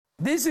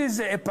This is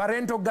a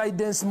parental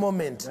guidance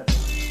moment.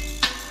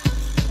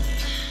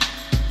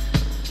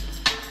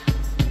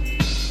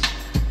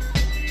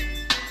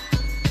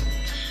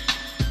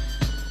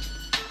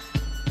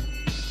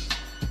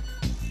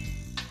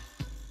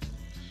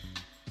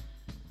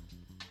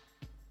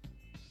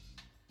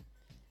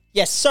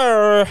 Yes,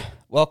 sir.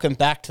 Welcome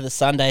back to the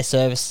Sunday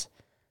service.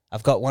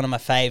 I've got one of my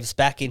faves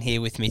back in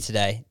here with me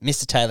today,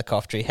 Mr. Taylor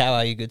Coughtrie. How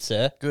are you, good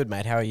sir? Good,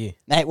 mate. How are you?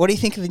 Mate, what do you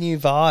think of the new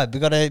vibe?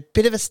 We've got a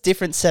bit of a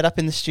different setup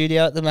in the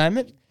studio at the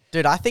moment.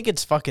 Dude, I think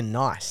it's fucking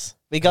nice.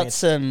 We got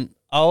some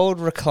old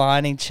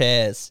reclining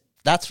chairs.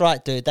 That's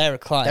right, dude. They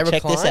recline.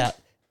 Check this out.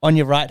 On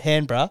your right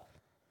hand, bruh.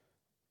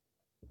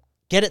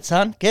 Get it,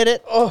 son. Get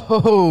it.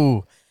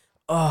 Oh.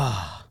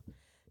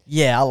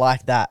 Yeah, I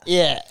like that.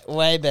 Yeah,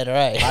 way better,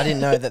 eh? I didn't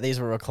know that these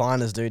were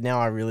recliners, dude. Now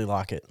I really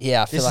like it.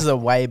 Yeah, I feel This is a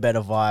way better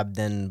vibe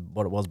than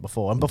what it was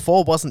before. And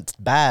before wasn't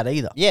bad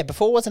either. Yeah,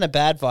 before wasn't a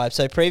bad vibe.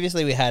 So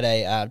previously we had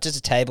a just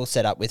a table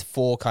set up with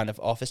 4 kind of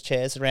office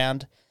chairs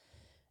around.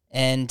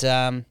 And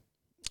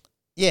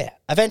yeah,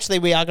 eventually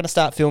we are going to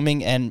start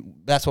filming, and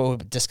that's what we were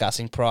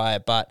discussing prior.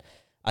 But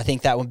I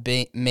think that would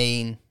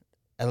mean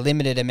a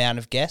limited amount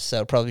of guests. So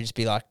it'll probably just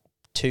be like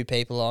 2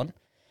 people on.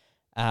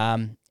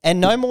 And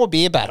no more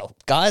beer battle.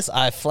 Guys,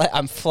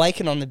 I'm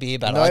flaking on the beer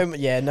battle.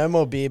 No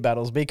more beer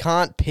battles. We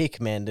can't pick,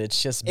 man.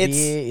 It's just beer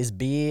is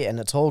beer, and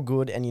it's all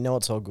good, and you know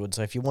it's all good.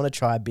 So if you want to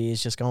try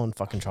beers, just go and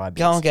fucking try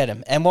beers. Go and get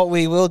them. And what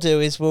we will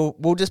do is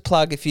we'll just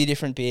plug a few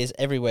different beers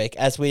every week,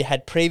 as we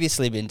had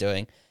previously been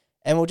doing,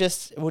 and we'll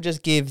just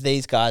give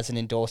these guys an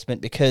endorsement,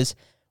 because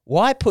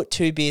why put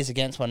 2 beers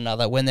against one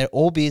another when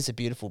all beers are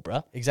beautiful,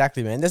 bruh?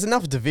 Exactly, man. There's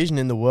enough division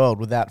in the world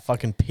without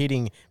fucking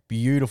pitting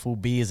beautiful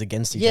beers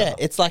against each other. Yeah,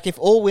 it's like if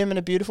all women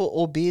are beautiful,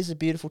 all beers are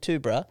beautiful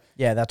too, bruh.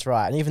 Yeah, that's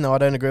right. And even though I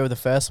don't agree with the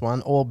first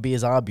one, all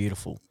beers are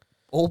beautiful.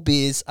 All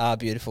beers are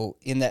beautiful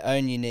in their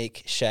own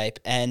unique shape.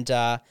 And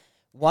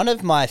one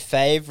of my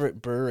favourite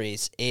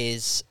breweries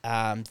is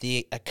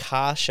the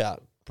Akasha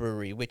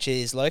Brewery, which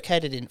is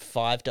located in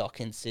Five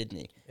Dock in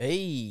Sydney.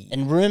 Hey.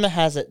 And rumour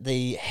has it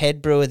the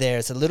head brewer there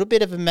is a little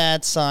bit of a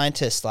mad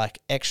scientist, like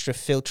extra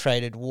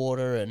filtrated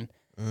water, and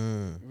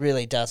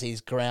really does his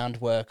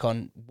groundwork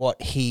on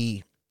what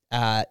he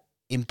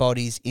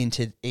embodies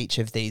into each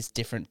of these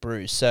different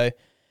brews. So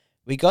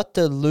we got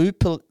the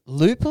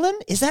lupulin.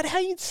 Is that how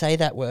you'd say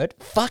that word?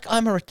 Fuck,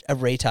 I'm a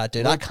retard,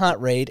 dude. I can't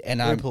read. And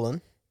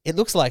Lupulin. It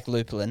looks like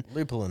lupulin.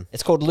 Lupulin.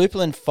 It's called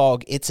Lupulin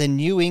Fog. It's a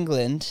New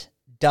England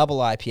double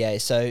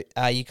IPA. So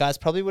you guys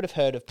probably would have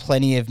heard of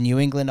plenty of New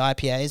England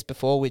IPAs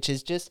before, which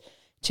is just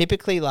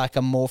typically like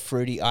a more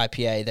fruity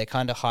IPA. They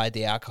kind of hide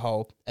the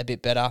alcohol a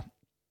bit better.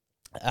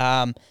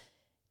 And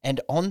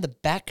on the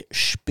back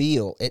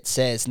spiel, it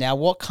says, now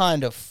what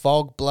kind of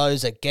fog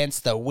blows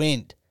against the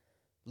wind?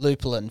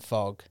 Lupulin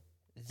fog.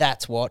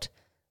 That's what.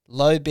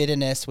 Low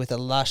bitterness with a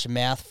lush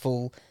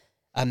mouthful,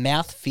 a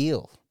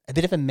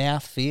bit of a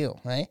mouth feel,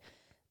 eh?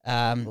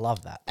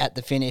 Love that. At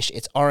the finish,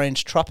 it's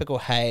orange tropical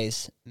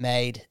haze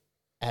made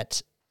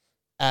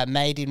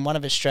in one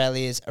of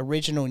Australia's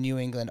original New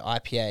England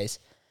IPAs.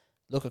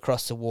 Look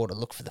across the water,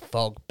 look for the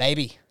fog,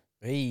 baby.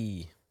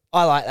 Hey.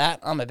 I like that.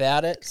 I'm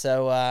about it.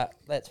 So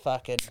let's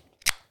fucking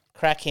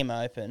crack him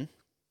open.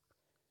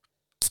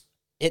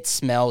 It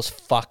smells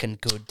fucking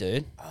good,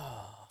 dude.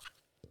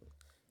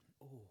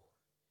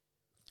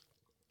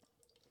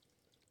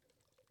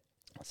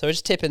 So we're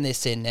just tipping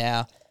this in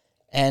now.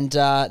 And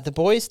the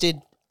boys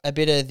did a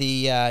bit of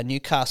the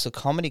Newcastle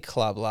Comedy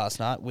Club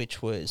last night,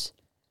 which was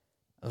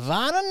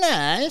very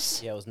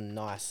nice. Yeah, it was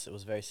nice. It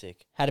was very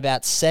sick. Had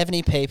about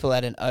 70 people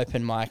at an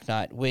open mic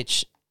night,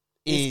 which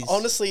is...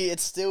 Honestly,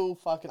 it's still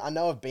fucking... I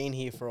know I've been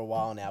here for a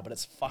while now, but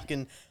it's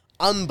fucking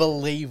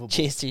unbelievable.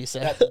 Cheers to you,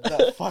 sir.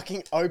 That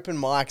fucking open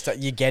mics that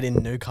you get in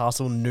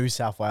Newcastle, New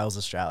South Wales,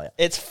 Australia.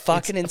 It's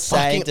fucking insane,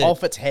 fucking dude.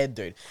 off its head,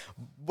 dude.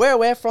 Where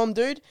we're from,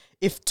 dude,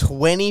 if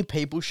 20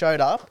 people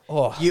showed up,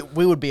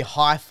 we would be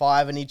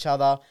high-fiving each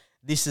other.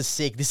 This is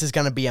sick. This is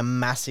going to be a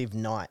massive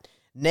night.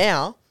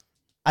 Now,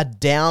 a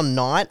down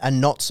night, a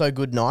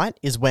not-so-good night,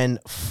 is when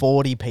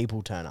 40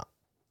 people turn up.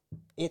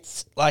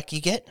 It's like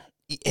you get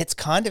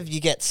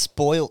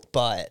spoilt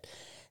by it.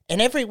 And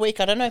every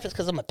week, I don't know if it's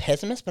because I'm a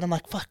pessimist, but I'm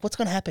like, fuck, what's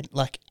going to happen?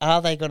 Like,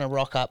 are they going to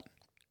rock up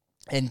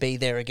and be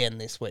there again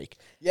this week?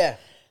 Yeah.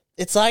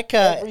 It's like...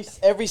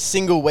 every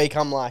single week,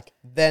 I'm like,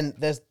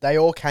 they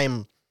all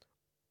came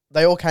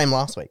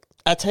last week.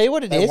 I'll tell you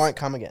what it is. They won't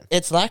come again.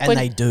 It's like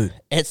they do.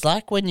 It's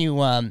like when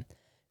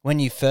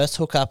you first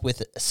hook up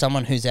with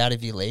someone who's out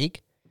of your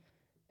league,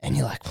 and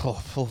you're like,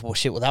 well,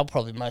 shit. Well, that'll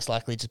probably most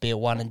likely just be a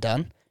one and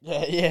done.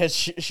 Yeah.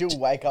 She'll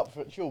wake up.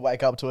 She'll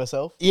wake up to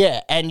herself. Yeah,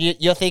 and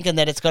you're thinking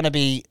that it's going to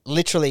be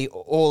literally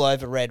all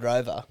over Red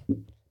Rover,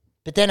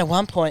 but then at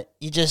one point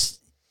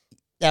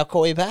they'll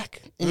call you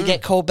back, and you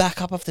get called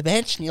back up off the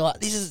bench, and you're like,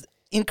 this is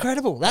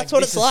incredible. That's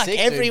what it's like sick,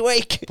 every dude.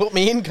 week. Put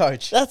me in,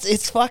 coach.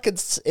 It's fucking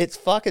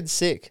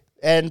sick.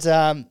 And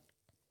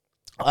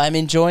I'm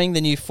enjoying the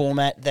new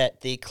format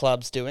that the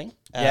club's doing.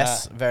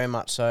 Yes, very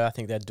much so. I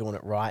think they're doing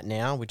it right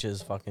now, which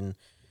is fucking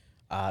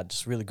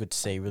just really good to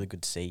see. Really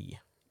good to see.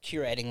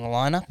 curating the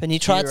lineup, and you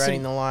tried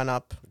curating the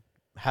lineup,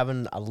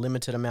 having a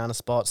limited amount of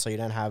spots so you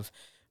don't have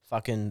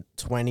fucking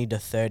 20 to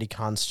 30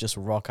 cunts just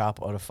rock up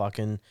at a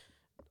fucking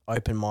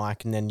open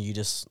mic, and then you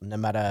just, no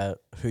matter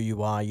who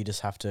you are, you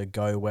just have to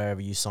go wherever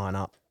you sign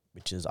up,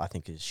 which is, I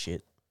think, is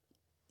shit.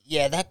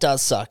 Yeah, that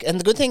does suck. And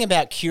the good thing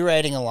about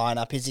curating a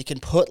lineup is you can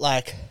put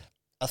like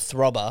a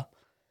throbber,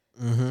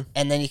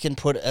 and then you can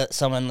put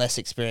someone less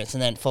experienced,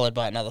 and then followed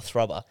by another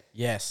throbber.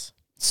 Yes.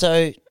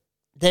 So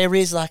there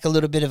is like a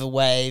little bit of a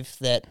wave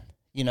that,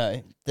 you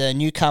know, the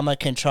newcomer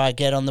can try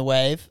get on the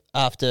wave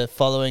after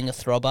following a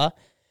throbber.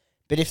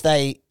 But if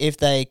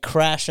they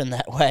crash in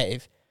that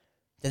wave,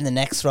 then the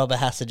next throbber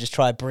has to just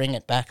try bring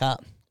it back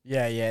up.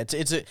 Yeah.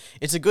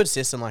 It's a good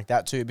system like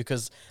that too,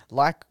 because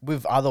like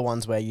with other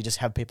ones where you just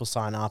have people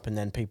sign up and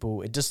then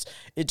people, it just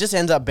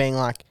ends up being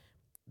like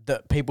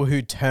the people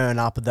who turn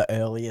up the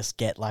earliest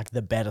get like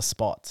the better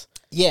spots.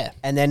 Yeah.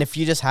 And then if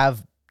you just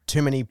have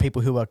too many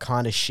people who are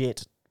kind of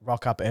shit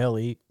rock up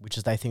early, which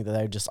is they think that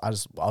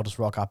I'll just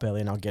rock up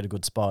early and I'll get a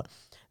good spot,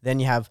 then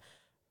you have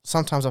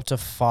sometimes up to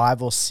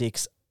 5 or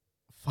 6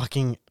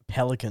 fucking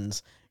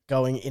pelicans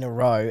going in a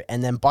row,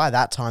 and then by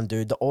that time,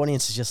 dude, the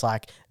audience is just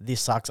like,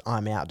 this sucks,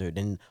 I'm out, dude.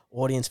 And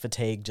audience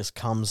fatigue just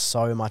comes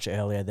so much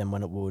earlier than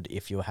when it would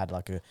if you had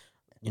like a,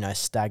 you know,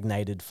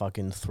 stagnated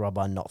fucking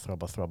throbber, not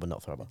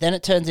throbber. Then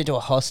it turns into a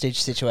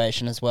hostage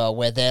situation as well,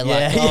 where they're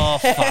like, oh,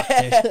 fuck,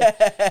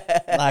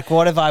 dude. Like,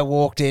 what have I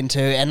walked into?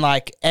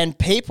 And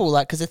people,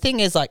 like, because the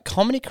thing is, like,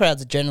 comedy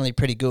crowds are generally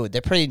pretty good.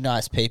 They're pretty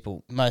nice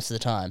people most of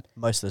the time.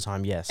 Most of the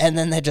time, yes. And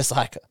then they're just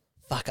like,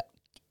 fuck,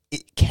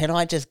 can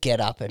I just get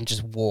up and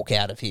just walk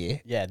out of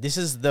here? Yeah, this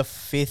is the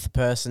 5th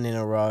person in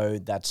a row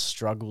that's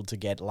struggled to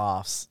get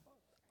laughs.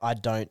 I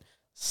don't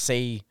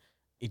see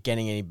it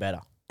getting any better.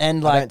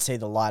 And like, I don't see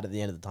the light at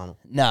the end of the tunnel.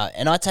 No,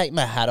 and I take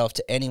my hat off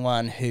to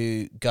anyone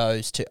who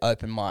goes to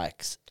open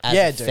mics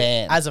as a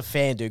fan. As a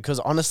fan, dude. Because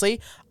honestly,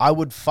 I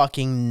would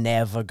fucking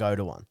never go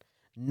to one.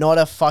 Not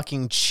a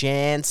fucking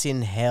chance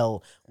in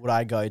hell would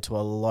I go to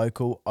a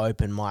local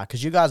open mic.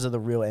 Because you guys are the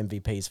real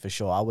MVPs for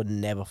sure. I would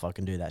never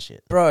fucking do that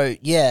shit. Bro,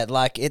 yeah,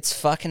 like, it's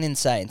fucking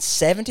insane.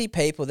 70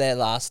 people there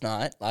last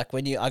night. Like,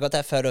 I got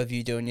that photo of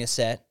you doing your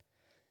set,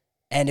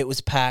 and it was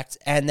packed,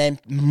 and then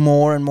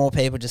more and more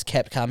people just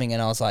kept coming,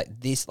 and I was like,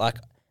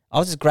 I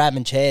was just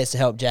grabbing chairs to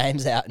help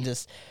James out and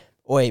just,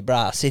 oi,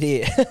 brah, sit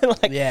here.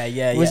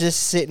 We're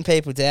just sitting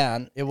people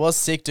down. It was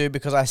sick, dude,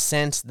 because I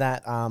sent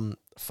that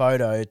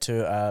photo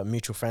to a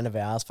mutual friend of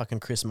ours, fucking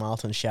Chris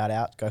Marlton, shout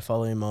out. Go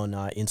follow him on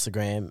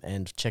Instagram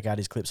and check out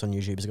his clips on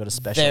YouTube. He's got a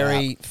special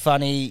Very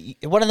funny.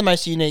 One of the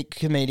most unique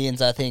comedians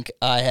I think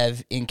I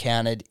have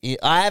encountered.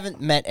 I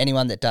haven't met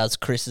anyone that does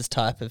Chris's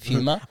type of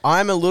humour.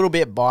 I'm a little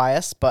bit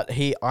biased, but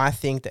I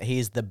think that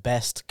he's the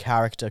best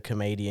character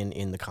comedian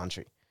in the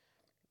country.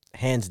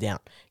 Hands down.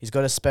 He's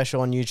got a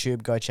special on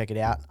YouTube. Go check it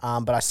out.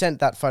 But I sent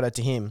that photo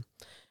to him,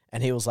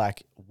 and he was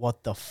like,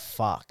 what the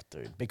fuck,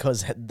 dude?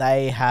 Because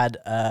they had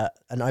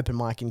an open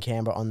mic in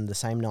Canberra on the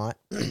same night.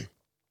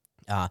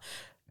 A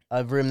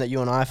room that you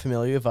and I are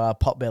familiar with,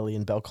 Potbelly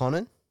in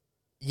Belconnen.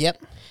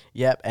 Yep.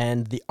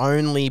 And the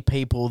only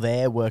people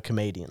there were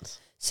comedians.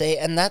 See,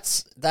 and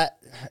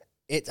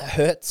it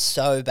hurts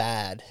so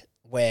bad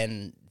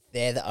when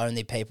they're the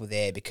only people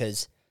there,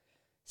 because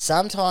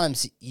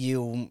sometimes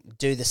you'll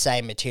do the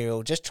same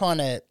material, just trying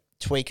to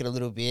tweak it a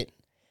little bit.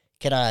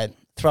 Can I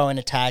throw in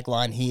a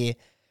tagline here?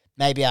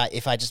 Maybe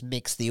if I just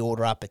mix the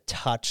order up a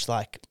touch,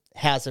 like,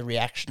 how's the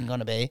reaction going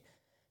to be?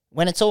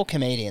 When it's all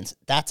comedians,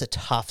 that's a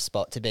tough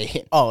spot to be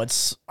in. Oh,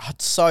 it's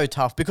so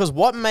tough, because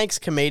what makes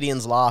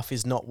comedians laugh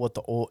is not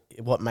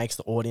what makes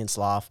the audience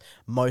laugh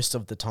most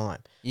of the time.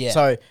 Yeah.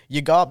 So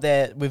you go up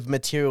there with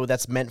material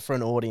that's meant for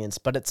an audience,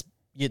 but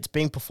it's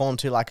being performed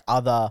to like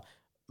other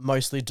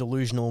mostly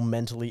delusional,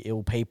 mentally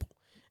ill people,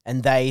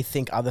 and they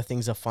think other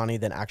things are funny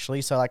than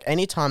actually. So like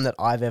any time that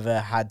I've ever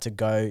had to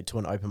go to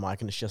an open mic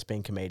and it's just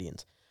been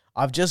comedians,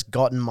 I've just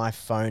gotten my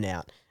phone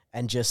out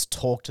and just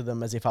talk to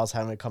them as if I was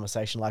having a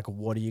conversation, like,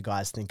 what do you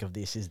guys think of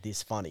this? Is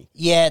this funny?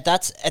 Yeah,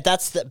 that's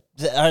the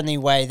only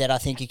way that I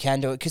think you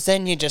can do it, because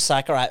then you're just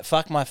like, all right,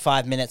 fuck my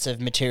 5 minutes of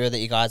material that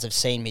you guys have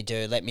seen me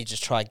do. Let me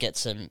just try get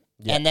some.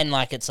 Yeah. And then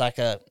like it's like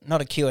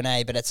not a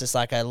Q&A, but it's just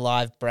like a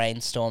live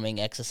brainstorming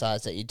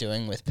exercise that you're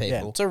doing with people.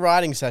 Yeah, it's a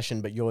writing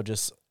session, but you're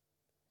just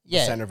the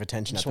center of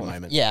attention at the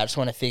moment. Yeah, I just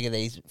want to figure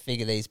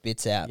these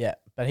bits out. Yeah,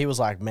 but he was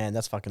like, man,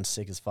 that's fucking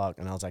sick as fuck.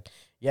 And I was like,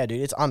 yeah,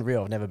 dude, it's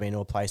unreal. I've never been to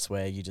a place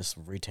where you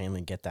just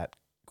routinely get that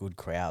good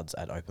crowds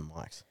at open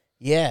mics.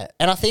 Yeah,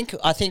 and I think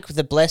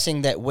the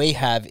blessing that we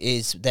have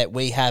is that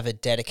we have a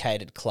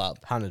dedicated club.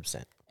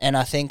 100%. And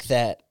I think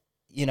that,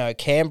 you know,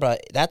 Canberra,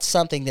 that's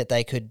something that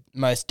they could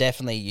most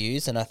definitely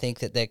use, and I think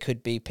that there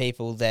could be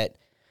people that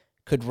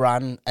could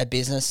run a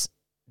business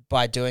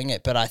by doing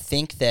it, but I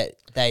think that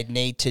they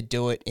need to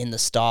do it in the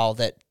style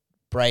that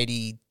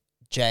Brady,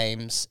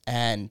 James,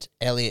 and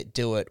Elliot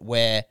do it,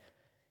 where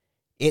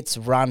it's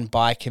run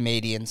by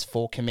comedians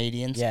for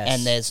comedians, yes.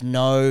 and there's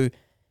no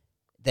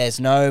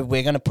There's no,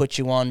 we're going to put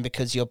you on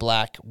because you're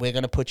black. We're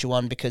going to put you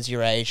on because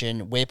you're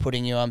Asian. We're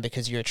putting you on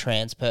because you're a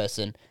trans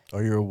person.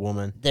 Or you're a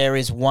woman. There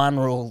is one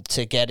rule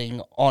to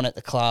getting on at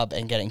the club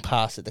and getting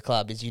past at the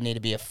club is you need to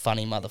be a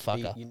funny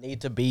motherfucker. You need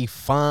to be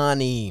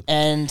funny.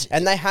 And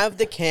they have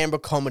the Canberra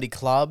Comedy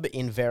Club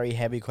in very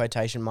heavy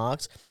quotation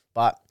marks,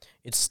 but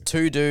it's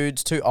two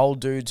old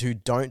dudes who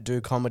don't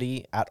do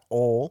comedy at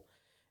all,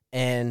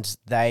 and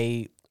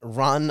they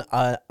run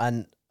a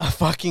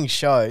fucking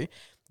show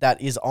that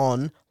is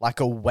on like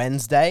a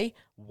Wednesday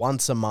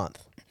once a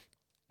month.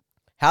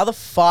 How the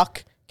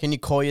fuck can you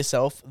call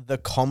yourself the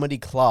comedy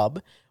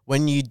club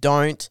when you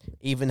don't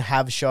even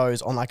have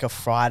shows on like a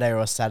Friday or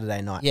a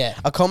Saturday night? Yeah.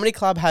 A comedy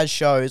club has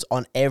shows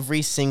on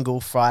every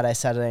single Friday,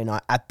 Saturday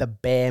night at the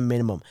bare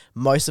minimum.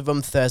 Most of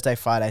them Thursday,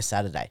 Friday,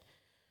 Saturday.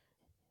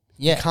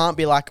 yeah, You can't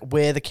be like,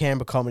 we're the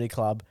Canberra Comedy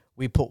Club.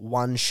 We put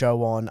one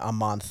show on a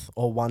month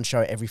or one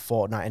show every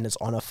fortnight and it's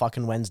on a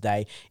fucking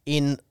Wednesday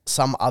in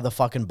some other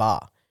fucking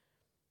bar.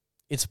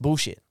 It's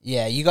bullshit.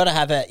 yeah, you got to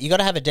have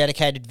a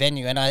dedicated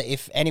venue. And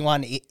if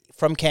anyone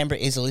from Canberra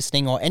is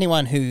listening, or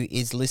anyone who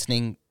is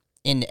listening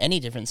in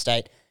any different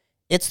state,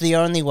 it's the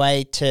only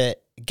way to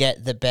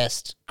get the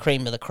best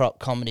cream of the crop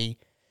comedy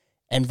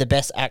and the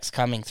best acts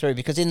coming through.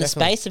 Because in the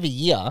space of a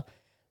year,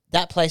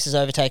 that place has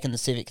overtaken the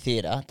Civic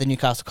Theatre. The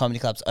Newcastle Comedy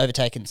Club's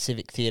overtaken the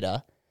Civic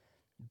Theatre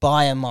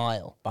by a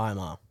mile.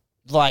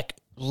 Like,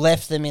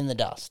 left them in the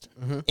dust.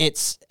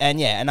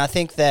 And I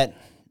think that,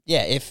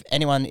 yeah, if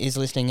anyone is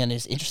listening and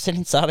is interested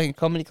in starting a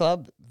comedy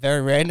club,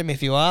 very random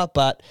if you are,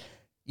 but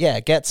yeah,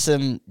 get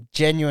some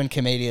genuine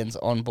comedians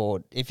on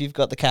board. If you've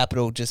got the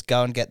capital, just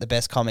go and get the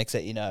best comics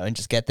that you know and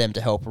just get them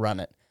to help run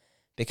it,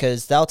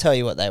 because they'll tell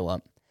you what they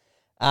want.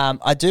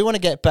 I do want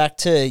to get back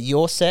to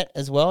your set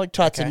as well. You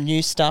tried some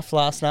new stuff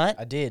last night.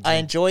 I did. I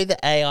enjoy the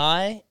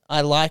AI.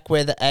 I like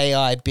where the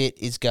AI bit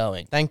is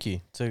going. Thank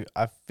you. So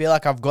I feel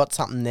like I've got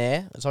something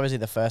there. It's obviously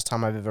the first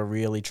time I've ever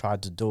really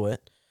tried to do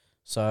it.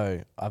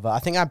 So I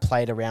think I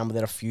played around with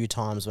it a few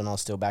times when I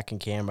was still back in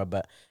Canberra,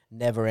 but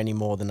never any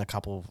more than a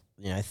couple,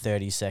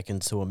 30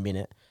 seconds to a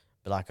minute.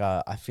 But like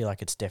I feel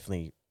like it's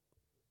definitely,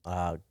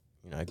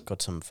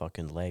 got some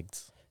fucking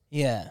legs.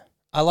 Yeah,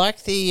 I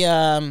like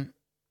the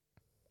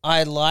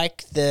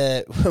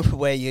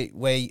where you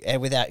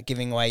without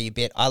giving away your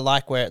bit. I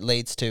like where it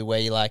leads to, where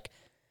you like,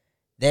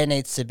 there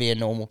needs to be a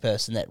normal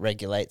person that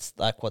regulates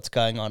like what's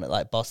going on at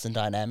like Boston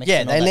Dynamics.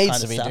 Yeah, and all there that needs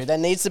kind to of be, stuff. dude. There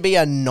needs to be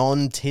a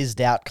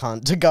non-tizzed out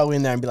cunt to go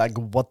in there and be like,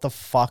 what the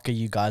fuck are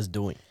you guys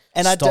doing?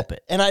 And Stop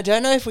it. And I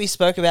don't know if we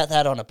spoke about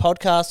that on a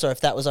podcast or if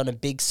that was on a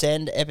Big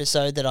Send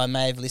episode that I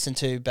may have listened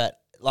to,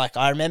 but like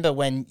I remember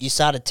when you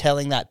started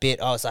telling that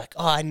bit, I was like,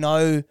 oh, I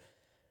know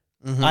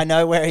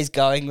where he's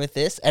going with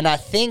this. And I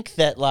think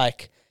that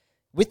like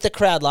with the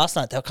crowd last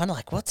night, they were kind of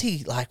like, what's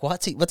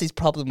his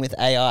problem with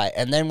AI?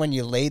 And then when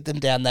you lead them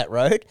down that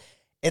road,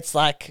 it's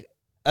like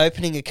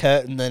opening a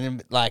curtain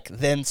and like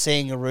then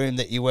seeing a room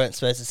that you weren't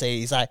supposed to see.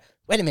 He's like,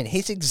 wait a minute,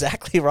 he's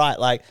exactly right.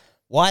 Like,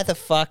 why the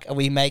fuck are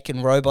we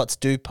making robots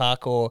do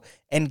parkour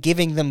and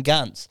giving them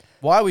guns?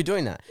 Why are we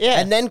doing that? Yeah.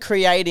 And then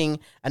creating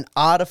an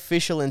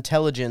artificial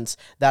intelligence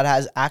that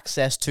has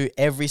access to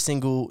every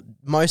single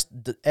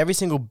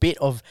bit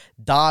of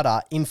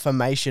data,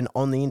 information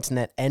on the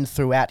internet and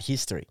throughout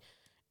history.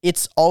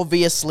 It's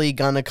obviously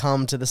going to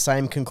come to the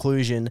same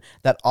conclusion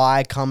that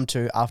I come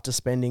to after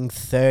spending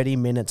 30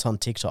 minutes on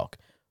TikTok.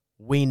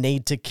 We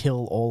need to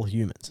kill all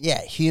humans.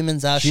 Yeah,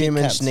 humans are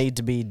Humans shit cunts. need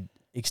to be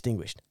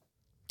extinguished.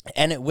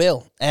 And it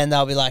will. And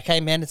they'll be like,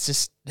 hey, man, it's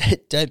just,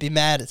 don't be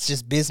mad. It's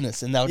just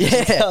business. And they'll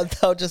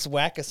just, they'll just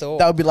whack us all.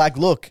 They'll be like,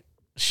 look,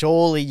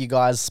 surely you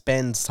guys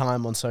spend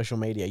time on social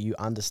media. You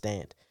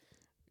understand.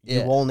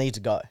 You all need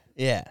to go.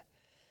 Yeah.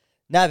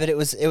 No, but it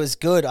was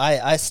good.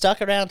 I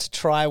stuck around to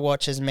try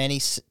watch as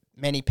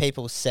many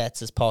people's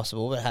sets as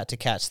possible, but had to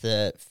catch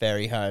the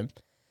ferry home.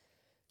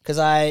 Because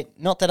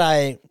not that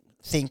I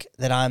think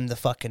that I'm the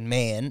fucking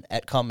man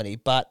at comedy,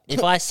 but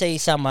if I see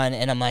someone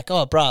and I'm like,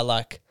 oh, bro,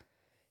 like,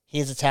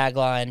 here's a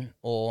tagline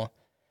or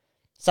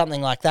something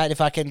like that,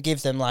 if I can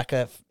give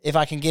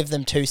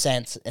them 2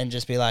 cents and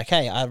just be like,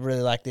 hey, I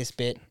really like this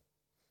bit.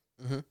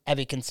 Have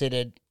you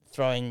considered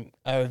coming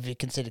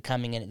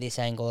in at this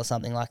angle or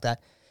something like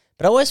that?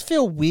 But I always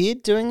feel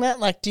weird doing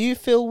that. Like, do you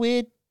feel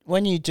weird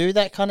when you do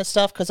that kind of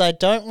stuff? Because I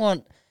don't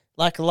want,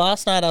 like,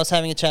 last night I was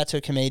having a chat to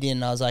a comedian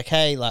and I was like,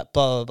 hey, like,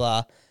 blah,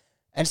 blah, blah.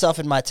 And just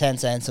offered my 10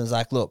 cents and was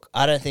like, look,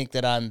 I don't think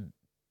that I'm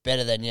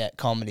better than you at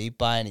comedy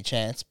by any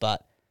chance,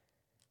 but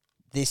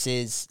this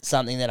is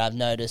something that I've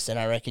noticed and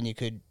I reckon you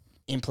could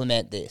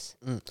implement this.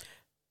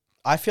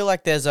 I feel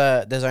like there's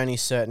only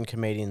certain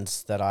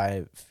comedians that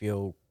I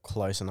feel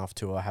close enough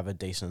to or have a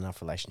decent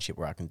enough relationship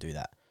where I can do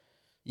that.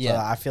 Yeah,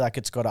 so I feel like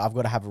I've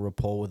got to have a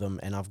rapport with them,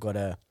 and I've got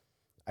to,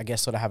 I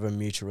guess, sort of have a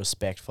mutual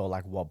respect for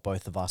like what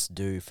both of us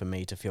do for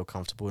me to feel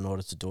comfortable in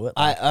order to do it.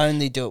 Like, I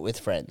only do it with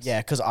friends. Yeah,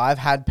 because I've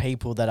had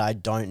people that I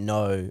don't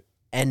know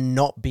and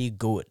not be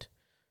good.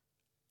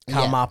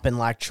 come up and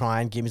like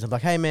try and give me something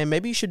like, hey man,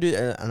 maybe you should do,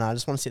 and I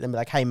just want to sit there and be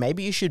like, hey,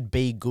 maybe you should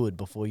be good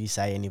before you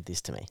say any of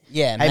this to me.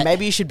 Yeah. Hey,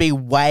 maybe you should be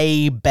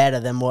way better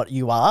than what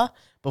you are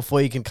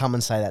before you can come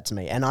and say that to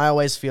me. And I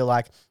always feel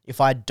like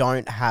if I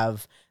don't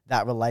have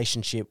that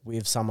relationship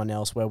with someone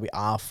else where we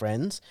are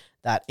friends,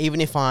 that even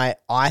if I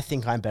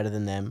think I'm better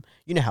than them,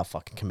 you know how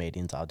fucking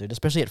comedians are, dude,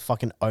 especially at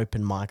fucking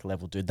open mic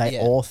level, dude. They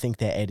all think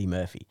they're Eddie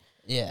Murphy.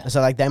 Yeah.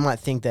 So like they might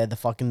think they're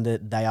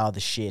they are the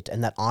shit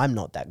and that I'm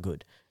not that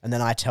good. And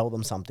then I tell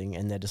them something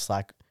and they're just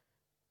like,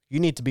 you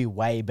need to be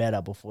way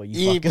better before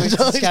you fucking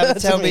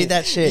tell me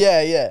that shit.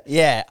 Yeah.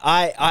 Yeah,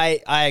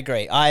 I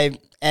agree.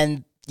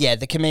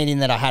 The comedian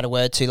that I had a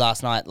word to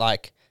last night,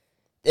 like,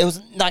 it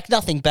was like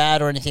nothing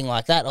bad or anything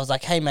like that. I was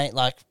like, hey mate,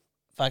 like,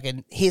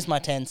 fucking, here's my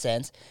 10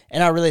 cents.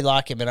 And I really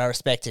like him and I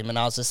respect him. And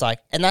I was just like,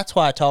 and that's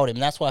why I told him,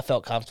 that's why I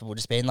felt comfortable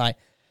just being like,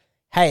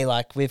 hey,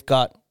 like, we've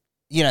got,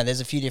 you know,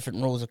 there's a few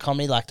different rules of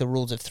comedy, like the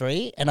rules of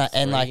three. And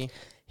like,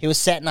 he was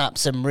setting up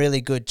some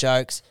really good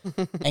jokes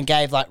and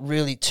gave like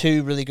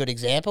two really good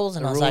examples.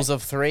 And the I was rules like,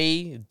 of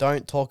three,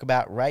 don't talk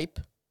about rape.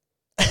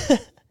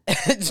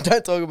 Just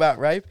don't talk about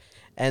rape.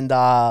 And,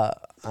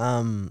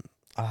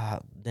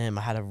 damn,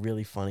 I had a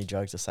really funny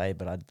joke to say,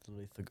 but I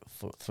really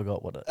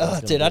forgot what it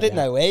was. Oh, dude, I didn't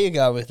know where you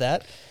go with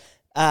that.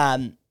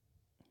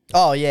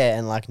 Oh, yeah,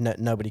 and like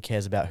nobody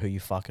cares about who you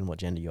fuck and what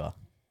gender you are.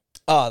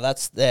 Oh,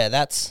 that's.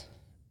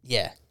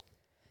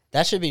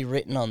 That should be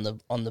written on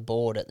the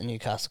board at the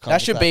Newcastle Comedy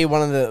That should Club. be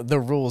one of the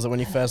rules that when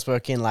you first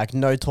work in, like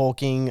no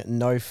talking,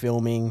 no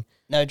filming.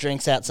 No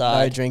drinks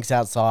outside. No drinks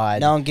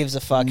outside. No one gives a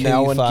fuck who you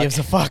No one fuck. gives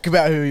a fuck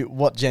about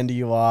what gender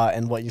you are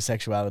and what your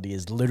sexuality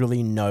is.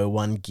 Literally no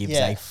one gives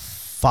a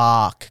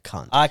fuck,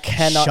 cunt. I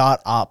cannot.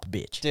 Shut up,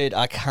 bitch. Dude,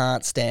 I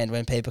can't stand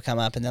when people come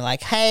up and they're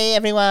like, hey,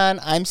 everyone,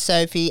 I'm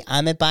Sophie.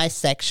 I'm a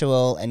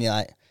bisexual. And you're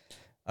like,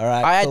 all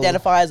right, I cool.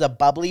 identify as a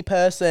bubbly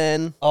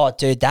person. Oh,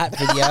 dude, that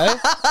video.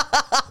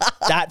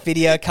 That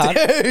video, cunt.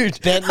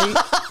 Dude. Bentley.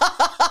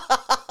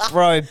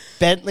 Bro,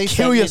 Bentley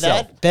sent me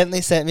that.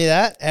 Bentley sent me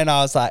that. And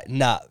I was like,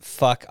 nah,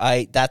 fuck.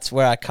 That's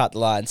where I cut the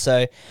line.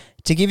 So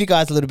to give you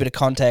guys a little bit of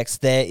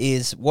context, there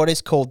is what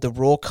is called the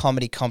Raw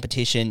Comedy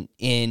Competition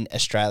in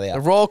Australia.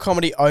 The Raw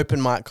Comedy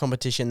Open Mic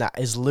Competition, that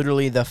is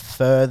literally the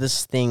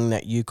furthest thing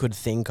that you could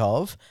think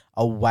of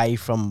away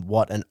from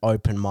what an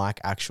open mic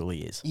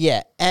actually is.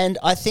 Yeah, and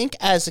I think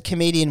as a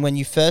comedian, when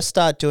you first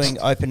start doing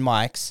open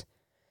mics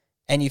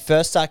and you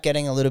first start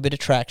getting a little bit of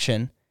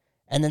traction,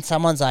 and then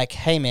someone's like,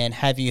 hey man,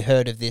 have you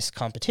heard of this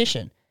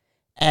competition?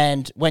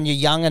 And when you're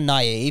young and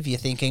naive, you're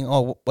thinking,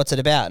 oh, what's it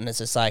about? And it's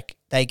just like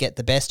they get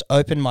the best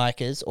open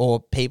micers or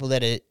people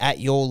that are at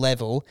your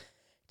level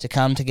to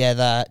come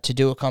together to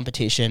do a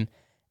competition.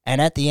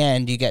 And at the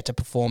end, you get to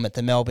perform at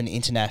the Melbourne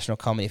International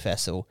Comedy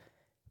Festival,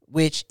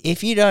 which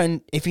if you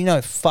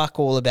know fuck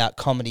all about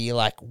comedy, you're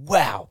like,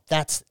 wow,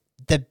 that's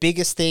the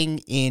biggest thing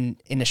in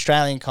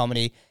Australian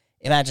comedy.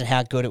 Imagine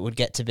how good it would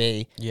get to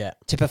be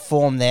to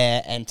perform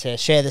there and to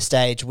share the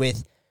stage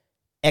with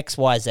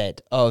XYZ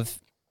of,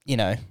 you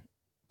know,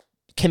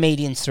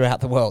 comedians throughout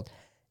the world.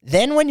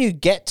 Then when you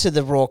get to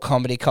the Raw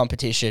Comedy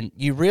Competition,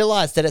 you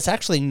realize that it's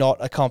actually not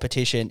a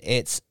competition.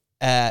 It's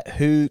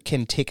who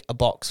can tick a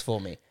box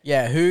for me.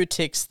 Yeah, who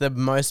ticks the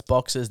most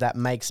boxes that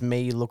makes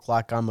me look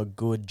like I'm a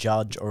good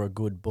judge or a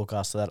good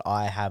booker so that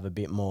I have a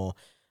bit more,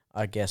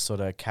 I guess,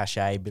 sort of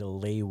cachet, a bit of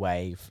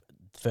leeway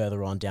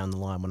further on down the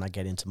line when I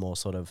get into more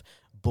sort of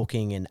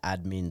booking and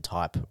admin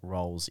type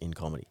roles in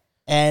comedy.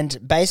 And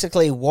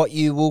basically what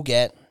you will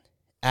get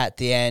at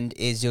the end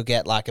is you'll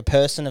get like a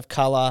person of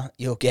color,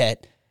 you'll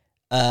get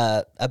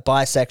a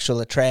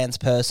bisexual, a trans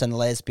person,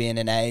 lesbian,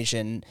 an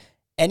Asian,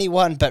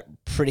 anyone but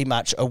pretty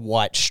much a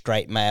white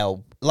straight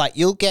male. Like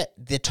you'll get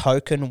the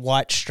token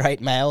white straight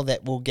male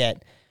that will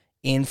get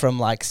in from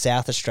like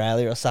South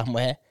Australia or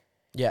somewhere.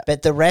 Yeah.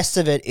 But the rest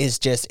of it is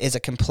a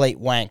complete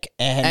wank.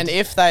 And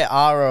if they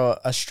are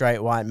a straight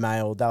white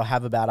male, they'll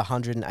have about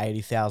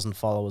 180,000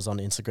 followers on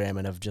Instagram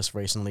and have just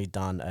recently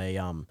done a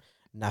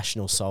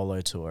national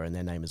solo tour and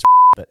their name is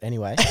but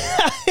anyway.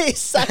 He's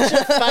such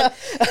a fun...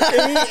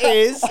 He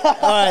is. All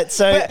right,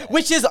 so...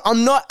 Which is...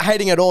 I'm not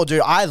hating at all,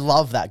 dude. I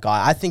love that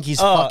guy. I think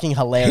he's fucking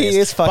hilarious. He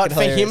is fucking hilarious.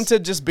 But for him hilarious. to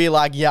just be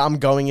like, yeah, I'm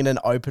going in an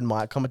open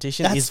mic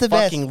competition is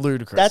fucking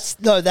ludicrous.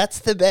 That's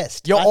the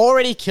best. You're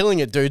already killing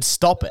it, dude.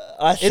 Stop it.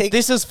 I think...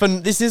 This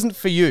isn't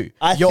for you.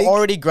 You're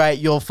already great.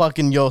 Your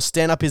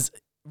stand-up is...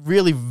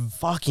 really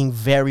fucking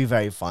very,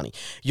 very funny.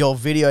 Your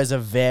videos are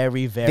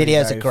very, very,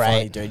 very great,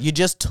 funny, dude. You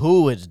just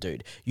toured,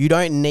 dude. You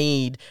don't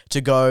need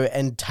to go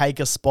and take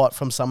a spot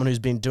from someone who's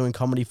been doing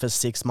comedy for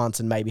 6 months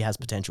and maybe has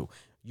potential.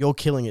 You're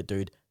killing it,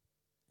 dude.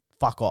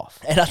 Fuck off.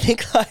 And I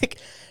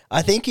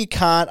think you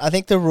can't. I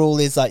think the rule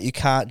is like you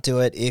can't do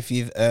it if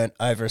you've earned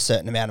over a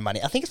certain amount of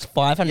money. I think it's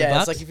 $500. Yeah,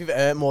 it's like if you've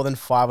earned more than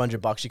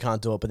 $500, you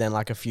can't do it. But then,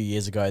 like a few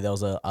years ago, there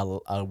was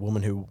a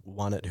woman who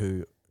won it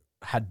who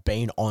had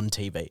been on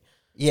TV.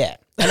 Yeah.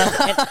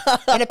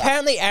 And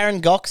apparently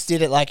Aaron Gox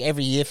did it like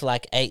every year for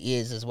like 8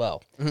 years as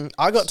well. Mm-hmm.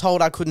 I got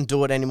told I couldn't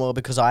do it anymore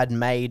because I had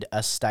made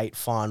a state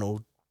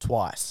final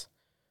twice.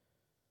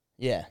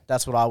 Yeah.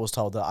 That's what I was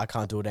told, that I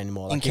can't do it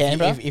anymore. In Like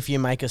Canberra? if you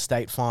make a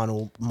state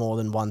final more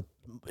than one,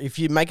 if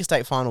you make a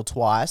state final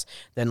twice,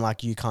 then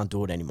like you can't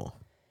do it anymore.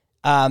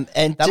 And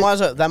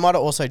That might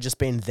have also just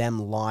been them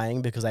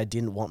lying because they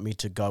didn't want me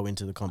to go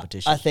into the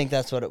competition. I think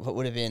that's what it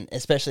would have been,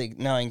 especially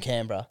knowing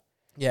Canberra.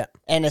 Yeah.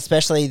 And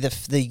especially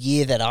the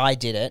year that I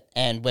did it,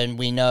 and when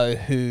we know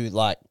who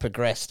like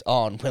progressed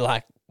on, we're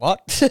like,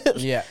 what?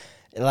 Yeah.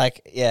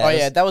 Like, yeah. Oh,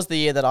 yeah. That was the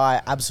year that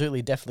I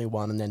absolutely definitely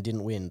won and then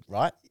didn't win,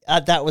 right?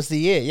 That was the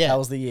year, yeah. That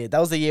was the year. That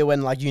was the year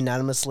when like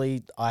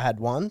unanimously I had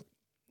won.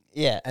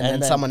 Yeah. And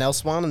then someone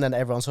else won, and then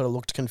everyone sort of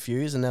looked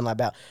confused, and then like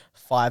about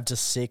 5 to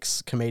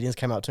 6 comedians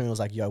came up to me and was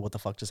like, yo, what the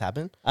fuck just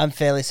happened? I'm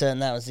fairly certain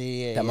that was the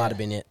year. That might have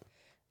been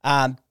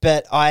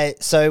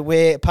it. So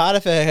we're part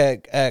of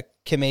a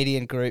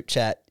comedian group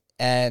chat,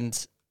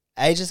 and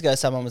ages ago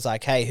someone was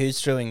like, hey,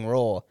 who's doing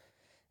Raw?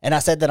 And I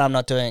said that I'm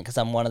not doing it because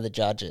I'm one of the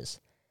judges.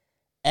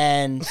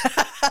 And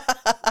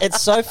it's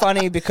so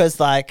funny because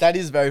like That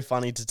is very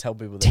funny to tell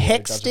people that you're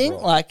the judge of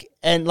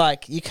texting, Raw.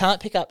 you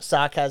can't pick up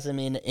sarcasm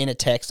in a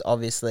text,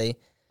 obviously,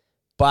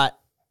 but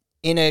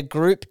in a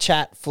group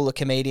chat full of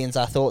comedians,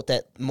 I thought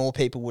that more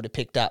people would have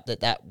picked up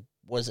that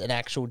was an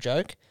actual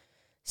joke.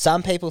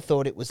 Some people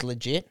thought it was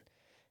legit,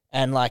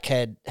 and like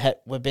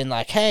we've been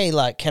like, hey,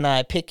 like, can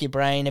I pick your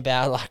brain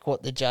about like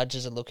what the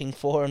judges are looking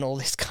for and all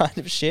this kind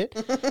of shit?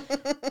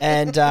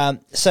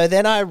 And so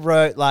then I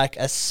wrote like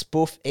a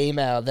spoof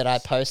email that I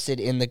posted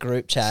in the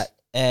group chat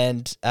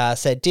and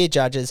said, dear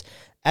judges,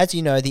 as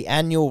you know, the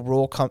annual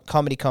Raw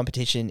comedy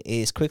competition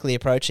is quickly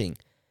approaching.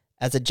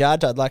 As a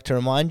judge, I'd like to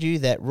remind you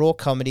that Raw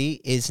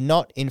comedy is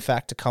not, in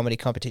fact, a comedy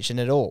competition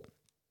at all.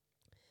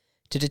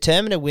 To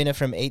determine a winner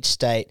from each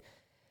state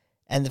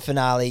and the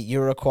finale,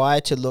 you're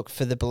required to look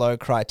for the below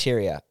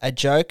criteria. A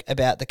joke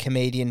about the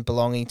comedian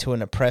belonging to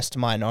an oppressed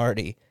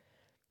minority.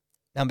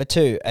 Number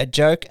 2, a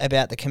joke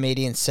about the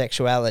comedian's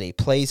sexuality.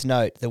 Please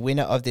note, the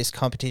winner of this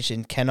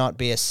competition cannot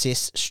be a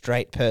cis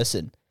straight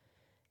person.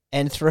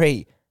 And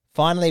 3,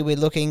 finally, we're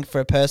looking for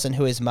a person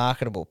who is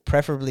marketable,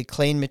 preferably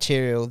clean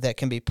material that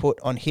can be put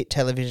on hit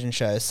television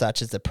shows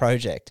such as The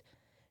Project.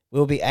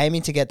 We'll be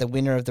aiming to get the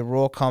winner of the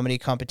Raw Comedy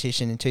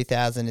Competition in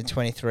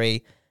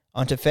 2023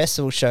 onto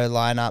festival show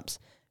lineups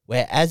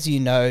where, as you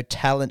know,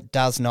 talent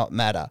does not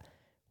matter.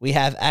 We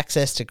have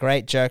access to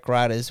great joke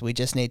writers. We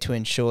just need to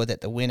ensure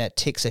that the winner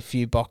ticks a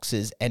few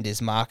boxes and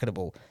is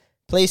marketable.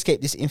 Please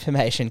keep this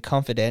information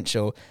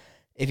confidential.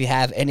 If you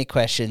have any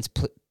questions,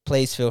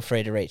 please feel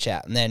free to reach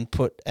out, and then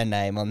put a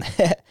name on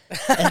there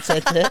and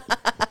said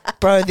that.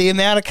 Bro, the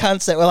amount of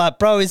cunts that were like,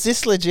 bro, is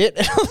this legit?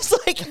 And I was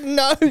like,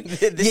 no.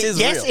 This is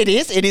yes, real. it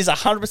is. It is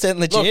 100%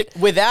 legit.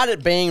 Look, without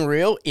it being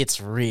real,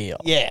 it's real.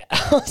 Yeah.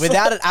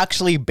 Without it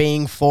actually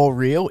being for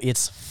real,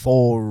 it's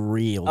for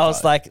real. I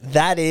was like,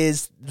 that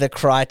is the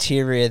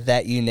criteria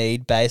that you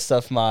need based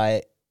off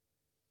my,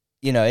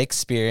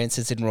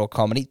 experiences in Raw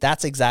comedy.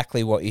 That's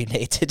exactly what you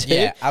need to do.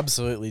 yeah,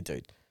 absolutely,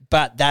 dude.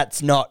 But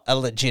that's not a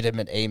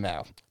legitimate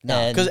email.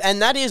 No,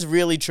 and that is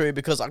really true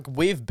because like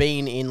we've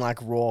been in like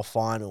Raw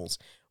finals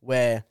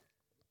where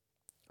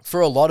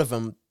for a lot of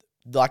them,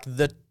 like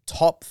the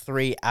top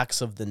 3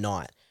 acts of the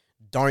night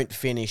don't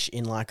finish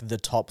in like the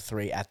top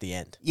 3 at the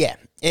end. Yeah,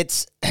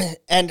 it's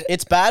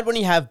bad when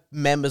you have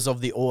members of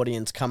the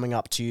audience coming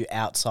up to you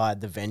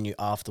outside the venue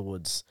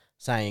afterwards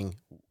saying,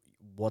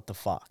 what the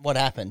fuck? What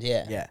happened?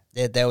 Yeah.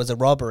 Yeah. There was a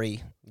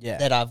robbery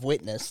that I've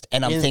witnessed,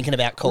 and I'm thinking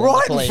about calling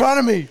the police. Right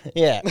in front of me.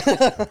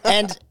 Yeah.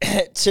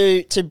 And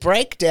to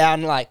break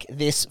down like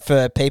this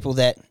for people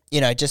that,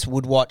 just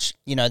would watch,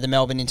 the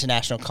Melbourne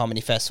International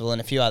Comedy Festival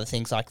and a few other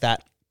things like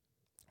that,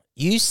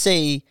 you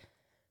see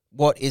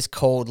what is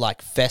called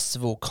like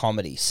festival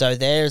comedy. So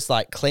there's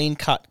like clean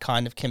cut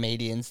kind of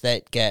comedians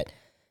that get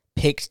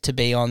picked to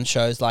be on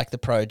shows like The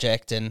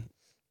Project and,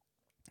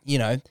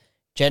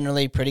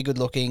 generally pretty good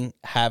looking,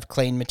 have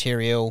clean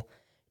material,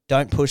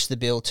 don't push the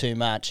bill too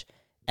much,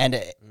 and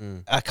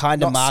a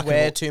kind of Not marketable.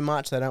 swear too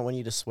much. They don't want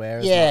you to swear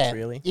as much,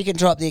 really. You can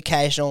drop the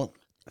occasional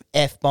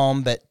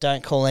F-bomb, but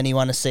don't call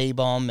anyone a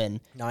C-bomb. And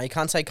No, you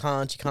can't say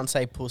cunt. You can't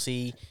say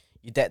pussy.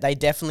 They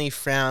definitely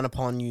frown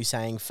upon you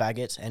saying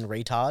faggot and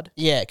retard.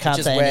 Yeah, can't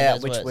which say is any where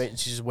of those words.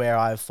 which is where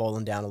I've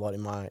fallen down a lot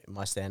in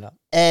my stand-up.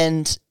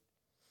 And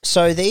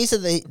so these are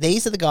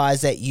the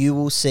guys that you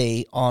will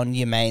see on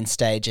your main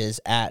stages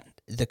at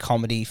the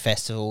comedy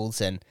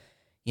festivals, and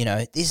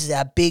this is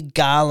our big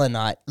gala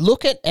night.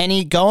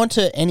 Go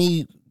onto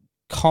any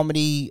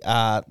comedy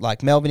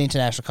like Melbourne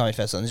International Comedy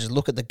Festival and just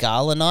look at the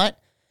gala night,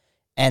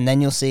 and then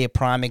you'll see a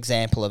prime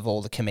example of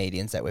all the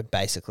comedians that we're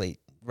basically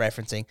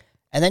referencing.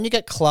 And then you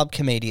get club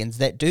comedians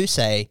that do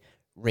say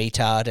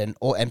retard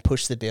and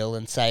push the bill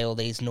and say all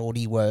these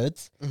naughty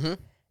words. Mm-hmm.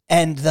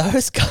 And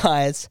those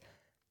guys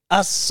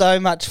are so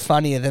much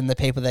funnier than the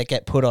people that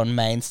get put on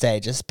main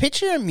stages.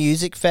 Picture a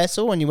music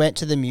festival when you went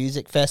to the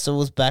music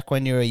festivals back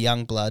when you were a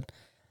young blood,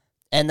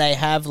 and they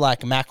have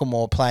like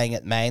Macklemore playing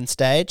at main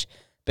stage,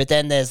 but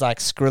then there's like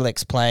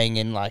Skrillex playing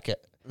in like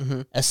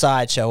a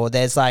sideshow, or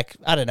there's like,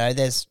 I don't know,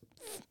 there's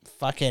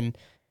fucking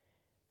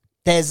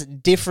there's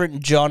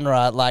different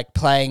genre like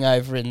playing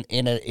over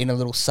in a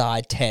little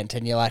side tent,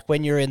 and you're like,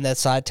 when you're in the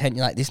side tent,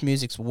 you're like, this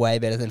music's way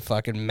better than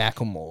fucking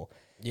Macklemore.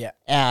 Yeah.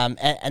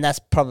 And that's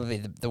probably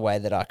the way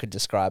that I could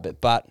describe it.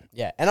 But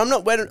yeah, and I'm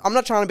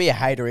not trying to be a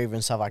hater either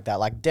and stuff like that.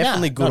 Like,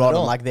 definitely good not on at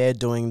them. all. Like, they're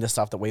doing the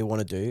stuff that we want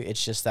to do.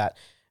 It's just that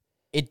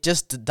it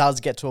just does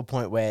get to a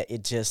point where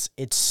it's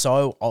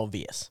so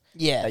obvious.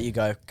 Yeah. That you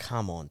go,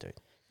 come on, dude.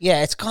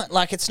 Yeah, it's kind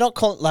like, it's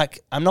not like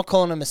I'm not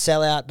calling him a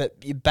sellout, but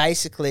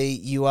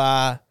you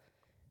are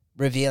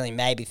revealing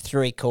maybe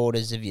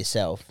 3/4 of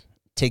yourself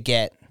to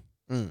get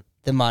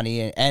the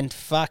money and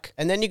fuck.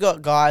 And then you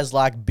got guys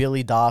like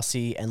Billy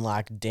Darcy and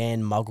like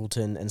Dan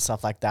Muggleton and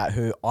stuff like that,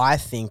 who I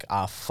think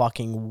are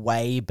fucking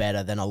way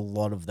better than a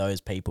lot of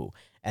those people,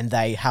 and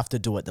they have to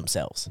do it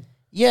themselves.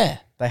 Yeah.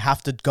 They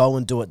have to go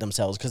and do it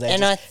themselves because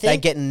they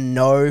get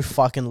no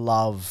fucking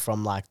love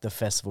from like the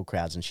festival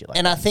crowds and shit like that.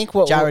 And I think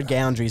what Jared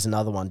Goundry's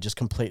another one, just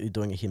completely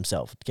doing it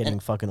himself, getting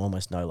fucking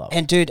almost no love.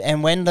 And dude,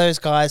 and when those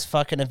guys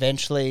fucking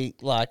eventually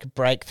like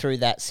break through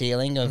that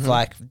ceiling of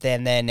like,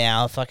 then they're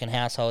now a fucking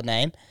household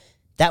name,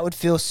 that would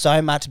feel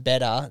so much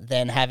better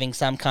than having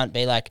some cunt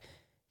be like,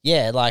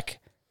 yeah, like,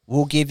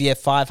 we'll give you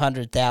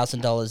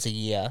 $500,000 a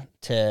year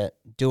to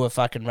do a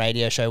fucking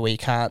radio show where you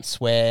can't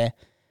swear.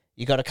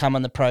 You got to come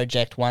on the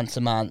project once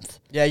a month.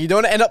 Yeah, you don't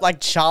want to end up like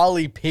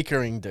Charlie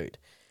Pickering, dude.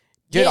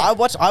 Dude, Yeah. I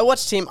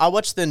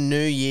watched the New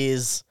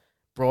Year's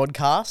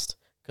broadcast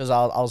because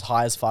I was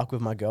high as fuck with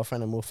my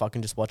girlfriend and we were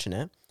fucking just watching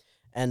it.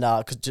 And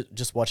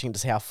just watching it to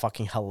see how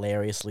fucking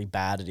hilariously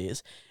bad it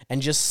is.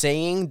 And just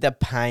seeing the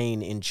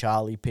pain in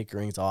Charlie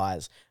Pickering's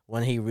eyes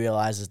when he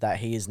realizes that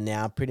he is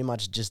now pretty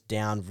much just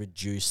down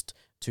reduced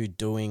to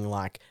doing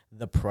like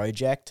the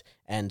project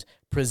and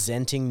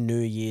presenting New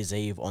Year's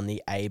Eve on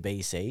the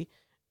ABC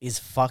is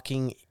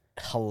fucking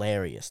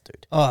hilarious,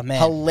 dude. Oh, man.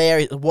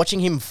 Hilarious. Watching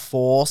him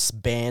force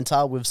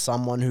banter with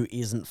someone who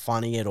isn't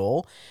funny at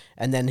all,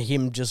 and then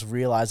him just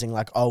realizing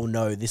like, oh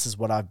no, this is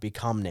what I've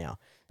become now.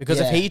 Because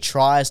if he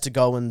tries to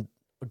go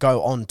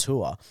on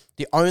tour,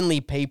 the only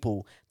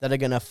people that are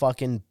going to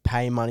fucking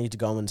pay money to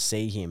go and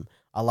see him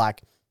are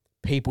like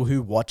people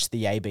who watch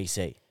the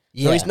ABC.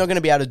 So he's not going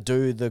to be able to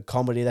do the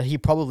comedy that he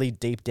probably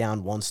deep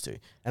down wants to.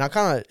 And I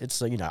kind of, it's,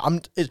 you know,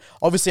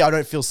 obviously I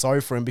don't feel sorry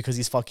for him because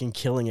he's fucking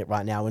killing it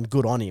right now and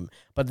good on him.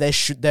 But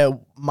there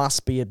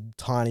must be a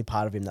tiny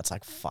part of him that's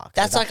like, fuck.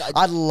 That's like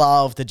I'd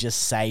love to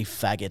just say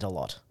faggot a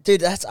lot.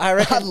 Dude, I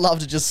reckon. I'd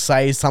love to just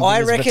say something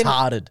that's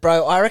retarded.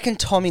 Bro, I reckon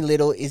Tommy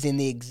Little is in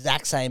the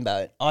exact same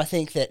boat. I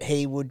think that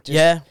he would just...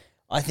 Yeah.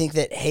 I think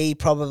that he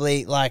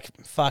probably, like,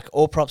 fuck,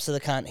 all props to the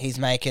cunt. He's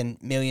making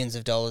millions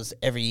of dollars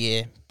every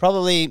year.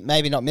 Probably,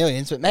 maybe not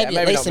millions, but maybe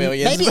at least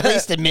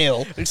a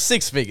mil. It's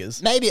 6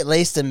 figures. Maybe at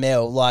least a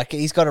mil. Like,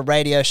 he's got a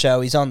radio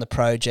show. He's on the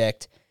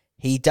project.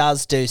 He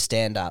does do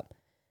stand-up.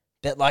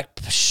 But, like,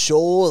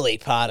 surely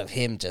part of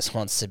him just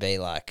wants to be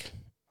like,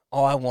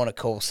 I want to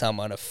call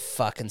someone a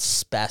fucking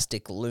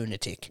spastic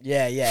lunatic.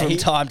 Yeah. From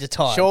time to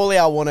time. Surely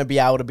I want to be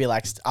able to be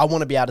like, I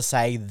want to be able to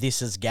say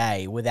this is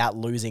gay without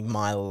losing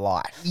my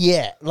life.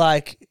 Yeah,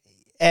 like,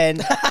 and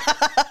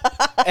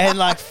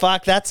like,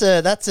 fuck, that's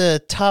a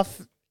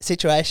tough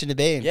situation to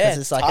be in. Yeah,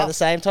 Because it's like, tough. at the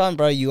same time,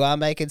 bro, you are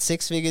making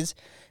 6 figures.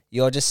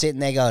 You're just sitting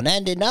there going,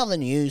 and in other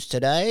news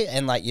today,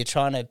 and like, you're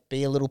trying to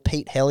be a little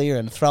Pete Hellier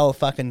and throw a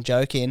fucking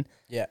joke in.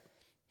 Yeah.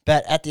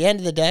 But at the end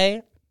of the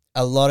day,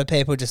 a lot of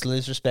people just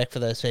lose respect for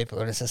those people,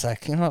 and it's just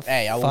like, you know,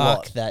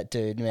 fuck that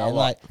dude, man.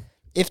 Like,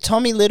 if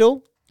Tommy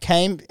Little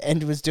came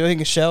and was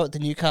doing a show at the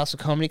Newcastle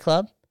Comedy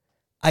Club,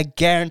 I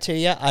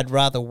guarantee you, I'd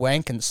rather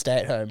wank and stay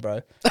at home,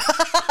 bro.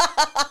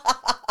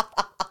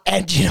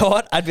 And you know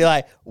what? I'd be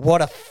like,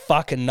 what a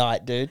fucking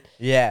night, dude.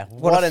 Yeah.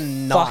 What a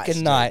night.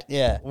 Fucking night,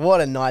 yeah.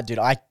 What a night, dude.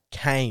 I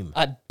came.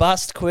 I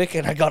bust quick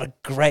and I got a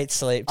great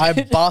sleep, I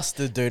dude.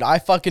 busted, dude. I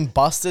fucking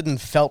busted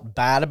and felt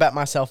bad about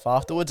myself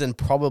afterwards and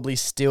probably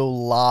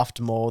still laughed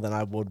more than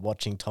I would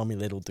watching Tommy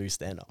Little do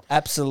stand-up.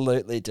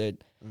 Absolutely,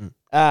 dude.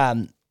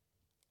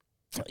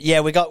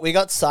 Yeah, we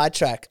got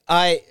sidetracked.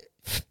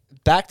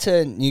 Back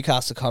to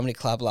Newcastle Comedy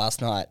Club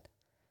last night.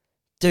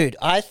 Dude,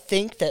 I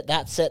think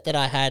that set that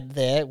I had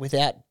there,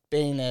 without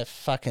being a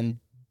fucking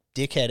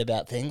dickhead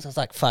about things, I was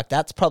like, fuck,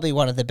 that's probably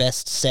one of the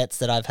best sets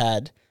that I've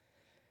had.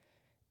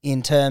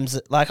 In terms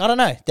of, like, I don't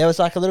know, there was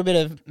like a little bit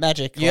of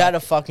magic. You had a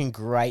fucking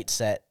great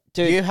set.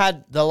 Dude. You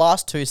had the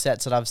last 2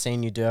 sets that I've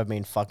seen you do have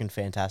been fucking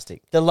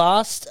fantastic. The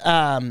last,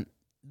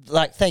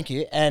 like, thank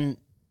you. And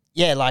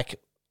yeah, like,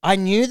 I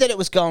knew that it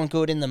was going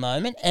good in the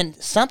moment. And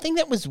something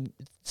that was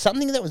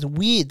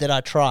weird that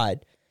I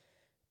tried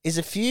is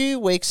a few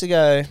weeks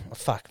ago,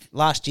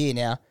 last year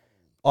now,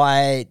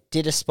 I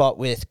did a spot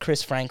with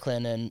Chris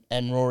Franklin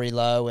and Rory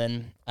Lowe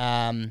and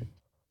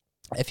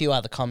a few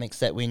other comics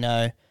that we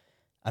know.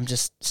 I'm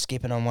just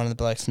skipping on one of the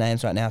blokes'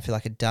 names right now. I feel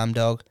like a dumb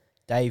dog.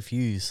 Dave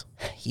Hughes.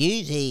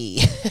 Hughesy.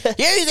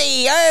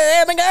 Hughesy,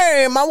 oh, my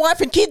God. My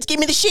wife and kids give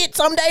me the shits.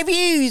 I'm Dave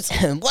Hughes.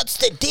 What's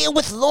the deal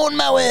with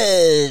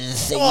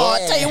lawnmowers? Oh, I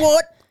tell you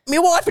what, my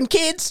wife and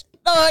kids,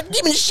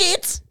 give me the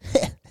shits.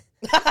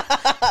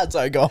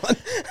 So go on.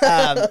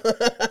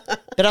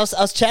 But I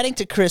was chatting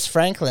to Chris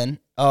Franklin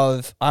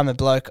of I'm a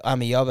Bloke,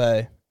 I'm a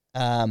Yobbo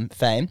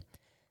fame,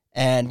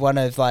 and one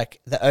of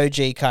like the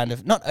OG kind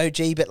of, not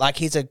OG, but like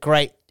he's a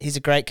great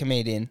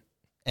comedian,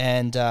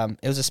 and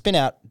it was a spin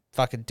out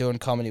fucking doing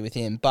comedy with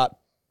him. But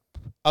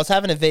I was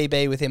having a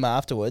VB with him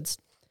afterwards,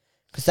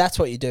 because that's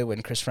what you do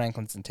when Chris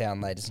Franklin's in town,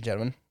 ladies and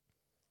gentlemen.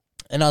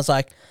 And I was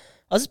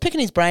just picking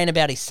his brain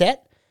about his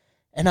set,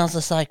 and I was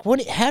just like,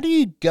 how do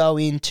you go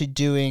into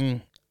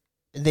doing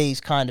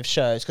these kind of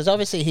shows? Because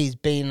obviously he's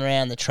been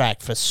around the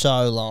track for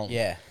so long.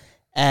 Yeah.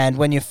 And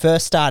when you're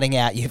first starting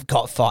out, you've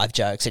got 5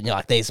 jokes, and you're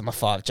like, these are my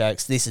 5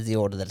 jokes. This is the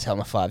order that I tell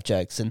my 5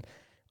 jokes. And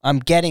I'm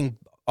getting,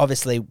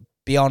 obviously,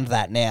 beyond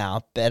that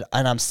now, and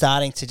I'm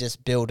starting to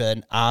just build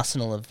an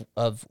arsenal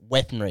of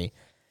weaponry.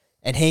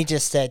 And he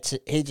just said to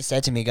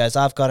me, he goes,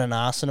 I've got an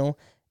arsenal,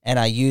 and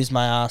I use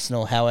my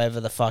arsenal however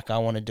the fuck I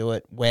want to do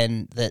it.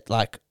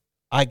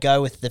 I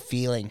go with the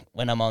feeling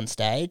when I'm on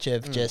stage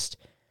of just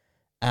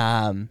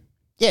vibing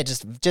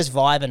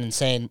and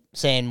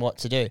seeing what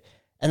to do.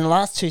 And the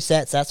last 2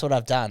 sets, that's what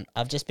I've done.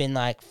 I've just been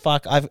like,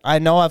 fuck, I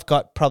know I've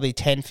got probably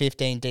 10,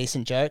 15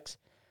 decent jokes.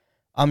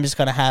 I'm just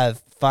going to have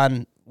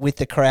fun with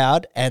the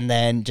crowd and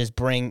then just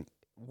bring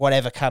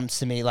whatever comes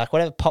to me, like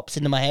whatever pops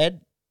into my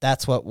head,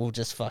 that's what we'll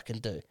just fucking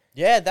do.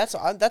 Yeah, that's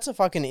a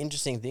fucking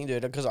interesting thing,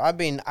 dude, because I've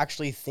been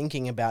actually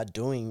thinking about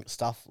doing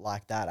stuff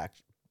like that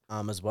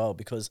as well,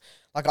 because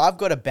like I've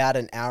got about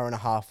an hour and a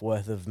half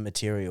worth of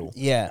material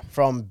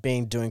from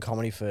doing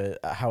comedy for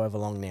however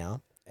long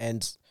now.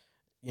 And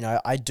you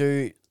know, I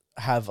do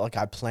have like,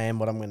 I plan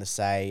what I'm going to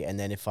say, and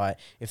then if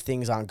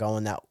things aren't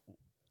going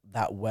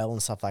that well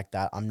and stuff like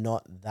that, I'm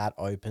not that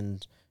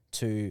open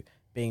to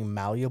being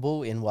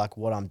malleable in like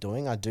what I'm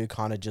doing. I do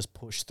kind of just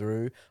push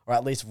through, or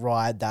at least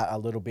ride that a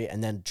little bit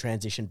and then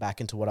transition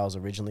back into what I was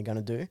originally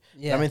going to do.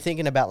 Yeah. I've been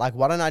thinking about like,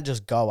 why don't I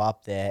just go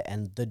up there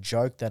and the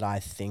joke that I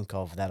think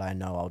of that I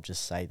know, I'll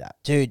just say that.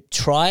 Dude,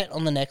 try it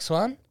on the next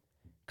one,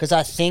 because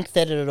I think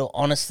that it'll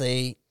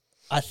honestly...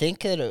 I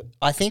think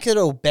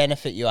it'll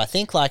benefit you. I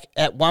think like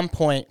at one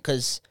point,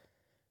 because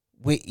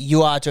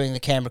you are doing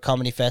the Canberra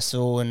Comedy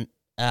Festival, and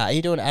are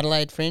you doing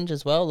Adelaide Fringe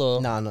as well, or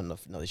no, not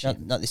this year.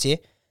 Not this year,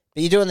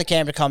 but you're doing the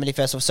Canberra Comedy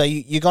Festival. So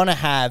you're gonna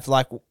have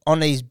like on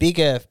these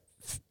bigger,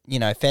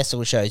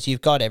 festival shows, you've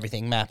got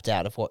everything mapped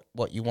out of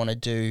what you want to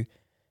do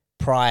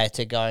prior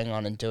to going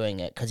on and doing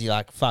it, because you're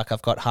like, fuck,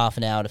 I've got half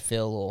an hour to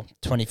fill or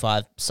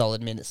 25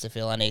 solid minutes to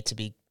fill. I need to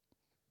be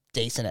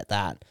decent at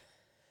that.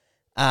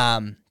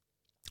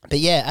 But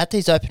yeah, at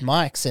these open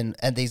mics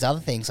and these other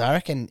things, I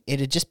reckon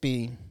it'd just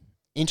be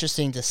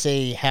interesting to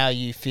see how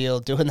you feel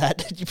doing that.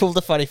 Did you pull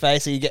the funny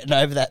face? Are you getting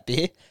over that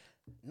beer?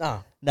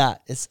 No.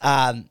 It's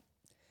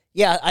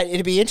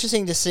it'd be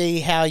interesting to see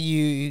how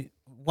you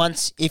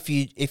if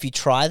you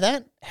try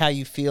that, how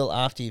you feel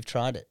after you've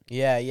tried it.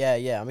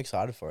 Yeah. I'm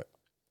excited for it.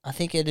 I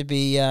think it'd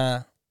be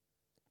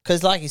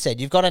because, like you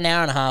said, you've got an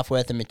hour and a half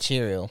worth of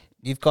material.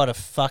 You've got a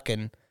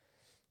fucking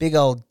big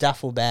old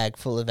duffel bag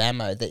full of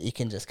ammo that you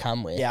can just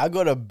come with. Yeah, I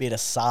got a bit of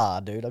SAR,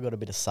 dude.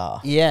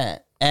 Yeah,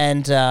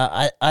 and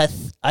I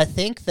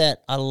think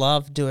that I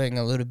love doing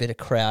a little bit of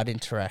crowd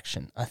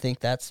interaction. I think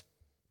that's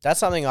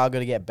something I got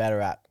to get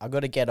better at. I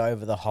got to get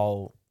over the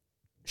whole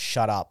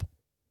shut up,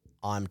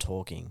 I'm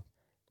talking,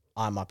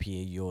 I'm up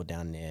here, you're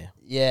down there.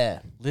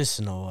 Yeah,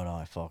 listen to what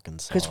I fucking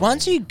say. Because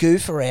once you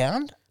goof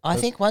around, I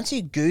think once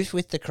you goof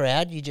with the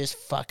crowd, you just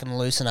fucking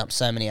loosen up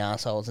so many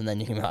assholes, and then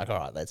you can be like, all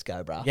right, let's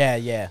go, bro.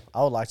 Yeah.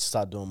 I would like to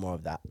start doing more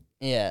of that.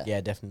 Yeah. Yeah,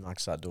 definitely like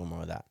to start doing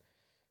more of that.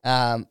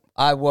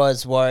 I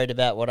was worried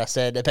about what I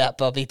said about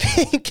Bobby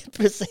being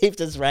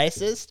perceived as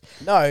racist.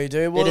 No,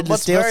 dude. Well, in the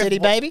Steel City,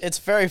 baby? It's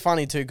very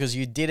funny, too, because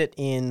you did it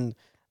in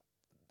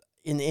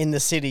the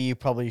city. You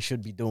probably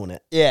should be doing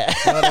it. Yeah.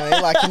 You know what I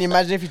mean? Like, can you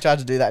imagine if you tried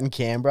to do that in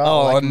Canberra?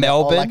 Or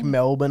Melbourne? Or like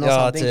Melbourne or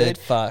something, dude.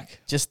 Fuck.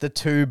 Just the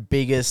 2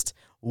 biggest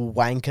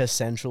wanker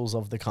centrals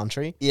of the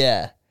country.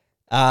 Yeah.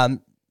 And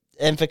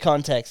for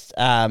context,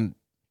 for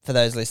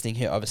those listening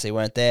who obviously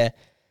weren't there,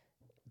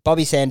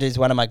 Bobby Sanders,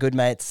 one of my good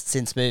mates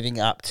since moving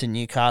up to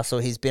Newcastle.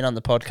 He's been on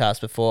the podcast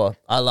before.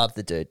 I love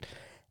the dude.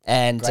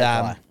 And great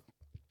guy.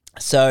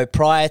 So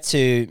prior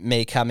to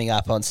me coming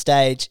up on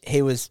stage,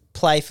 he was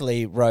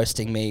playfully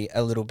roasting me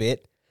a little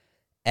bit,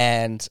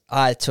 and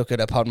I took it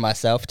upon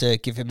myself to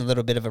give him a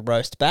little bit of a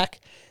roast back,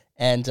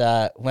 and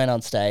went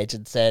on stage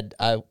and said,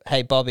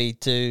 hey, Bobby,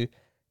 do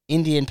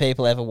Indian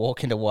people ever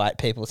walk into white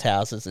people's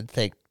houses and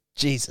think,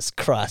 Jesus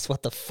Christ,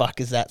 what the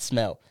fuck is that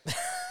smell?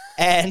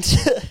 And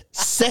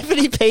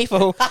 70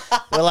 people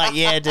were like,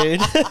 yeah,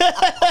 dude.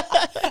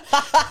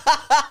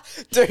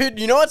 Dude,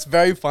 you know what's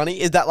very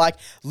funny is that, like,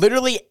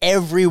 literally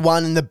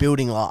everyone in the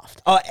building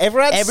laughed. Oh,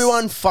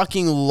 everyone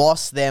fucking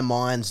lost their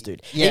minds,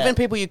 dude. Yeah. Even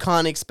people you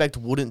can't expect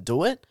wouldn't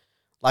do it.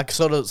 Like,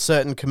 sort of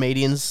certain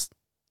comedians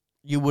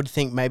you would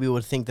think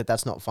that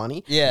that's not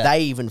funny. Yeah.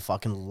 They even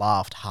fucking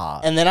laughed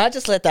hard. And then I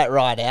just let that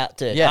ride out,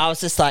 dude. Yeah. I was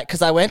just like,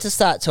 because I went to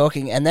start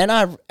talking, and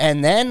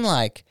then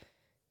like,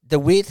 the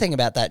weird thing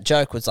about that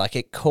joke was, like,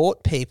 it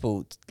caught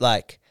people,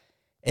 like,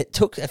 it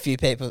took a few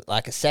people,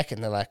 like, a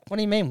second. They're like, what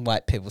do you mean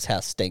white people's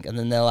house stink? And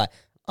then they're like,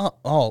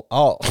 Oh,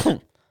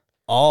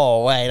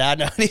 wait, I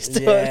know what he's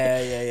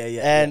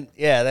doing.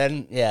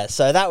 Yeah.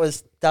 So that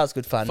was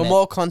good fun. For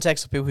more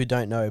context for people who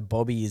don't know,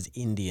 Bobby is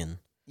Indian.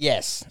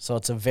 Yes. So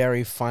it's a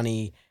very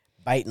funny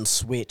bait and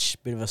switch,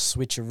 bit of a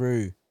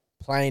switcheroo,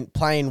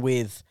 playing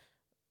with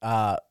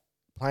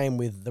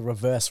the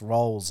reverse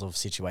roles of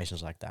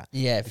situations like that.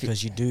 Yeah.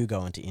 Because you do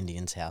go into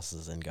Indians'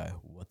 houses and go,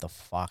 what the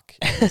fuck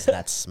is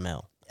that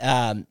smell?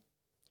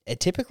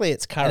 Typically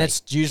it's curry. And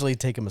it's usually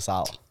tikka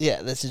masala.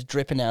 Yeah, this is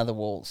dripping out of the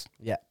walls.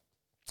 Yeah.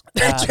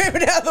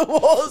 Dripping out the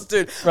walls,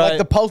 dude. Bro. Like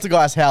the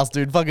poltergeist house,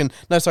 dude.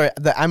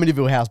 The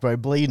Amityville house, bro.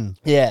 Bleeding.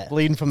 Yeah.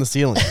 Bleeding from the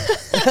ceiling.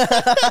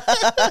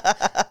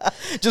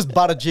 Just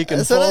butter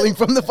chicken falling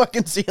from the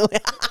fucking ceiling.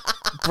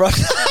 Bro.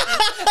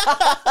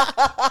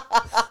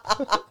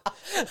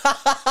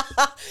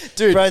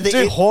 Dude,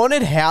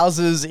 haunted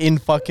houses in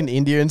fucking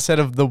India, instead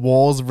of the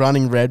walls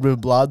running red with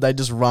blood, they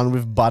just run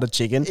with butter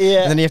chicken.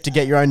 Yeah. And then you have to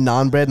get your own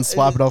naan bread and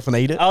swipe it off and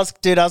eat it. I was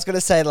going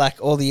to say,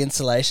 like, all the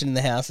insulation in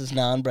the house is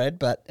naan bread,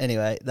 but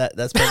anyway,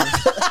 that's probably...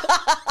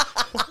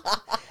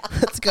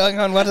 What's going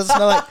on? What does it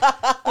smell like?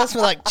 It does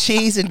smell like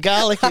cheese and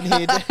garlic in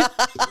here, dude.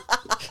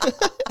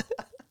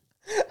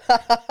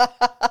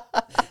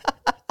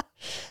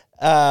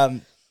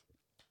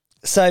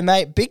 So,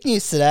 mate, big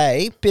news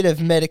today. Bit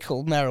of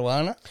medical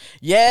marijuana.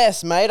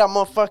 Yes, mate.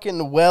 I'm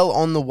fucking well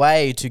on the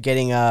way to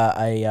getting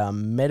a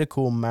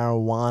medical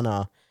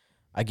marijuana,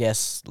 I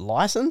guess,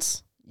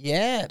 license.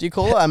 Yeah. Do you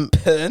call it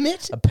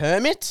permit? A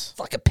permit? It's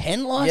like a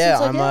pen license.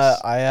 Yeah,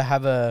 I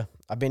guess.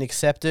 I've been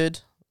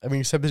accepted. I've been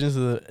accepted into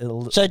the.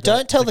 So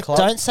club.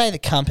 Don't say the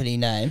company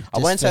name. I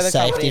won't say the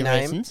company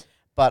name, reasons.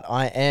 but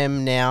I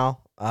am now.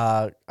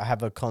 I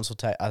have a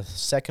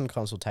second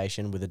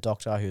consultation with a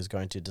doctor who's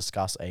going to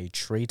discuss a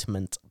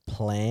treatment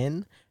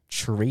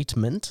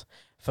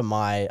for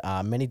my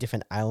many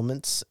different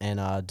ailments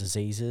and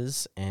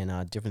diseases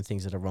and different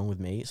things that are wrong with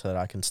me, so that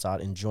I can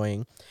start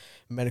enjoying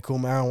medical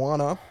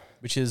marijuana,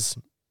 which is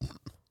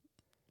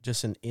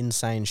just an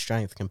insane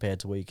strength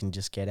compared to what you can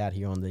just get out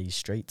here on these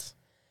streets.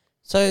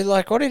 So,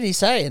 like, what did he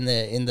say in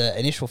the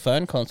initial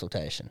phone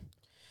consultation?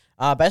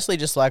 Basically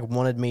just like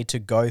wanted me to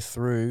go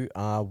through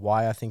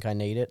why I think I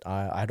need it.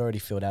 I had already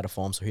filled out a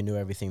form, so he knew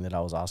everything that I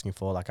was asking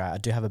for. Like I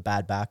do have a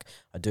bad back,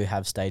 I do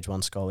have stage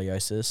 1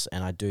 scoliosis,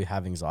 and I do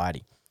have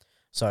anxiety.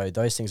 So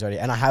those things already,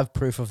 and I have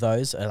proof of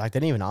those. Like they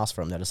didn't even ask for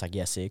them. They're just like,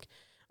 yeah, sick.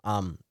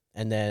 And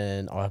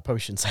then, I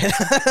probably shouldn't say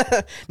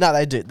that. No,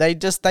 they do. They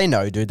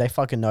know, dude. They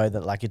fucking know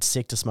that like it's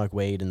sick to smoke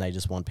weed, and they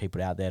just want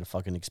people out there to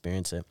fucking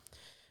experience it.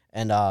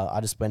 And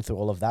I just went through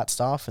all of that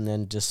stuff, and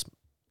then just,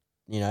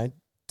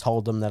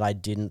 told them that I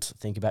didn't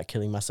think about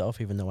killing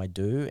myself, even though I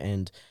do,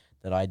 and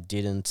that I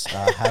didn't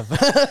have.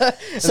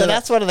 So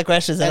that's one of the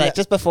questions. And like,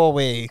 just before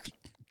we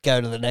go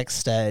to the next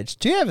stage,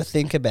 do you ever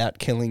think about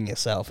killing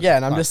yourself? Yeah,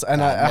 and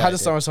I had to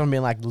start someone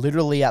being like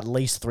literally at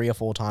least 3 or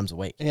 4 times a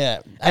week. Yeah,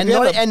 and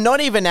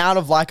not even out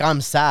of like I'm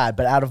sad,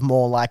 but out of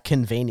more like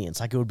convenience.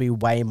 Like it would be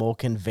way more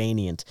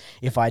convenient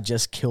if I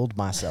just killed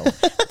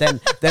myself.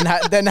 then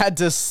had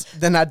to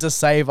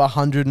save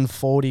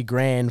 140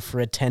 grand for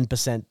a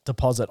 10%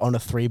 deposit on a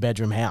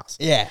 3-bedroom house.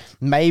 Yeah,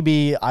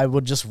 maybe I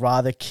would just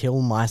rather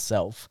kill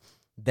myself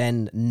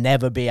than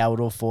never be able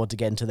to afford to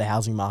get into the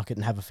housing market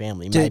and have a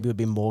family. Dude, maybe it would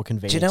be more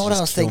convenient. Do you know what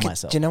I was thinking?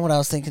 Myself. Do you know what I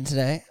was thinking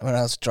today when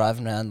I was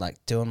driving around,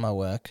 like doing my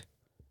work?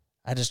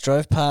 I just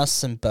drove past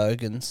some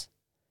bogans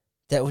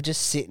that were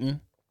just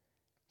sitting,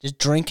 just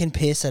drinking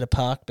piss at a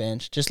park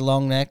bench, just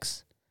long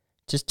necks,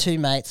 just 2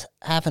 mates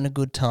having a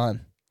good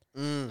time.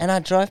 And I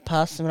drove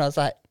past them and I was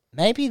like,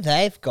 maybe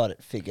they've got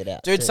it figured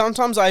out. Dude,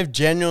 sometimes I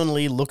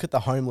genuinely look at the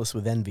homeless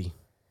with envy.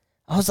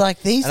 I was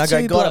like, these two blokes...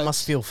 And I go, God, it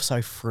must feel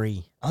so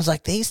free. I was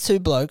like, these 2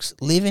 blokes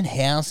live in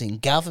housing,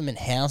 government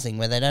housing,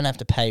 where they don't have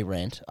to pay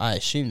rent. I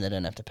assume they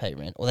don't have to pay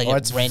rent. Or they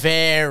get rent.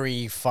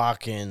 Very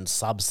fucking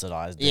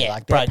subsidized. Dude. Yeah,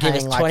 like they're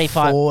paying like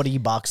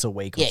 $40 a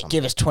week or something.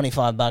 Give us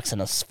 $25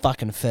 and a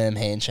fucking firm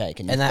handshake.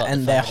 And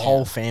their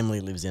whole family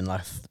lives in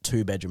like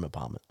 2-bedroom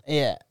apartment.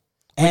 Yeah.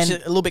 Which is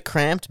a little bit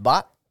cramped,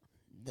 but...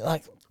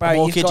 Like, bro, the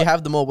more kids you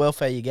have, the more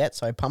welfare you get,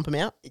 so pump them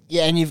out.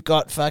 Yeah, and you've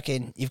got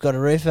a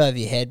roof over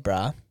your head,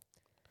 bruh.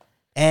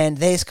 And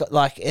there's got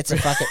like it's a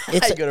fucking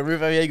you got a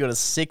roof over here, you got a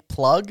sick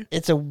plug.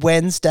 It's a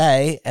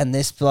Wednesday, and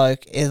this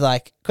bloke is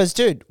like, because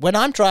dude, when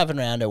I'm driving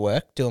around at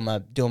work doing my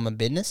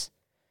business,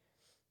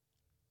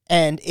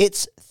 and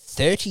it's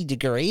 30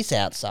 degrees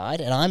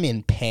outside, and I'm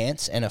in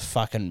pants and a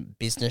fucking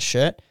business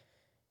shirt.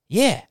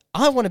 Yeah,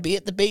 I want to be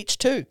at the beach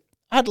too.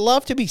 I'd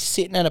love to be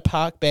sitting at a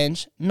park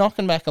bench,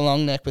 knocking back a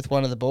long neck with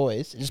one of the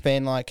boys, just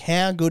being like,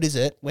 how good is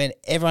it when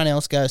everyone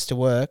else goes to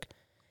work,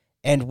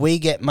 and we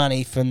get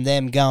money from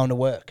them going to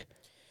work?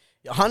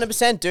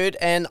 100%, dude,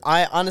 and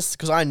I honestly,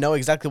 because I know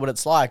exactly what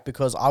it's like,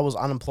 because I was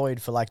unemployed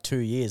for like 2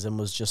 years and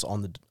was just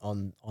on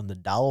the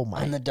dole,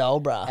 mate. On the dole,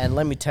 bruh. And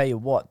let me tell you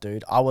what,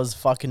 dude, I was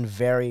fucking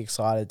very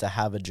excited to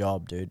have a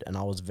job, dude, and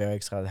I was very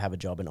excited to have a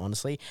job, and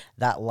honestly,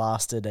 that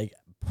lasted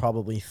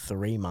probably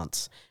 3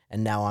 months,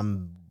 and now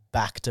I'm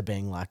back to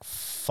being like,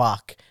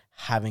 fuck,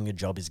 having a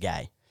job is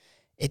gay.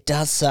 It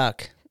does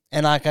suck.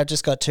 And like I've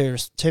just got too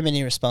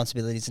many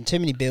responsibilities and too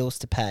many bills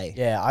to pay.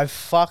 Yeah, I've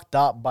fucked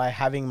up by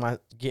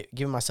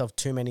giving myself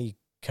too many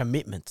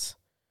commitments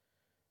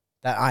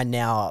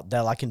that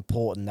they're like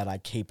important that I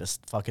keep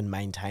fucking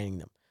maintaining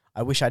them.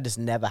 I wish I just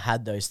never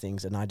had those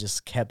things and I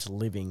just kept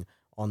living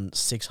on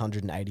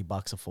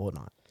 $680 a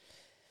fortnight.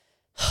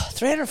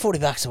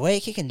 $340 a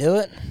week, you can do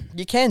it.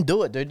 You can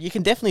do it, dude. You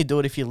can definitely do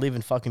it if you live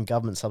in fucking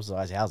government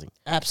subsidized housing.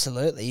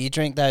 Absolutely. You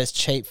drink those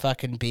cheap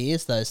fucking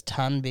beers, those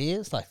ton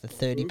beers, like the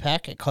 30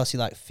 pack, it costs you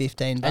like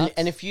 $15.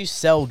 And if you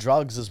sell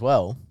drugs as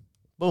well,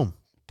 boom,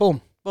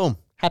 boom, boom,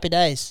 happy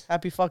days.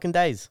 happy fucking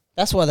days.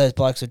 That's why those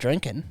blokes are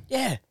drinking.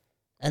 Yeah.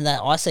 And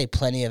that I see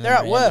plenty of them. They're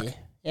at work. Here.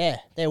 Yeah,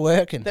 they're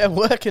working. They're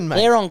working, mate.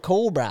 They're on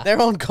call, bruh.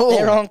 They're on call.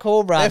 They're on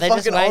call, bruh. They're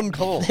fucking on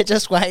call. They're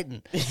just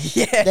waiting.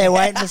 Yeah. They're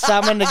waiting for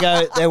someone to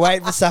go. They're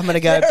waiting for someone to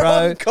go, They're bro.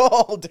 on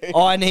call, dude.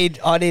 I need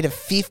a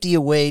 50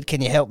 a weed.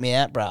 Can you help me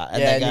out, bruh?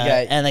 And Yeah, they and go, you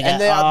go- and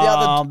the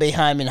other- I'll be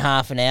home in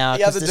half an hour.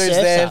 The other 'cause dude's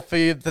surf's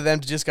there up." for them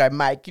to just go,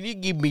 mate, can you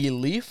give me a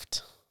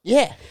lift?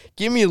 Yeah.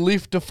 Give me a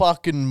lift to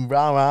fucking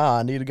rah.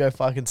 I need to go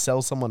fucking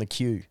sell someone a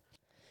queue.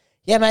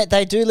 Yeah, mate,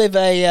 they do live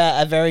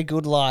a very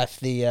good life.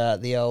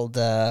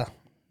 The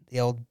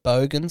old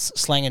bogans,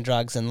 slanging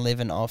drugs and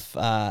living off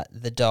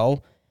the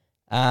dole.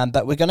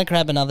 But we're going to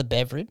grab another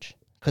beverage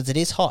because it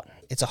is hot.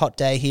 It's a hot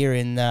day here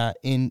in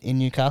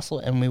Newcastle,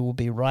 and we will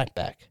be right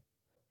back.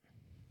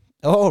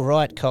 All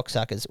right,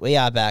 cocksuckers, we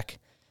are back.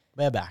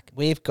 We're back.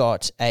 We've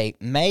got a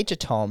Major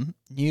Tom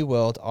New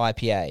World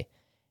IPA.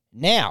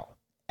 Now,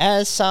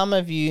 as some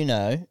of you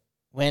know,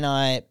 when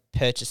I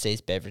purchase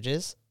these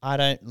beverages, I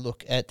don't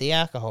look at the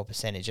alcohol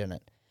percentage in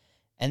it.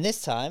 And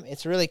this time,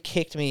 it's really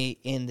kicked me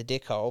in the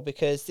dick hole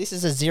because this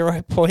is a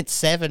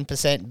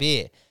 0.7%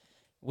 beer,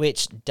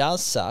 which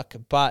does suck,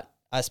 but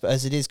I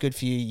suppose it is good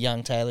for you,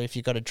 young Taylor, if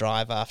you've got to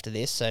drive after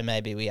this, so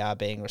maybe we are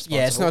being responsible.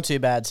 Yeah, it's not too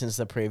bad since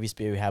the previous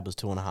beer we had was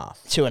 2.5.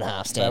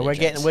 2.5 standard So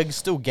drinks. we're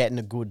still getting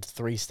a good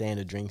 3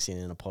 standard drinks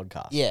in a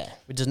podcast. Yeah.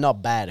 Which is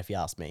not bad if you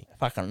ask me.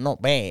 Fucking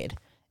not bad.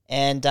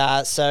 And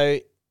so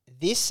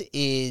this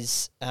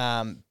is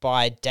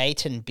by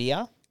Dayton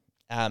Beer.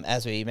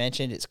 As we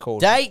mentioned, it's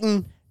called...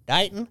 Dayton.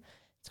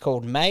 It's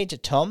called Major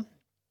Tom.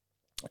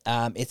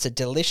 It's a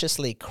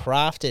deliciously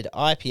crafted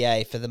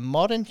IPA for the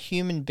modern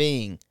human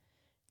being.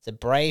 It's a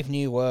brave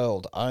new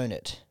world. Own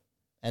it.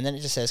 And then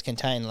it just says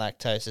contain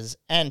lactoses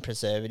and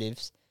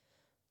preservatives.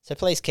 So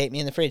please keep me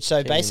in the fridge.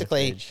 So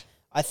basically,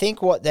 I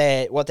think what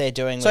they're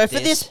doing. So with for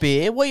this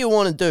beer, what you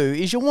want to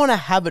do is you want to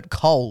have it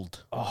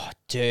cold. Oh,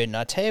 dude, and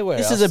I tell you where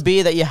This else. is a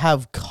beer that you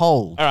have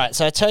cold. All right,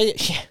 so I tell you.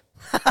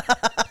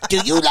 Do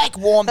you like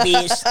warm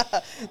beers?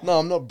 No,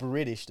 I'm not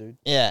British, dude.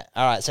 Yeah.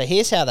 All right. So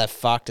here's how they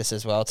fucked us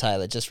as well,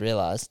 Taylor. Just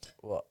realised.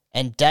 What?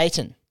 And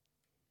Dayton,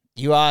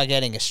 you are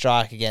getting a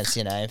strike against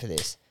your name for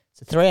this.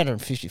 It's a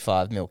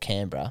 355ml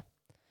Canberra.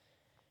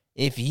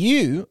 If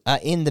you are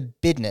in the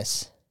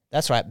business,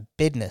 that's right,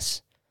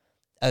 business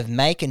of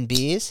making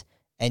beers,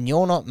 and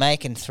you're not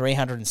making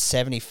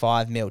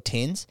 375ml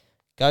tins,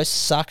 go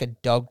suck a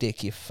dog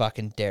dick, you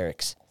fucking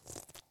derricks.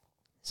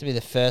 This will be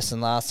the first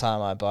and last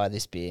time I buy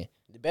this beer.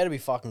 It better be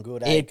fucking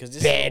good, eh?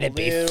 It better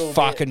be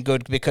fucking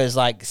good because,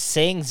 like,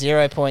 seeing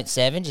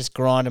 0.7 just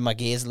grinded my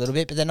gears a little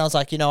bit. But then I was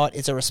like, you know what?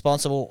 It's a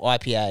responsible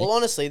IPA. Well,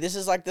 honestly, this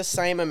is like the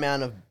same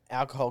amount of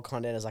alcohol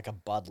content as like a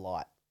Bud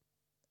Light.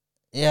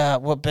 Yeah,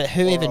 well, but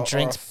who even or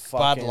drinks a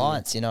Bud fucking-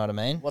 Lights? You know what I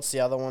mean? What's the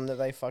other one that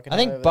they fucking I have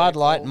think over Bud there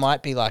Light called?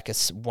 might be like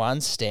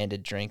one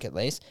standard drink at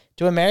least.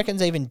 Do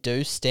Americans even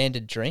do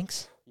standard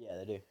drinks? Yeah,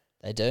 they do.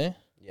 They do?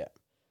 Yeah.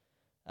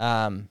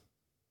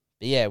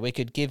 But yeah, we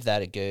could give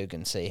that a Goog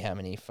and see how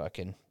many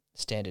fucking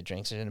standard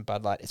drinks are in a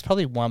Bud Light. It's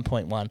probably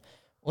 1.1.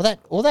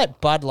 All that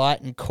Bud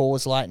Light and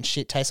Coors Light and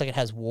shit tastes like it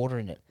has water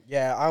in it.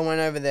 Yeah, I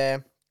went over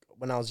there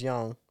when I was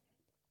young.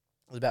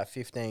 I was about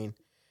 15, and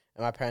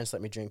my parents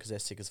let me drink because they're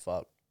sick as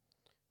fuck.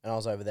 And I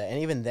was over there, and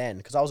even then,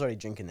 because I was already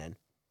drinking then,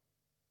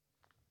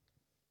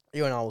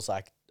 even I was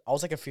like a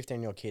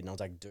 15-year-old kid, and I was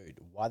like, dude,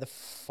 why the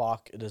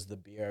fuck does the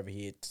beer over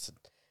here? It's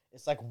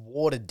like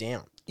watered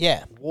down.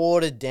 Yeah.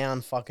 Watered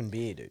down fucking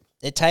beer, dude.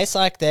 It tastes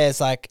like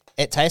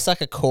it tastes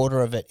like a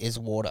quarter of it is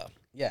water.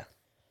 Yeah.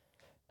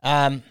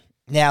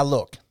 Now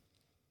look,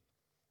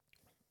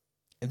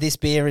 this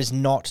beer is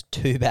not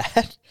too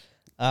bad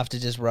after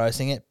just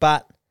roasting it,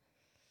 but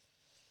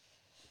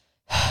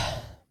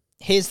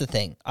here's the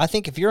thing. I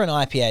think if you're an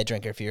IPA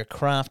drinker, if you're a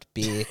craft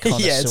beer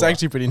connoisseur, Yeah, it's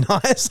actually pretty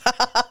nice.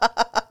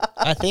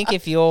 I think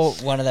if you're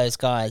one of those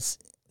guys,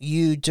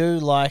 you do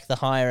like the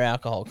higher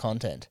alcohol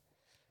content,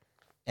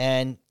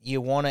 and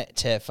you want it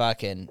to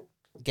fucking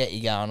get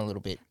you going a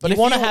little bit. But you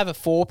want to have a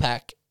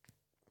 4-pack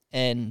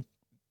and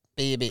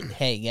be a bit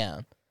head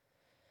going.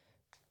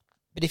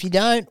 But if you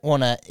don't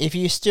want to, if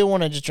you still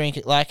want to just drink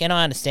it, like, and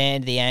I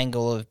understand the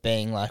angle of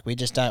being like, we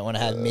just don't want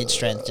to have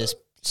mid-strength just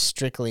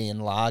strictly in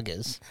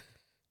lagers.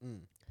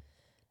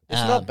 It's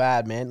not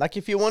bad, man. Like,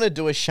 if you want to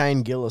do a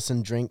Shane Gillis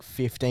and drink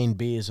 15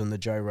 beers on the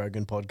Joe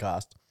Rogan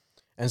podcast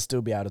and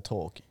still be able to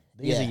talk,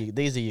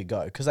 these are your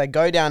go. Because they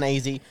go down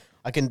easy.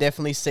 I can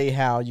definitely see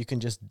how you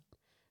can just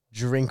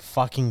drink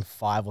fucking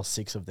 5 or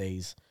 6 of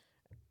these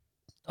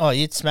Oh,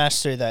 you'd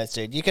smash through those,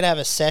 dude. You could have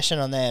a session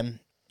on them,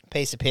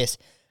 piece of piss.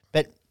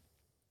 But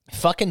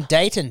fucking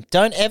Dayton,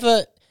 don't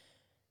ever...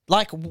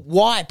 Like,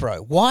 why, bro?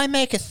 Why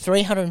make a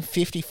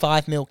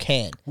 355 ml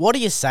can? What are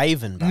you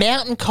saving, bro?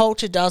 Mountain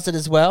Culture does it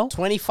as well.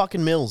 20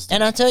 fucking mils. Dude.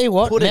 And I tell you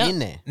what, put it in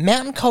there.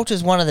 Mountain Culture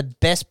is one of the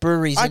best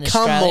breweries in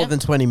Australia. I come more than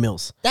 20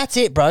 mils. That's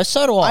it, bro.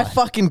 So do I. I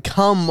fucking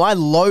come. My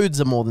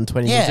loads are more than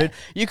 20 mils, dude.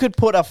 You could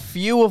put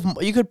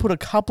a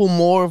couple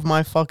more of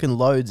my fucking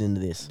loads into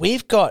this.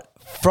 We've got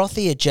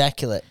frothy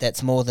ejaculate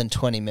that's more than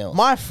 20 mil.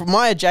 My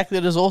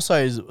ejaculate is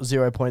also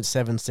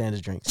 0.7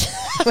 standard drinks.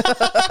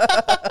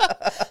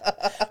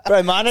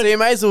 Bro, mine so you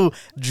may as well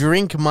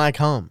drink my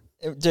cum.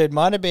 Dude,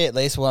 mine would be at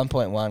least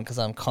 1.1 because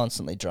I'm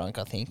constantly drunk,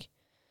 I think.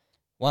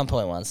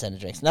 1.1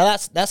 standard drinks. No,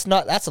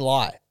 that's a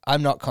lie.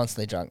 I'm not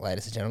constantly drunk,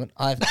 ladies and gentlemen.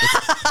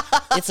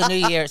 It's a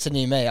new year, it's a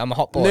new me. I'm a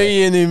hot boy. New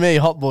year, new me,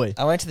 hot boy.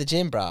 I went to the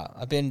gym, bro.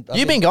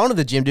 You've been going to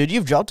the gym, dude.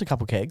 You've dropped a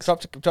couple kegs.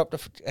 Dropped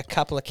a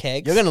couple of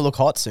kegs. You're going to look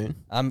hot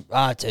soon.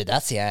 Dude,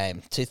 that's the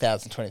aim.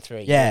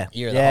 2023. Yeah.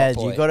 Year of the hot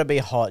boy. You got to be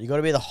hot. You got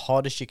to be the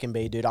hottest you can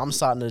be, dude. I'm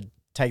starting to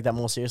take that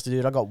more seriously,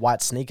 dude. I got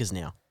white sneakers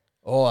now.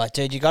 Oh,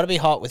 dude, you got to be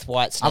hot with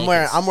white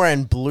sneakers. I'm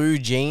wearing blue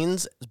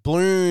jeans,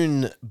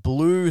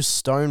 blue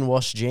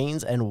stonewashed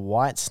jeans, and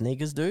white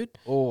sneakers, dude.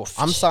 Oh,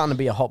 I'm starting to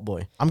be a hot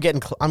boy. I'm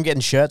getting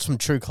shirts from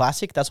True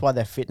Classic. That's why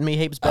they're fitting me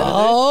heaps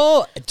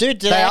better.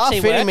 Dude, they are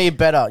fitting me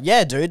better.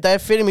 Yeah, dude, they're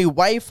fitting me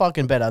way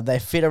fucking better. They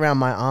fit around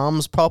my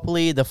arms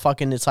properly.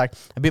 It's like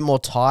a bit more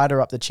tighter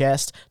up the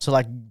chest to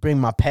like bring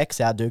my pecs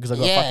out, dude. Because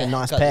I got fucking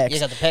nice pecs. You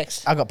got the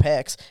pecs. I got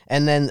pecs,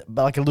 and then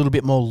like a little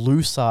bit more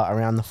looser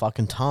around the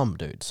fucking tum,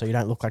 dude. So you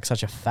don't look like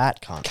such a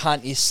fat cunt.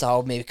 Cunt, you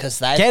sold me because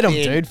they get them,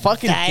 dude.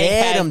 Fucking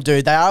get them,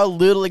 dude. They are a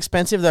little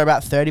expensive. They're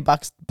about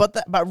 $30,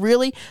 but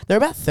really, they're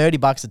about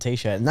 $30 a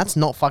t-shirt, and that's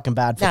not fucking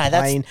bad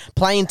for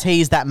plain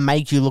tees that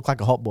make you look like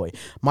a hot boy.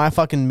 My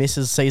fucking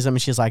missus sees them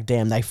and she's like,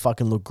 "Damn, they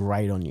fucking look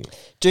great on you,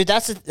 dude."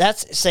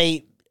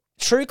 See,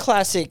 True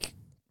Classic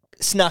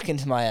snuck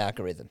into my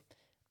algorithm,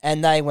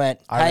 and they went,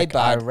 "Hey, bud,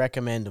 I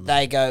recommend them."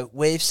 They go,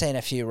 "We've seen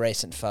a few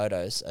recent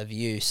photos of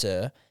you,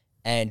 sir,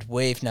 and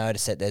we've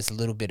noticed that there's a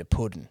little bit of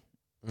pudding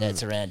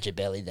that's around your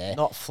belly there.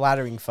 Not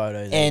flattering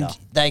photos. And either.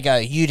 they go,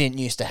 "You didn't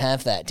used to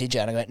have that, did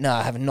you?" And I go, "No,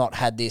 I have not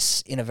had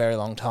this in a very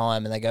long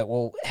time." And they go,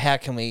 "Well, how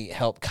can we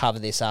help cover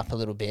this up a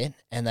little bit?"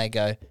 And they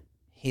go,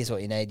 "Here's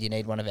what you need. You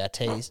need one of our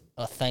teas."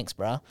 Oh, thanks,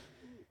 bro.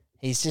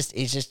 He's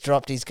just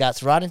dropped his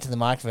guts right into the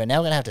microphone. Now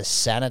we're going to have to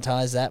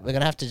sanitize that. We're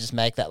going to have to just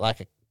make that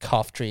like a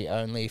Coughtrie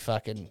only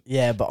fucking...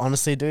 Yeah, but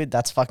honestly, dude,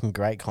 that's fucking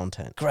great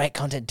content. Great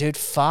content. Dude,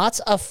 farts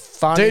are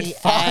funny. Dude,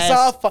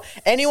 farts are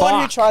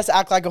anyone who tries to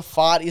act like a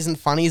fart isn't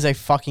funny is a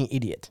fucking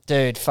idiot.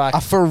 Dude,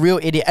 fuck. For a real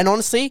idiot. And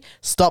honestly,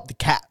 stop the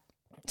cap.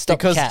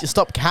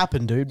 Stop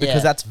capping, dude,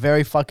 because that's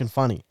very fucking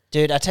funny.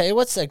 Dude, I tell you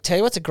what's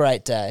a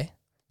great day.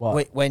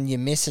 What? When your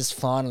missus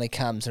finally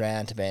comes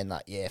around to being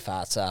like, yeah,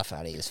 farts are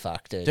funny as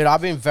fuck, dude. Dude,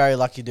 I've been very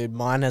lucky, dude.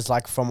 Mine has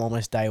like from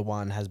almost day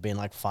one has been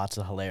like farts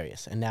are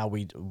hilarious, and now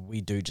we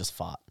do just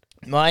fart.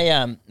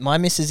 My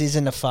missus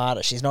isn't a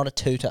farter. She's not a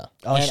tooter.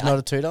 Oh, she's not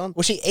a tooter?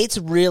 Well, she eats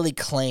really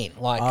clean.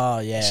 Like, oh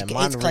yeah, she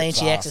eats clean.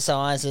 She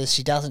exercises.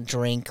 She doesn't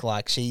drink.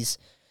 Like she's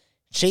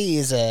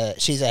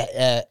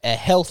a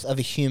health of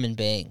a human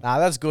being. Nah,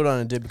 that's good on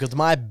her, dude, because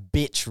my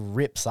bitch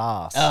rips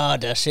ass. Oh,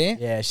 does she?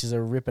 Yeah, she's a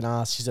ripping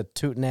ass. She's a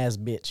tooting ass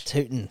bitch.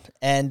 Tooting.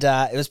 And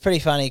it was pretty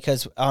funny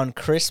because on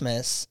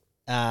Christmas,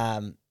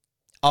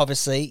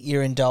 obviously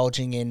you're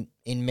indulging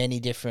in many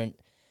different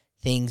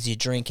things. You're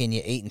drinking,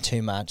 you're eating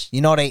too much.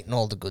 You're not eating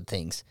all the good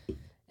things.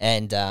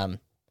 And,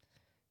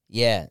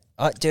 yeah.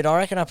 Dude, I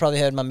reckon I probably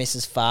heard my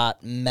missus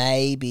fart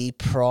maybe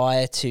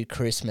prior to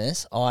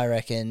Christmas. I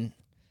reckon...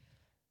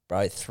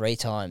 Bro, 3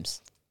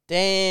 times.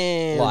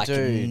 Damn, like,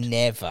 dude.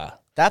 Never.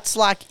 That's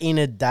like in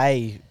a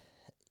day.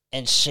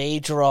 And she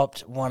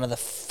dropped one of the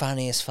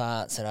funniest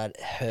farts that I'd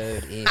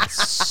heard in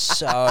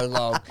so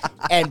long.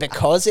 And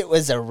because it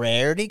was a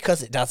rarity,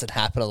 because it doesn't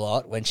happen a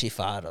lot when she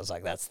farted, I was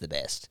like, that's the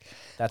best.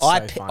 That's so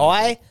funny.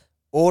 I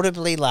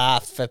audibly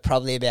laughed for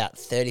probably about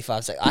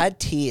 35 seconds. I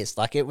had tears.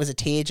 Like, it was a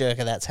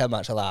tearjerker. That's how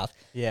much I laughed.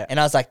 Yeah. And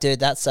I was like,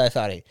 dude, that's so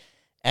funny.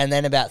 And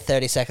then about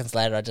 30 seconds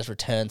later, I just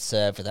returned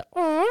serve with a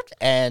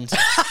and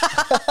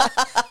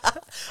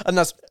and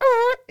that's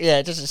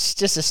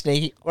just a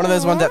sneaky one of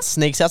those ones that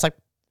sneaks out. It's like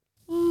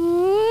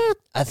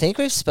I think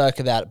we've spoke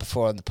about it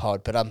before on the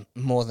pod, but I'm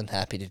more than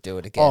happy to do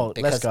it again. Oh,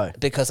 let's go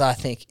because I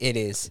think it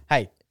is.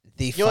 Hey,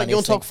 the you want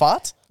to talk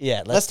farts?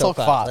 Yeah, let's talk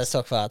farts. Let's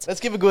talk farts.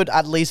 Let's give a good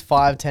at least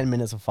 5-10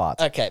 minutes of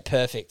farts. Okay,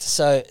 perfect.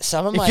 So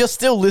if you're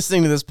still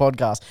listening to this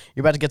podcast,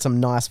 you're about to get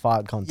some nice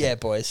fart content. Yeah,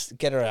 boys,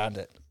 get around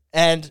it.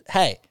 And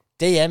hey.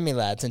 DM me,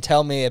 lads, and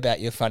tell me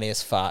about your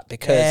funniest fart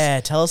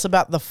because tell us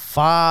about the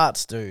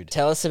farts, dude.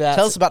 Tell us about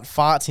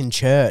farts in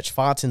church,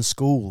 farts in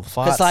school,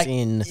 farts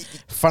in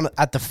front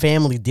at the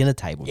family dinner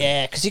table.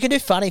 Yeah, because you can do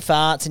funny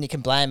farts and you can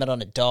blame it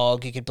on a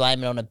dog, you can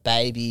blame it on a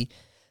baby,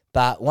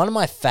 But one of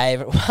my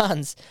favorite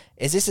ones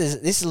is this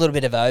is a little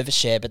bit of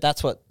overshare, but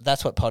that's what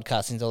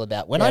podcasting is all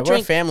about. When I we're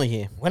drink a family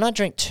here. When I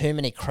drink too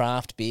many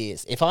craft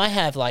beers, if I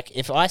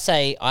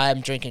say I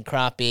am drinking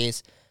craft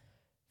beers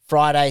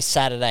Friday,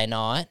 Saturday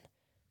night,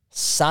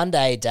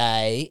 Sunday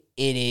day,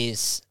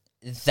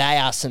 they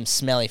are some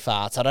smelly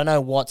farts. I don't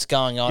know what's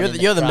going on.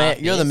 You're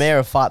the mayor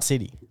of Fart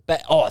City.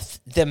 But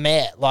the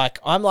mayor, but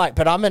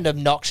I'm an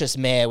obnoxious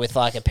mayor with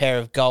like a pair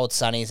of gold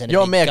sunnies and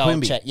You're a big Mayor gold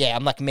Quimby. chain. Yeah,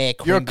 I'm like Mayor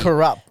Quimby. You're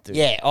corrupt, dude.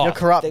 Yeah, you're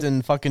corrupt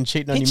and fucking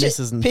cheating on your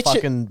missus and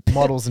fucking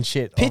models and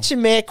shit. Picture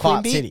Mayor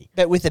Fart Quimby, City.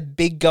 but with a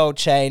big gold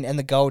chain, and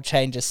the gold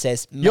chain just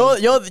says, You're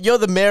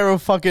the mayor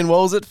of fucking,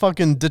 what was it,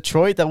 fucking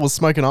Detroit that was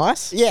smoking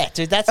ice? Yeah,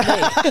 dude, that's me.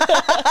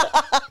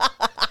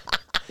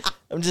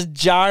 I'm just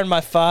jarring my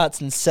farts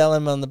and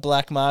selling them on the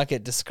black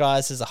market,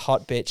 disguised as a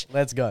hot bitch.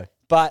 Let's go.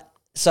 But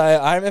so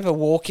I remember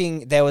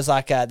walking. There's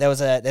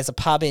a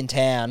pub in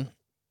town,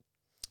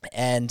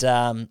 and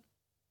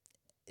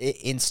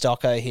in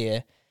Stocko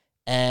here,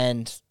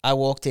 and I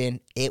walked in.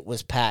 It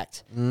was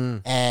packed,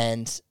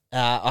 and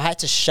I had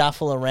to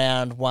shuffle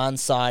around one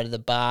side of the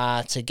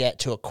bar to get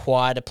to a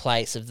quieter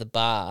place of the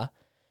bar,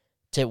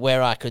 to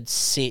where I could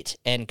sit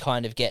and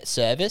kind of get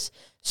service.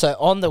 So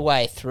on the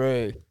way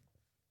through,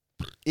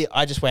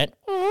 I just went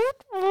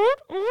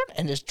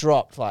and just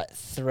dropped like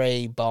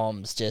 3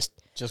 bombs, just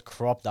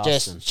crop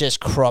dusted. Just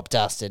crop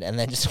dusted, and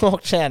then just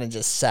walked around and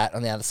just sat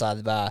on the other side of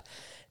the bar,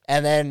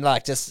 and then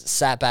like just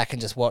sat back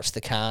and just watched the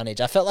carnage.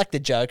 I felt like the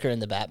Joker in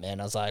the Batman.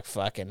 I was like,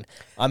 fucking,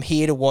 I'm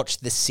here to watch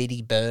the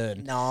city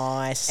burn.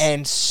 Nice.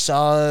 And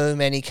so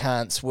many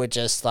cunts were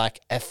just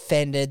like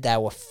offended. They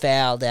were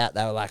fouled out.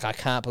 They were like, I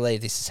can't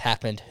believe this has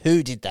happened.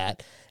 Who did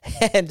that?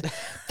 And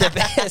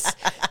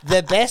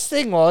the best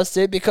thing was,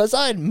 dude, because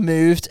I'd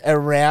moved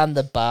around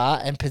the bar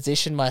and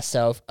positioned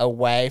myself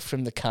away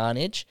from the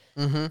carnage,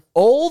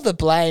 all the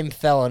blame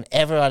fell on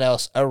everyone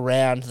else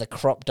around the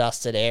crop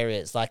dusted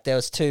areas. Like, there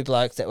was 2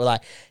 blokes that were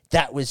like,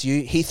 that was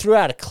you. He threw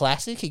out a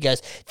classic. He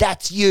goes,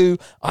 that's you.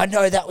 I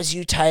know that was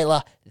you,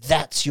 Taylor.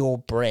 That's your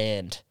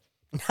brand.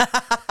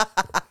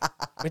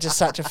 Which is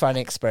such a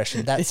funny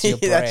expression. That's your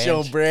brand. That's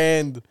your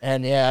brand.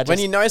 And yeah, when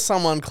you know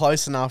someone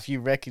close enough, you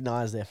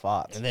recognize their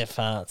farts. Their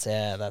farts,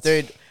 yeah. That's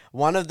Dude,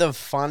 one of the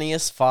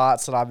funniest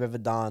farts that I've ever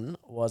done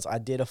was I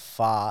did a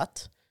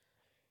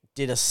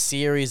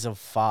series of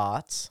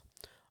farts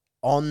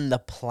on the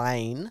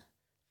plane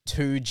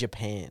to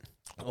Japan.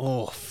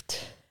 Oof.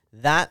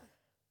 That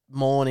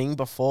morning,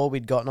 before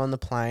we'd gotten on the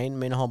plane,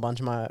 me and a whole bunch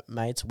of my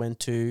mates went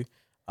to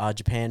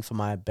Japan for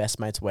my best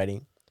mate's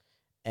wedding.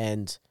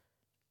 And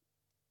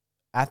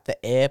at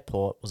the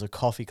airport was a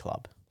coffee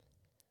club.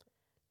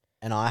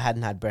 And I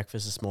hadn't had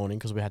breakfast this morning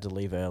because we had to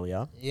leave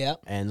earlier. Yeah.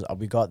 And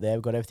we got there,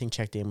 we got everything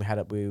checked in.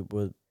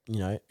 We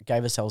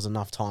gave ourselves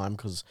enough time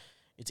because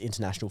it's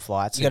international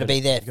flights. You got to be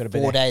there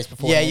 4 days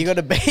beforehand. Yeah, you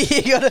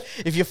got to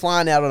if you're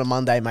flying out on a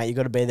Monday, mate, you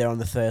got to be there on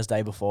the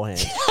Thursday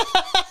beforehand.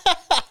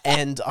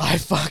 And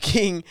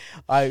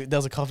there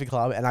was a coffee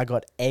club and I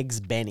got eggs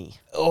Benny.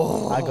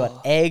 Oh. I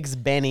got eggs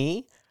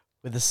Benny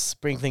with a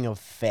sprinkling of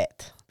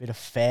fat. Bit of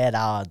fat,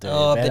 dude.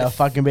 Oh, bit of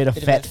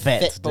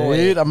fat, boy.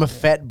 dude. I'm a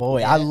fat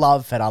boy. Yeah. I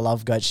love fat. I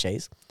love goat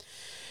cheese.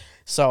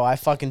 So I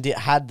fucking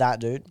had that,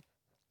 dude.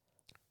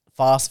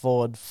 Fast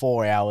forward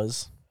 4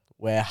 hours.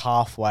 We're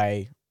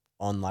halfway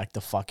on like the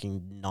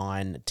fucking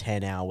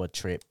 9-10 hour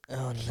trip,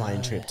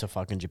 plane trip to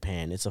fucking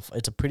Japan. It's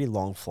a pretty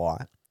long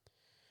flight.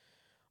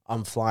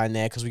 I'm flying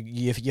there because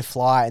you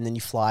fly and then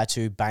you fly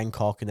to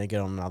Bangkok and then get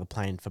on another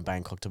plane from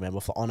Bangkok to Melbourne.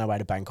 We're on our way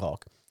to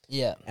Bangkok.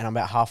 Yeah. And I'm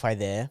about halfway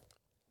there.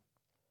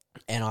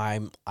 And I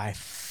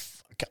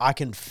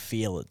can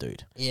feel it,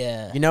 dude.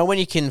 Yeah. You know when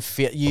you can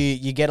feel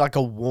you get like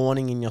a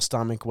warning in your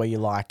stomach where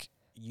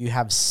you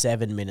have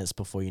 7 minutes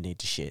before you need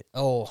to shit.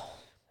 Oh,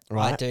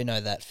 right. I do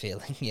know that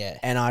feeling. Yeah.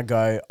 And I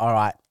go, all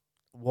right.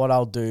 What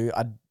I'll do,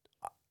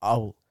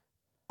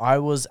 I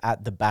was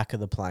at the back of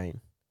the plane,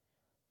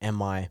 and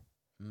my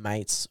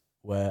mates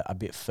were a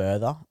bit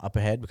further up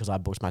ahead because I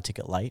booked my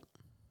ticket late,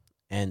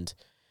 and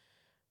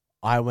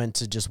I went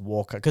to just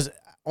walk because.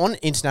 On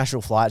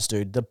international flights,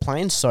 dude, the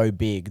plane's so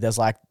big. There's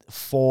like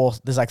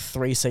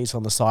 3 seats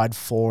on the side,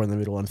 4 in the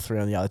middle, and 3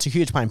 on the other. It's a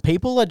huge plane.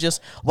 People are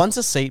just, once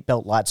the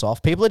seatbelt lights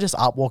off, people are just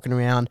up walking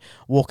around,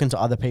 walking to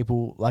other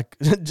people, like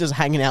just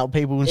hanging out with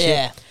people and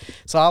shit.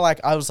 So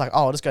I was like,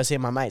 oh, I'll just go see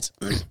my mates.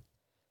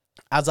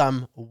 As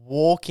I'm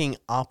walking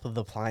up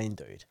the plane,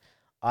 dude,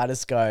 I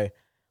just go,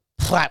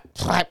 flap,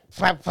 flap,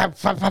 flap, flap,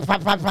 flap, flap,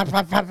 flap, flap, flap,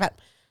 flap,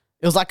 flap.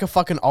 It was like a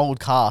fucking old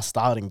car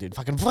starting, dude.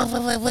 Fucking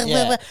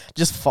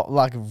just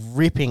like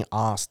ripping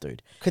ass,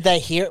 dude. Could they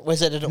hear it?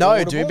 Was it an No,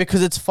 audible? dude,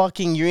 because it's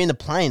fucking, you're in the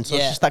plane, so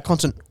it's just that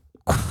constant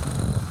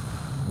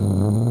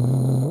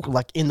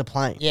like in the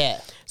plane.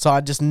 Yeah. So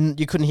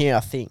you couldn't hear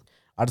a thing.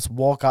 I just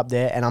walk up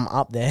there and I'm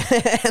up there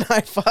and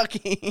I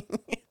fucking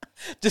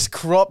just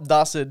crop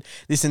dusted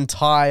this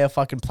entire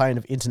fucking plane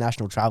of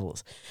international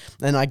travelers.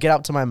 Then I get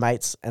up to my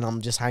mates and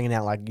I'm just hanging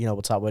out like,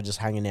 what's up? We're just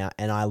hanging out.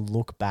 And I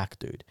look back,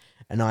 dude.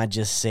 And I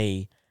just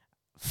see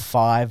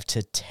 5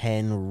 to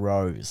 10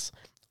 rows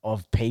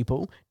of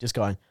people just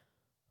going,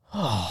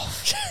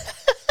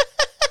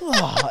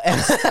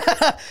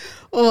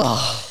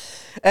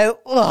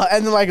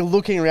 And then like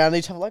looking around at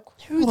each other like,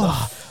 who the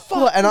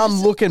fuck? And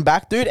I'm looking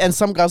back, dude, and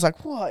some guy's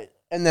like, what?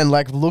 And then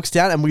like looks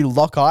down and we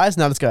lock eyes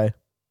and I just go.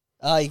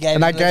 Oh, you gave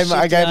and him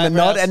I gave him the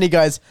nod and he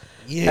goes,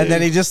 You. And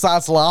then he just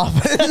starts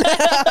laughing. And then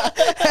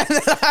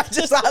I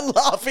just start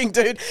laughing,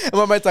 dude. And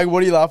my mate's like,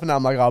 what are you laughing at?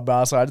 I'm like, oh,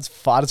 bro, so I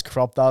just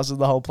cropped us with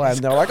the whole plan.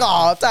 And they're like,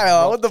 oh,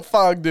 Taylor, what the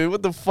fuck, dude?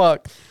 What the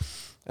fuck?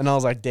 And I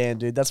was like, damn,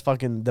 dude, that's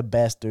fucking the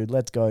best, dude.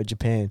 Let's go,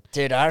 Japan.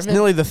 Dude, I remember. It's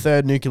nearly the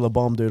third nuclear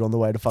bomb, dude, on the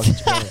way to fucking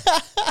Japan.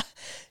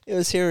 It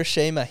was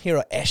Hiroshima.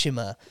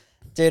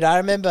 Dude, I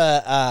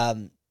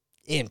remember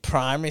in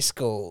primary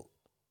school,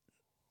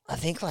 I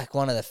think like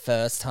one of the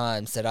first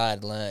times that I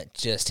had learnt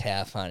just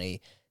how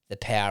funny the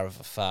power of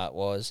a fart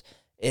was,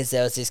 is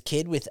there was this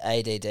kid with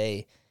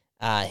ADD.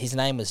 His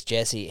name was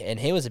Jesse, and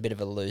he was a bit of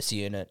a loose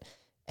unit.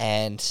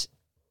 And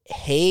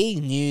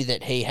he knew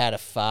that he had a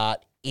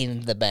fart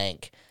in the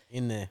bank.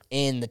 In there.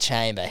 In the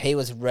chamber. He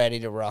was ready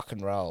to rock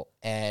and roll.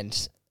 And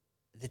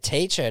the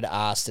teacher had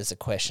asked us a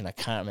question. I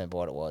can't remember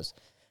what it was.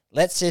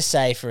 Let's just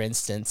say, for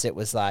instance, it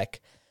was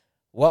like,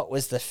 what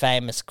was the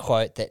famous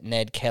quote that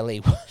Ned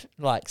Kelly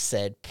like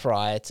said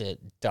prior to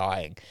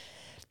dying?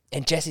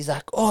 And Jesse's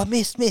like, oh,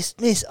 miss,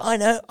 I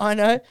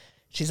know.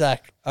 She's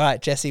like, all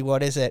right, Jesse,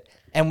 what is it?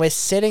 And we're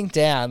sitting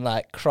down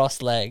like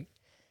cross-legged.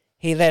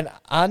 He then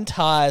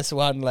unties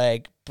one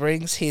leg,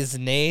 brings his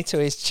knee to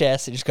his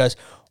chest and just goes,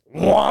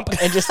 whomp,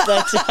 and just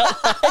lets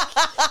out like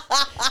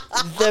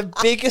the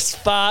biggest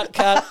fart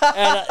cut.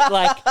 And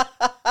like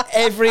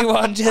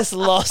everyone just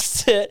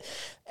lost it.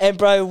 And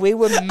bro, we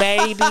were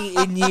maybe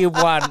in year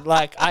one.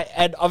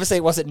 And obviously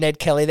it wasn't Ned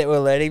Kelly that we were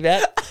learning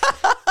about.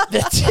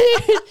 The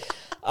dude,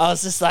 I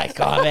was just like,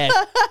 oh man,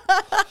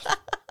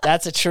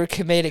 that's a true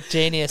comedic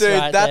genius, dude,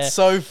 right that's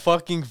there. so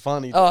fucking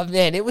funny. Dude. Oh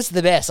man, it was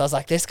the best. I was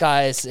like, this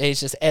guy he's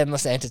just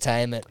endless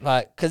entertainment.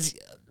 Like, because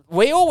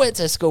we all went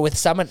to school with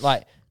someone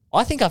like,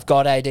 I think I've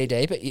got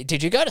ADD, but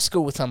did you go to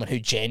school with someone who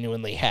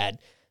genuinely had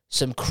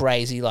some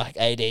crazy like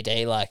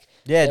ADD? Like,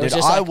 yeah, dude,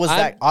 I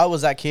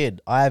was that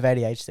kid. I have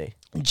ADHD.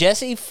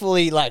 Jesse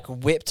fully like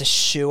whipped a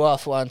shoe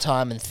off one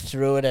time and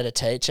threw it at a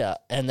teacher,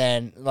 and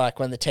then like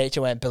when the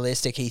teacher went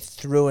ballistic, he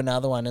threw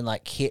another one and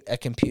like hit a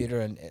computer,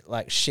 and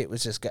like shit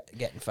was just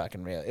getting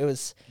fucking real.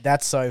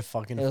 That's so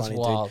fucking funny, funny,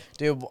 wild.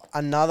 Dude,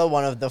 another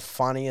one of the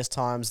funniest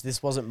times.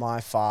 This wasn't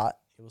my fart;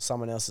 it was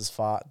someone else's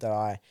fart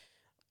that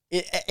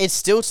It's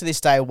still to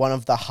this day one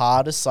of the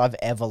hardest I've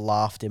ever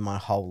laughed in my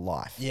whole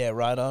life. Yeah,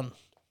 right on.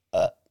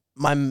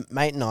 My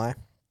mate and I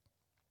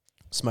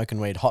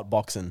smoking weed,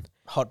 hotboxing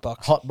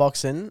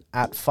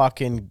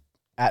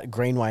at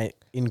Greenway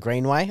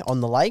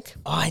on the lake.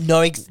 Oh, I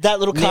know that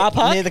little car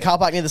park near the car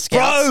park near the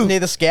Scouts. Bro! Near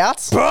the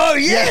Scouts, bro.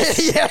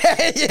 Yes, yeah.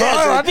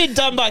 Bro, I've been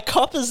done by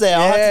coppers there.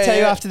 I'll have to tell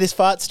you after this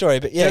fart story.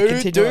 But yeah,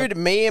 continue. Dude,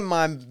 me and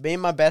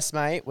my best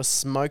mate was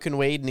smoking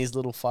weed in his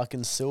little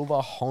fucking silver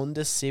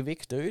Honda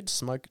Civic, dude.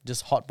 Just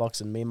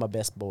hotboxing, me and my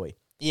best boy.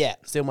 Yeah,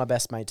 still my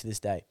best mate to this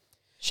day.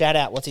 Shout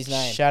out, what's his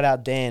name? Shout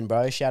out Dan,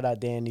 bro. Shout out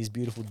Dan, his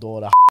beautiful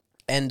daughter.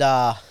 And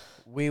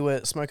we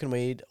were smoking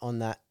weed on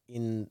that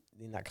in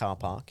that car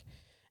park,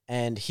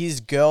 and his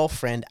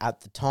girlfriend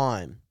at the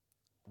time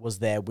was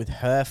there with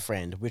her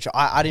friend, which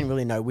I didn't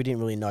really know. We didn't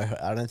really know her.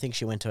 I don't think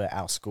she went to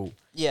our school.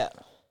 Yeah.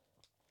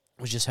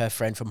 It was just her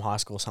friend from high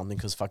school or something,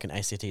 because fucking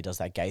ACT does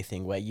that gay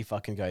thing where you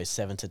fucking go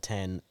 7 to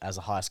 10 as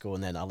a high school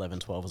and then 11,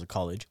 12 as a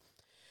college.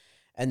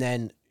 And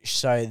then,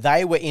 so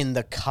they were in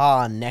the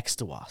car next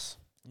to us.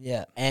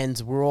 Yeah.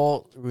 And we're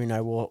all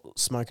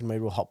smoking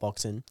weed, we're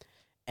hotboxing.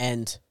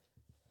 And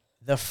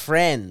the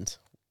friend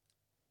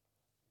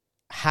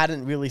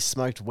hadn't really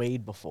smoked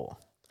weed before.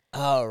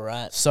 Oh,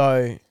 right.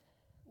 So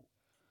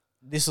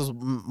this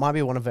might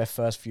be one of her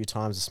first few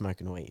times of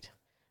smoking weed.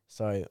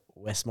 So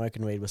we're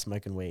smoking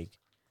weed.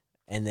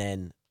 And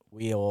then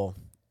me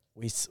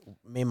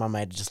and my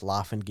mate are just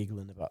laughing,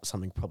 giggling about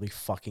something probably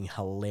fucking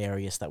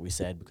hilarious that we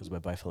said, because we're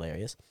both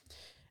hilarious.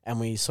 And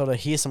we sort of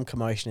hear some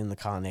commotion in the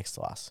car next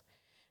to us.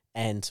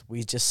 And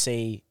we just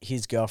see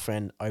his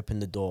girlfriend open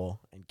the door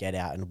and get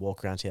out and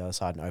walk around to the other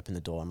side and open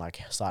the door and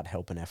like start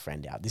helping her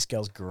friend out. This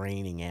girl's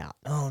greening out.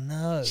 Oh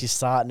no. She's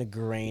starting to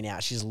green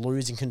out. She's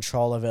losing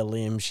control of her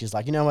limbs. She's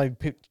like,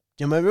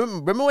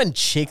 remember when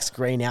chicks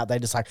green out, they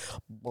just like,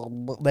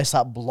 they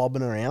start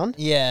blobbing around?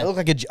 Yeah. They look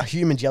like a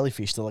human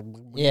jellyfish. They're like,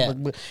 yeah.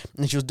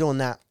 And she was doing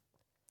that,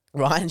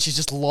 right? And she's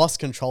just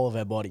lost control of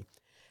her body.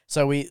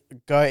 So we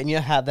go, and you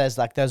know how there's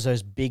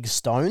those big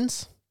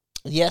stones?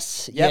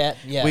 Yes. Yep.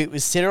 Yeah. We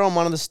sit her on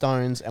one of the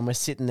stones, and we're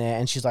sitting there,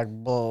 and she's like,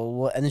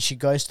 "Blah," and then she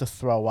goes to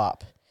throw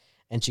up,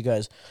 and she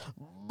goes,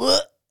 "Blah,"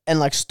 and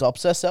like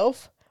stops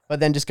herself, but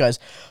then just goes,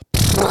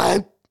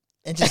 and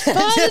just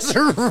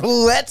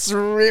lets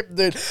rip,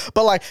 dude.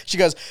 But like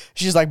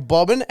she's like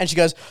bobbing, and she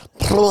goes,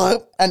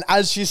 and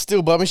as she's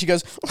still bobbing, she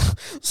goes,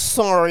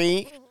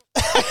 "Sorry."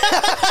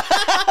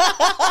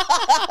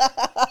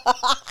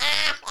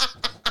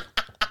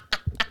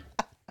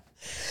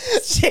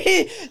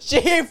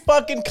 She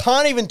fucking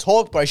can't even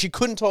talk, bro. She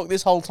couldn't talk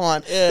this whole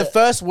time. Yeah. The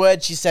first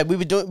word she said,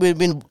 we've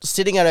been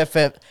sitting at her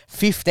for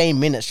 15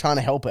 minutes trying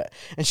to help her,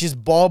 and she's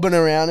bobbing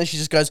around, and she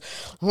just goes,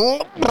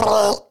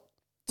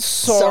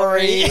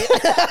 sorry.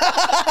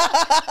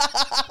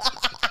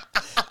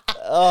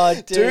 Oh,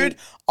 Dude,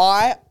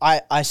 I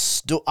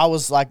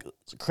was like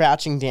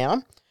crouching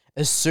down.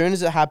 As soon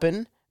as it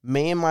happened,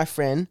 me and my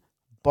friend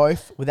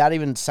both, without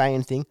even saying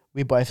anything,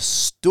 we both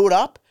stood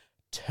up,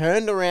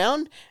 turned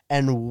around,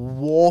 and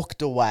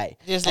walked away.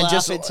 Just and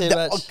laughing too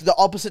much. The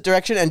opposite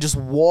direction, and just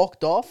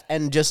walked off,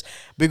 and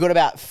we got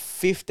about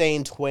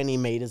 15, 20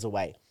 meters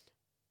away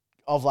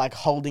of like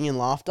holding in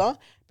laughter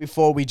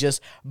before we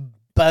just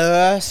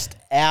burst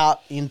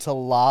out into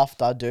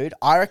laughter, dude.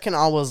 I reckon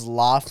I was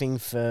laughing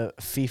for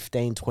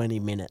 15, 20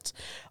 minutes.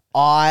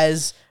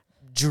 Eyes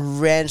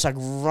drenched, like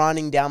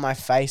running down my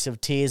face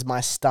of tears. My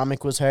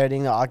stomach was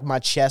hurting. Like my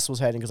chest was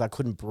hurting because I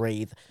couldn't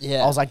breathe.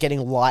 Yeah. I was like getting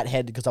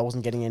lightheaded because I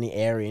wasn't getting any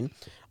air in.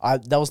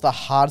 That was the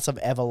hardest I've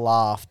ever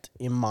laughed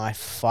in my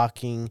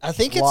fucking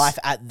life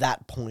at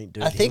that point,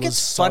 dude. I think it's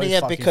so funnier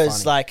fucking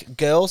because funny. like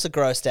girls are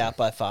grossed out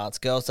by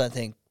farts. Girls don't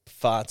think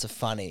farts are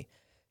funny.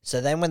 So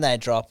then when they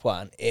drop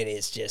one, it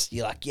is just,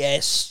 you're like,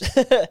 yes.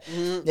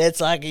 It's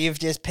like you've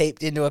just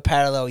peeped into a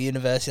parallel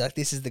universe. You're like,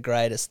 this is the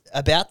greatest.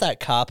 About that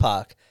car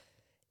park,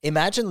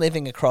 imagine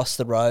living across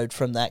the road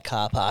from that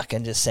car park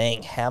and just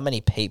seeing how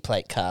many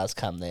P-plate cars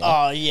come there.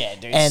 Oh, yeah,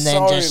 dude. And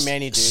then so just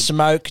many, dude.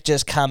 smoke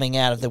just coming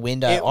out of the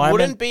window. It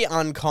wouldn't be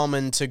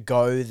uncommon to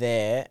go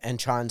there and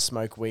try and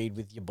smoke weed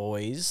with your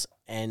boys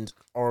and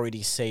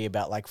already see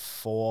about like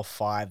 4,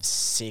 5,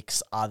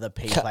 6 other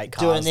P-plate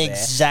cars doing the there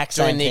exact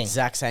same doing the thing.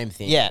 exact same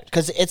thing. Yeah,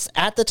 because it's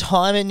at the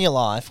time in your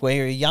life where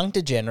you're a young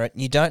degenerate.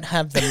 You don't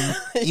have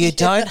the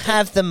don't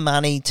have the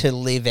money to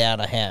live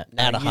out of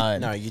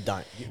home. No, you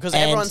don't. Because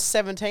And everyone's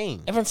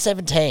 17. Everyone's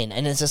 17,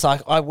 and it's just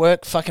like, I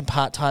work fucking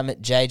part time at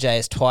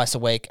JJ's twice a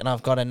week, and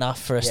I've got enough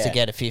for us to Yeah.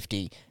 get a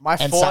 50. My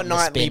and something to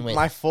spin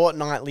with.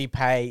 fortnightly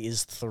pay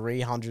is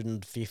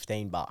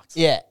 $315.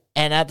 Yeah,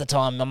 and at the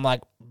time I'm like,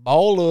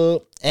 bowler,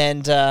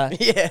 and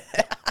Yeah.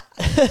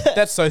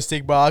 That's so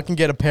sick, bro. I can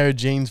get a pair of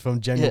jeans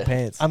from General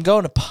Pants. I'm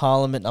going to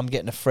Parliament. I'm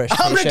getting a fresh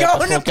I'm t-shirt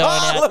going to before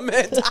out.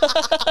 Parliament.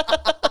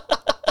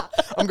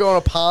 I'm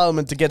going to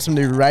Parliament to get some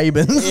new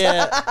Ray-Bans.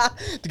 Yeah,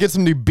 To get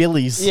some new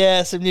Billies.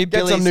 yeah, some new Get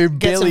Billies. some new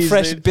Get Billies, some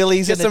fresh dude.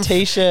 Billies Get and a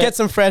t-shirt. Get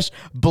some fresh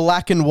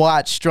black and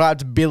white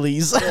striped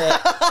Billies.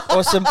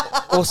 or some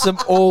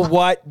all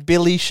white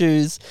Billy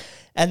shoes.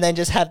 And then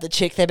just have the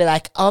chick there be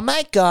like, oh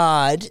my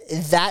God,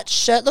 that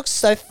shirt looks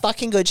so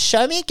fucking good.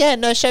 Show me again.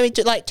 No, show me,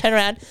 like, turn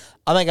around.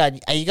 Oh my God,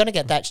 are you going to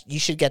get that? You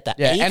should get that.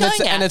 Yeah, Are you and going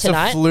it's, out and it's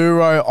tonight? a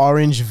fluoro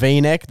orange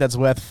V-neck that's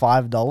worth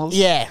 $5.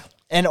 Yeah.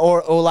 And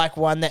or like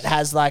one that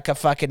has like a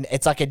fucking,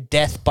 it's like a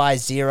Death by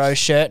Zero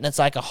shirt, and it's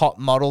like a hot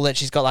model that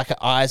she's got like her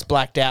eyes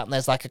blacked out, and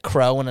there's like a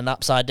crow and an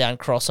upside down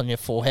cross on your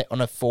forehead,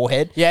 on her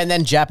forehead. Yeah, and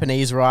then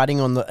Japanese writing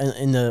on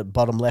in the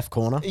bottom left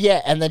corner.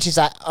 Yeah, and then she's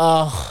like,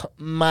 oh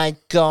my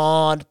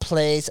God,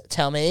 please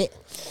tell me,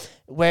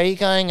 where are you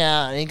going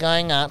out? Are you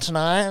going out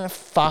tonight?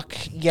 Fuck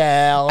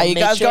yeah. Are you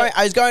guys going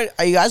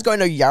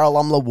to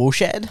Yarralumla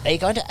Woolshed? Are you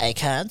going to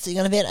ACADS? Are you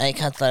going to be at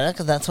ACADS later?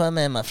 Because that's where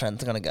me and my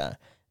friends are going to go.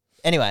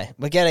 Anyway,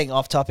 we're getting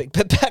off topic,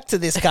 but back to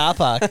this car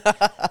park.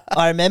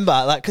 I remember,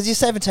 like, because you're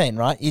 17,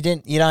 right? You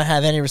don't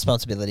have any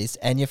responsibilities,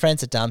 and your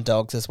friends are dumb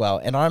dogs as well.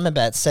 And I remember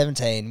at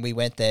 17, we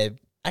went there.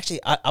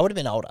 Actually, I would have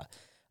been older.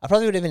 I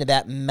probably would have been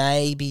about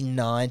maybe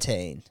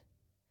 19,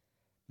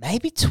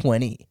 maybe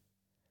 20.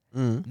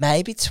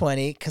 Maybe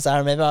 20, because I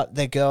remember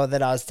the girl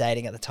that I was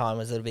dating at the time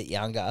was a little bit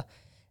younger,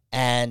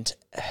 and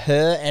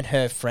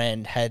her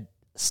friend had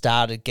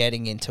started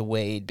getting into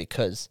weed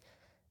because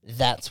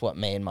that's what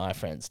me and my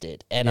friends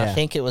did. And I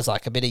think it was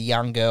like a bit of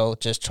young girl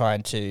just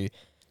trying to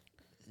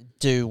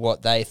do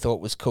what they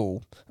thought was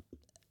cool.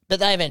 But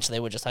they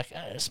eventually were just like,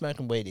 oh,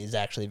 smoking weed is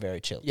actually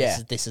very chill. Yeah.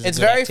 This is it's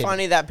a good very activity.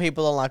 funny that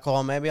people are like,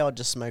 oh, maybe I'll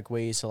just smoke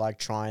weed to like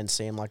try and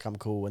seem like I'm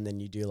cool, and then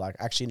you do like,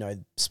 actually no,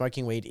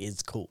 smoking weed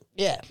is cool.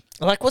 Yeah.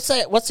 Like what's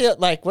the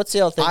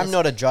old thing? I'm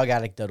not a drug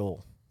addict at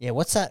all. Yeah,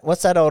 what's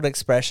that old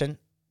expression?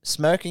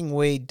 Smoking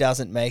weed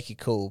doesn't make you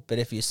cool, but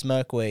if you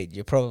smoke weed,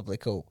 you're probably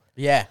cool.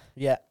 Yeah,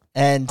 yeah.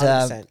 And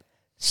 100%.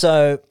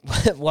 so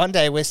one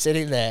day we're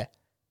sitting there,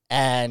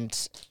 and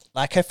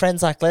like her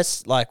friend's like,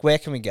 let's like, where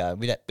can we go?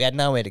 We had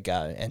nowhere to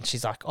go, and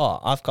she's like,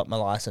 oh, I've got my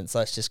license.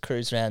 Let's just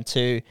cruise around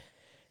to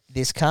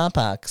this car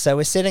park. So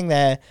we're sitting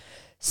there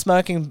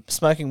smoking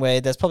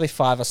weed. There's probably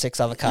 5 or 6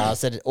 other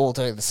cars that all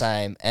do the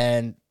same.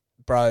 And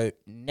bro,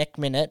 next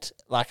minute,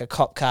 like a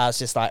cop car's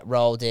just like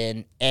rolled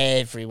in.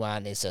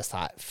 Everyone is just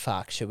like,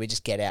 fuck, should we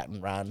just get out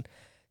and run?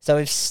 So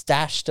we've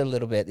stashed a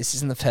little bit. This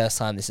isn't the first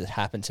time this has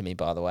happened to me,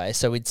 by the way.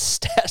 So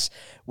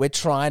we're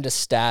trying to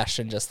stash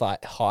and just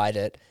like hide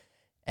it.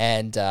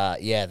 And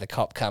the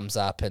cop comes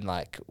up and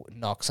like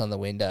knocks on the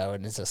window,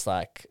 and it's just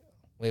like,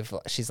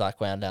 she's like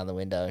wound down the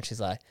window, and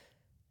she's like,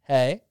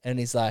 hey, and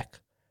he's like,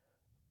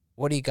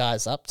 what are you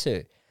guys up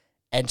to?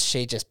 And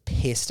she just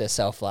pissed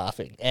herself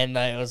laughing. And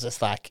it was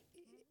just like,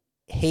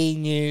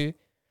 he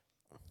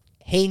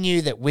he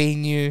knew that we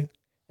knew,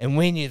 and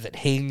we knew that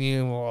he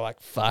knew. And we were like,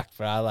 fuck,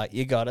 bro, like,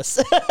 you got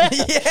us.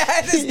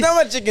 Yeah, there's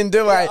not much you can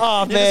do, mate.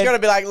 Oh, you man. just got to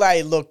be like,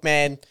 hey, look,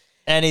 man.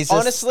 And he's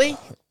honestly,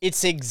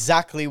 it's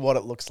exactly what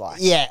it looks like.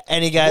 Yeah,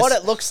 and he goes, what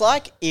it looks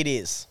like, it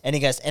is. And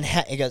he goes,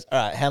 he goes, all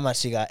right, how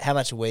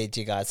much weed do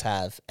you guys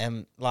have?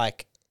 And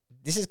like,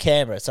 this is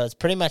Canberra, so it's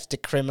pretty much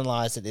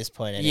decriminalised at this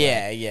point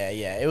anyway.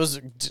 Yeah. It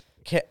was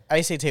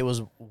ACT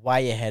was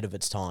way ahead of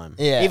its time.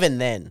 Yeah. Even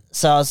then.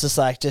 So I was just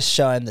like, just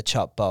show him the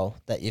chop bowl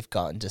that you've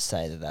got and just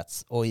say that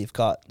that's all you've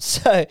got.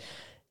 So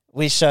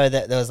we show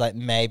that there was like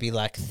maybe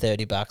like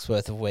 $30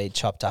 worth of weed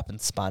chopped up and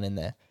spun in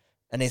there.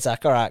 And he's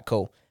like, all right,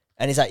 cool.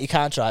 And he's like, you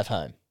can't drive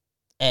home.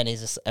 And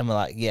and we're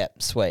like, yeah,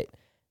 sweet.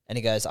 And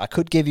he goes, I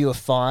could give you a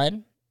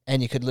fine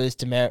and you could lose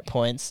demerit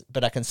points,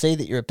 but I can see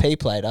that you're a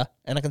P-plater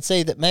and I can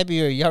see that maybe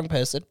you're a young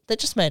person that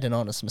just made an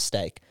honest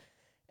mistake.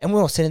 And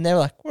we're all sitting there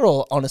like, we're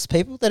all honest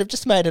people that have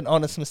just made an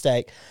honest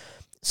mistake.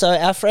 So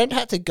our friend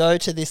had to go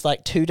to this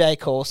like 2-day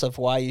course of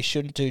why you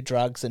shouldn't do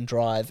drugs and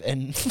drive.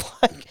 And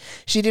like,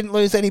 she didn't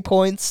lose any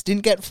points,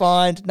 didn't get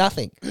fined,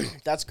 nothing.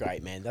 That's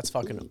great, man. That's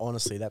fucking,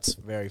 honestly, that's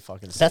very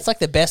fucking sick. That's like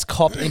the best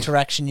cop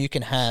interaction you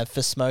can have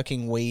for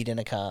smoking weed in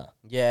a car.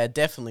 Yeah,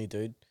 definitely,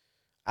 dude.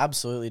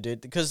 Absolutely,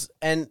 dude.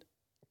 And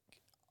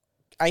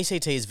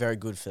ACT is very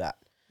good for that.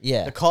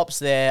 Yeah. The cops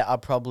there are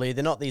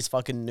they're not these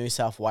fucking New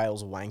South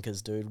Wales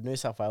wankers, dude. New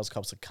South Wales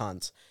cops are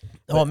cunts.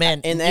 Oh,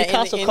 man.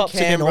 Newcastle cops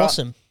have been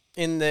awesome.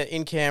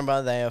 In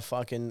Canberra, they are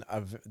fucking,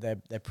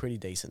 they're pretty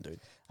decent, dude.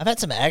 I've had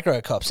some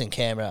aggro cops in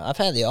Canberra. I've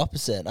had the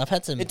opposite. I've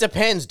had some... It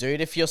depends, dude.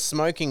 If you're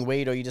smoking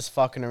weed or you're just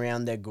fucking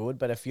around, they're good.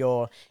 But if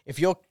you're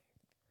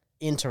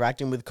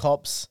interacting with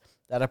cops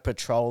that are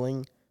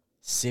patrolling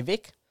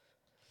Civic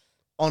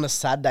on a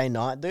Saturday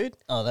night, dude.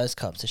 Oh, those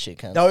cops are shit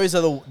cunts.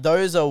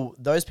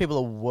 Those people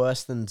are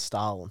worse than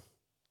Stalin.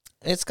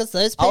 It's because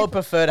those people... I would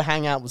prefer to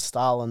hang out with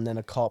Stalin than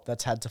a cop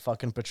that's had to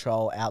fucking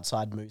patrol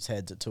outside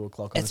Mooseheads at 2:00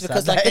 on it's a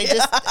because Saturday.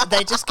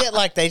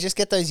 like they just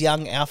get those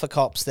young alpha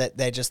cops that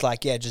they're just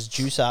like, yeah, just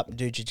juice up and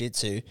do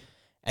jiu-jitsu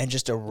and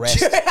just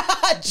arrest.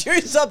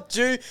 Juice up,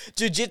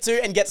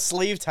 jiu-jitsu and get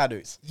sleeve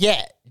tattoos.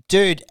 Yeah,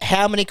 dude,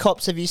 how many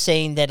cops have you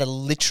seen that are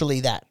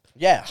literally that?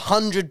 Yeah,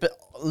 100, but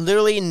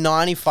literally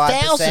 95%.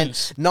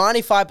 Thousands.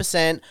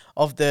 95%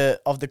 of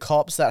the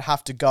cops that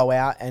have to go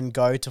out and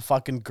go to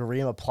fucking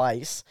Garima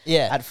Place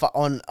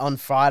on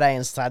Friday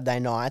and Saturday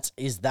nights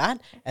is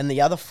that, and the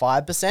other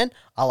 5%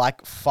 are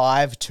like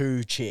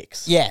 5'2"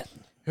 chicks. Yeah.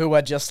 Who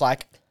are just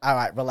like, all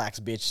right, relax,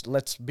 bitch.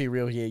 Let's be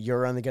real here.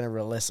 You're only going to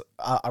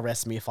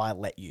arrest me if I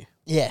let you.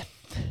 Yeah.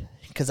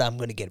 Because I'm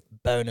going to get a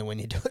boner when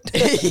you do it.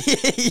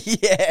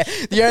 Yeah.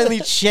 The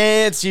only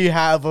chance you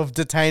have of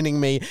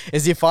detaining me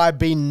is if I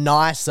be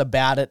nice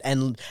about it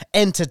and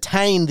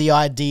entertain the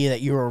idea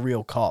that you're a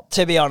real cop.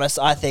 To be honest,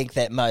 I think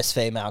that most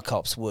female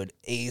cops would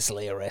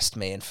easily arrest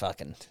me and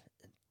fucking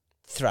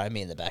throw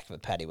me in the back of a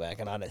paddy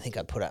wagon. I don't think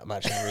I'd put up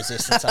much of a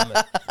resistance. I'm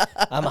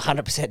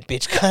 100%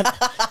 bitch cunt.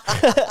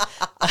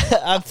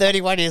 I'm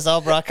 31 years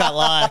old, bro. I can't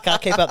lie. I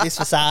can't keep up this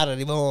facade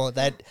anymore.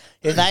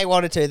 If they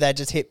wanted to, they'd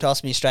just hip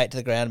toss me straight to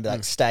the ground and be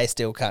like, stay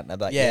still, cunt. And I'd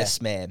be like,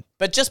 yes, ma'am.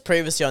 But just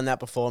previously on that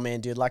before, man,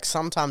 dude, like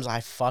sometimes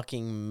I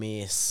fucking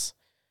miss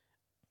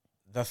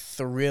the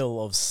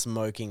thrill of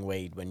smoking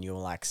weed when you were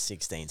like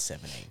 16,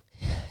 17.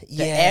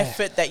 The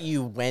effort that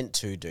you went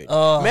to, dude.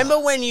 Oh. Remember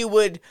when you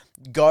would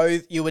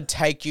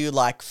take you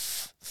like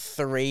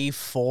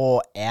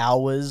 3-4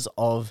 hours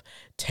of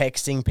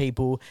texting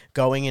people,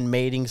 going and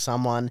meeting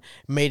someone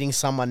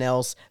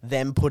else,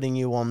 then putting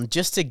you on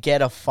just to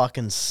get a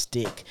fucking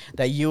stick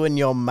that you and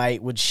your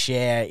mate would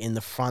share in the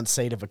front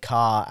seat of a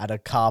car at a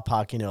car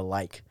park in a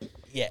lake.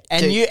 Yeah.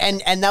 And dude. you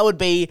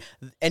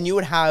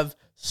would have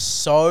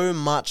so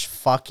much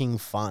fucking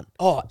fun.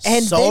 Oh,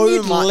 and so then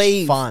you'd much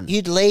leave. fun.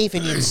 You'd leave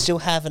and you'd still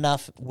have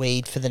enough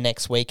weed for the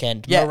next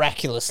weekend,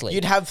 miraculously.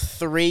 You'd have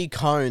 3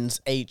 cones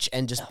each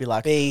and just be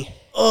like,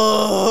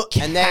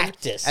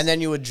 cactus. and then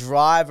you would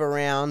drive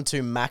around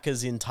to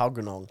Macca's in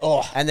Tuggeranong.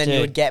 And then you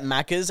would get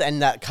Macca's,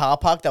 and that car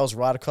park that was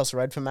right across the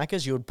road from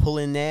Macca's, you would pull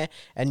in there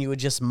and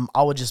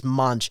I would just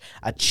munch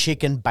a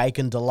chicken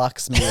bacon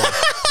deluxe meal.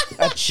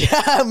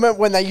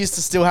 When they used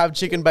to still have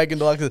chicken bacon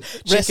deluxe,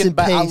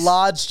 a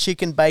large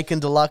chicken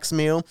bacon deluxe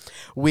meal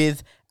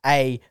with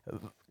a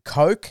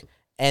Coke,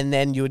 and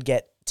then you would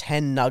get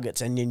 10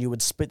 nuggets, and then you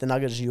would split the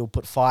nuggets. You would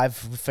put 5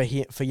 for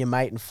your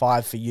mate and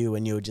 5 for you,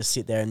 and you would just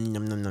sit there and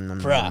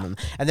and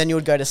then you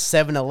would go to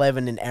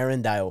 7-Eleven in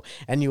Erindale,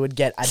 and you would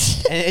get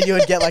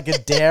like a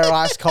Dare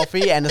iced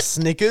coffee and a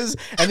Snickers,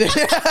 and then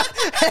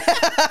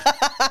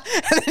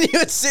and then you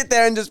would sit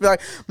there and just be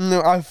like,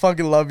 I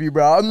fucking love you,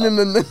 bro.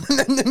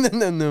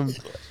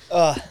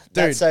 Oh,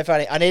 that's so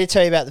funny. I need to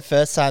tell you about the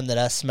first time that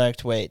I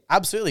smoked weed.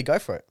 Absolutely, go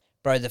for it.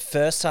 Bro, the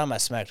first time I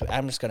smoked weed,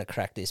 I'm just going to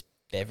crack this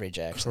beverage,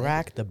 actually.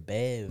 Crack the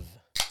bev.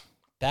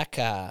 Back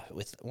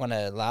with one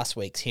of last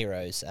week's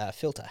heroes,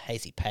 Filter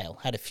Hazy Pale.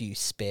 Had a few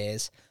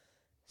spares,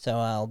 so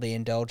I'll be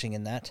indulging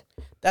in that.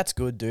 That's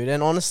good, dude.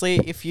 And honestly,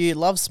 if you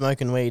love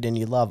smoking weed and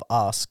you love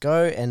us,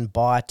 go and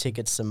buy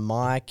tickets to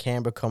my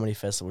Canberra Comedy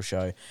Festival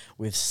show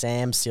with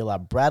Sam Siller.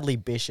 Bradley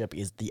Bishop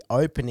is the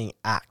opening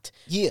act.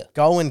 Yeah.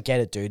 Go and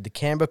get it, dude. The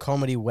Canberra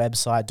Comedy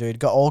website, dude.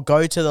 Go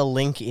to the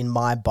link in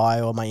my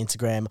bio or my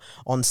Instagram,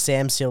 on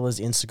Sam Siller's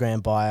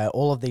Instagram bio.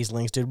 All of these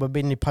links, dude. We've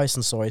been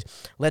posting stories.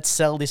 Let's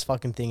sell this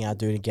fucking thing out,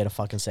 dude, and get a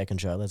fucking second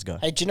show. Let's go.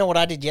 Hey, do you know what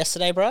I did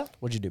yesterday, bro?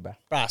 What'd you do, bro?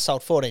 Bro, I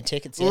sold 14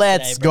 tickets yesterday,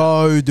 Let's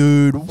bro. go,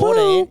 dude. 14.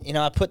 Woo! You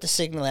know, I put the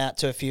signal out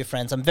to a few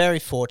friends. I'm very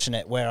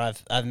fortunate where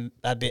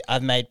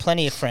I've made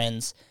plenty of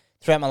friends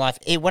throughout my life.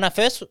 When I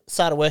first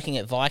started working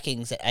at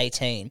Vikings at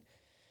 18,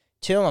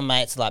 two of my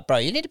mates were like, bro,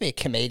 you need to be a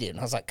comedian.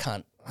 I was like,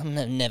 cunt, I'm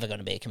never going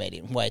to be a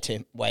comedian. Way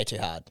too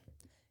hard.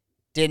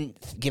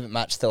 Didn't give it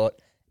much thought.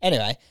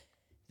 Anyway,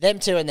 them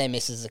two and their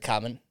missus are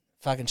coming.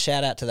 Fucking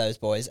shout out to those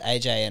boys,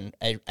 AJ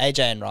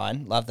and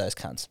Ryan. Love those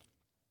cunts.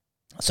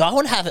 So I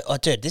want to have it. Oh,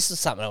 dude, this is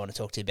something I want to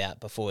talk to you about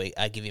before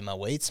I give you my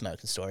weed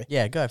smoking story.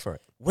 Yeah, go for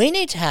it. We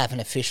need to have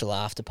an official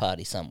after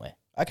party somewhere.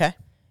 Okay.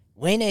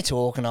 We need to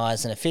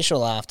organise an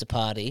official after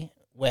party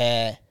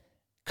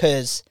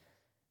because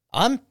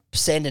I'm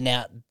sending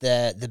out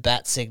the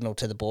bat signal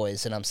to the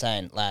boys and I'm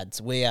saying, lads,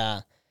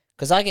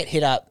 because I get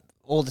hit up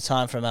all the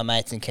time from our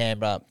mates in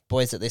Canberra,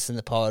 boys that listen to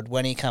the pod,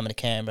 when are you coming to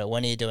Canberra?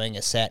 When are you doing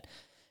a set?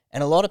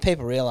 And a lot of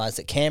people realise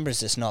that Canberra's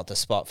just not the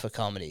spot for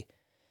comedy.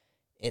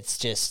 It's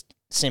just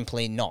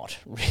simply not,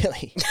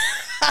 really.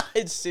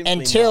 It's simply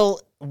Until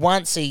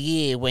once a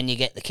year when you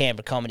get the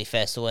Canberra Comedy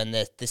Festival and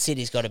the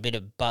city's got a bit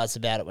of buzz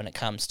about it when it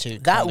comes to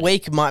that comedy.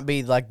 week might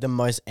be like the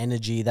most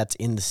energy that's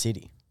in the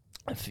city.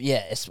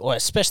 Yeah,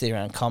 especially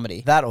around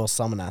comedy. That or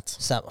Summer Nats.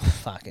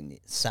 Fucking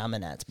Summer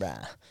Nats,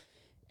 bruh.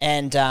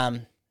 And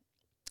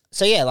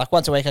so yeah, like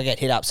once a week I get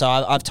hit up. So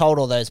I've told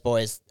all those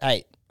boys,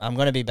 hey, I'm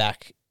going to be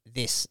back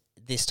this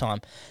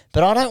time.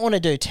 But I don't want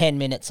to do 10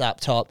 minutes up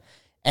top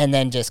and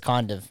then just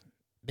kind of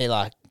be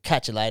like,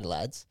 catch you later,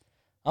 lads.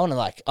 I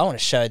want to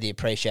show the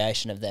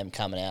appreciation of them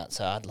coming out.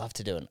 So I'd love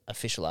to do an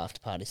official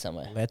after party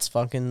somewhere. Let's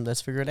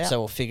figure it out. So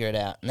we'll figure it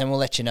out. And then we'll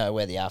let you know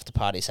where the after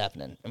party's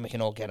happening and we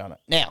can all get on it.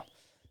 Now,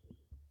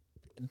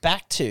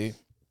 back to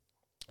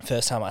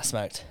first time I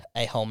smoked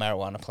a whole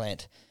marijuana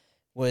plant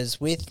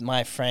was with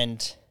my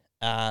friend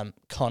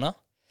Connor.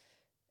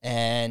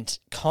 And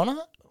Connor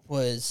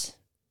was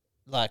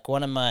like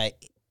one of my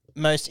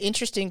most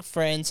interesting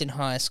friends in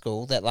high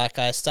school that like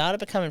I started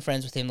becoming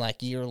friends with him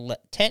like year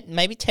 10,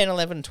 maybe 10,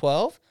 11,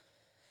 12.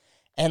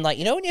 And like,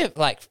 you know, when you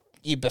like,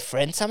 you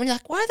befriend someone, you're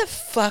like, why the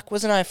fuck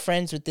wasn't I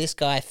friends with this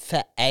guy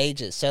for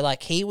ages? So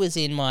like he was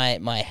in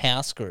my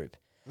house group.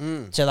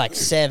 So like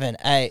 7,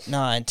 8,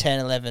 9, 10,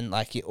 11,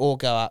 like you all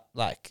go up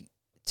like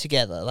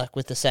together, like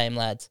with the same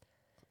lads.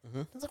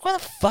 I was like, why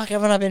the fuck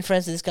haven't I been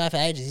friends with this guy for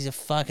ages? He's a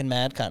fucking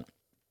mad cunt.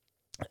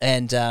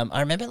 And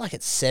I remember like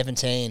at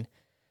 17,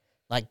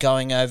 like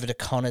going over to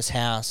Connor's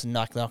house and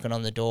knocking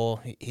on the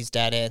door. His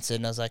dad answered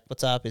and I was like,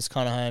 what's up? Is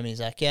Connor home?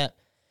 He's like, yeah.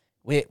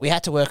 We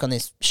had to work on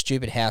this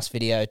stupid house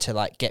video to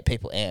like get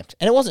people amped.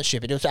 And it wasn't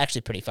stupid. It was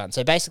actually pretty fun.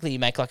 So basically you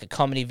make like a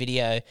comedy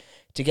video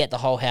to get the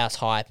whole house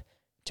hype,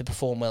 to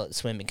perform well at the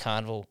swimming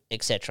carnival,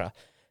 etc.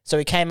 So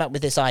we came up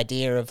with this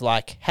idea of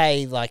like,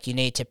 hey, like you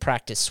need to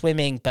practice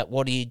swimming, but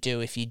what do you do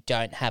if you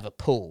don't have a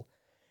pool?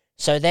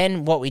 So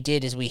then what we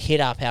did is we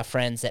hit up our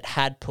friends that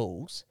had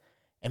pools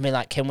and we're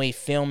like, can we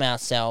film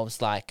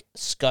ourselves like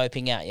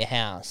scoping out your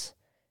house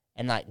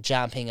and like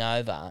jumping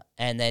over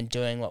and then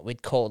doing what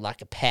we'd call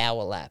like a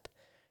power lap.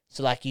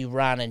 So like you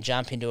run and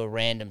jump into a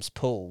random's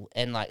pool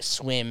and like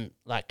swim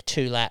like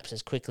 2 laps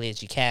as quickly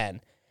as you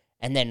can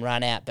and then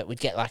run out. But we'd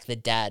get like the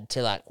dad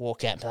to like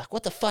walk out and be like,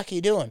 what the fuck are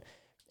you doing?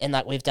 And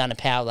like we've done a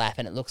power lap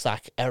and it looks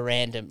like a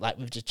random, like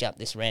we've just jumped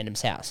this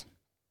random's house.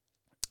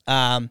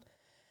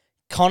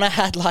 Connor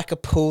had like a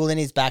pool in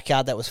his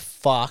backyard that was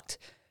fucked.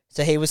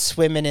 So he was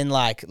swimming in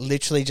like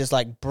literally just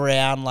like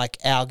brown, like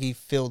algae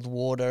filled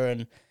water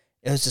and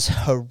it was just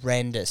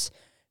horrendous.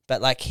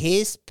 But like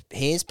his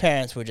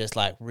parents were just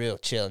like real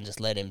chill and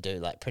just let him do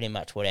like pretty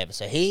much whatever.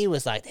 So he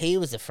was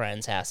a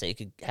friend's house that you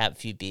could have a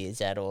few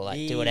beers at or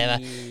like do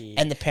whatever.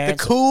 And the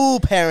parents, the cool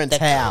parents'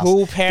 house,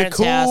 where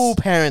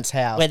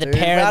the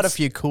parents out a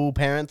few cool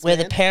parents, where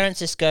the parents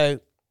just go,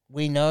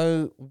 we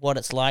know what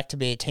it's like to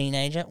be a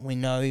teenager. We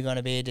know you're going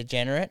to be a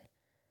degenerate.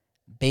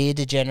 Be a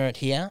degenerate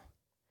here.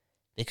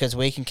 Because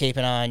we can keep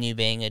an eye on you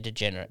being a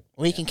degenerate.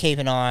 We can keep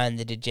an eye on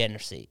the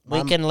degeneracy.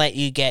 We can let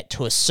you get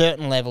to a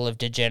certain level of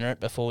degenerate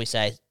before we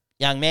say,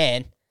 young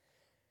man,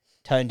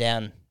 tone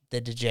down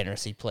the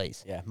degeneracy,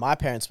 please. Yeah, my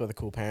parents were the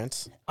cool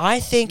parents. I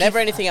think... Never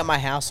anything at my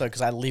house, though,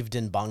 because I lived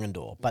in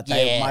Bungendore. But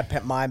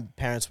my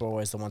parents were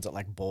always the ones that,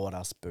 like, bought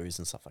us booze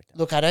and stuff like that.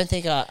 Look, I don't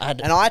think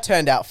And I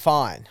turned out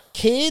fine.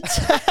 Kids...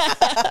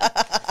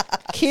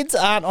 Kids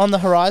aren't on the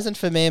horizon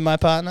for me and my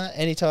partner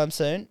anytime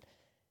soon.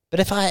 But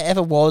if I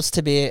ever was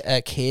to be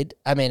a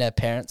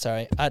parent,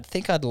 sorry, I'd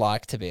think I'd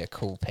like to be a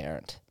cool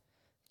parent.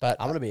 But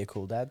I'm going to be a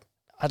cool dad.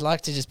 I'd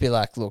like to just be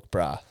like, look,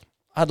 bruh,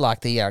 I'd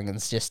like the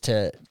young'uns just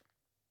to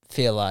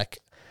feel like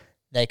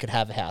they could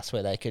have a house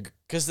where they could.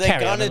 Because they're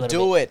gonna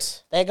do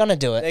it. They're gonna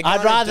do it.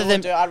 I'd rather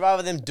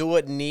them do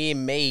it near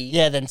me.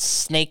 Yeah, than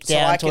sneak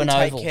down to an oval. So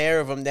I can take care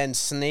of them, then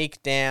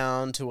sneak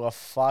down to a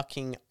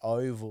fucking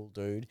oval,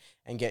 dude,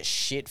 and get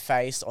shit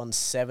faced on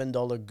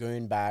 $7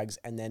 goon bags,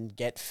 and then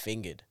get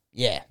fingered.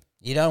 Yeah,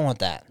 you don't want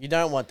that. You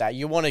don't want that.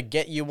 You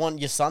want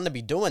your son to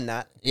be doing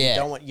that. Yeah. You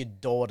don't want your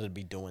daughter to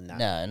be doing that.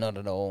 No, not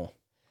at all.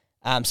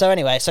 So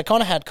anyway,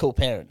 Connor had cool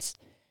parents,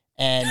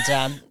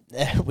 and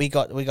we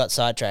got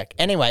sidetracked.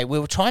 Anyway, we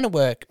were trying to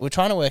work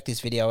this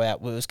video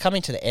out. We was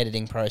coming to the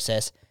editing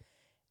process,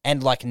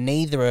 and like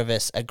neither of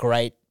us were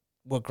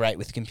great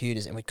with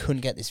computers, and we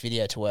couldn't get this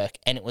video to work,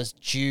 and it was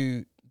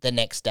due the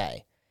next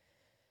day.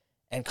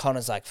 And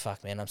Connor's like,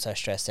 "Fuck, man, I'm so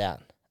stressed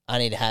out. I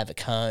need to have a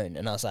cone."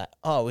 And I was like,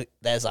 "Oh,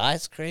 there's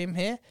ice cream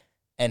here,"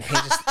 and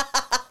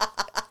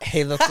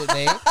he looked at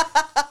me.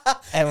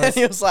 And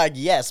he was like,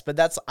 "Yes, but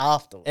that's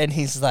after." And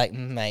he's like,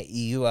 "Mate,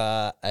 you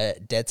are a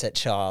dead set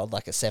child,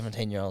 like a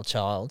 17-year-old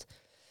child."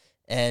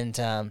 And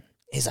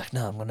he's like,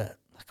 "No, I'm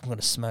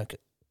gonna smoke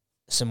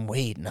some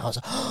weed." And I was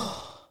like,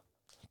 "Oh,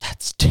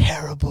 that's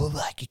terrible.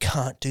 Like, you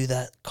can't do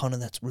that, Connor.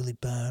 That's really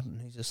bad."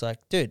 And he's just like,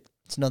 "Dude,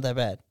 it's not that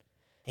bad."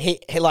 He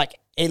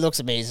looks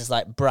at me. He's just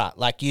like, "Bruh,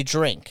 like you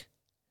drink.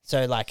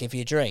 So, like, if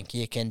you drink,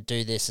 you can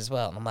do this as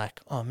well." And I'm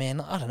like, "Oh,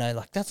 man, I don't know.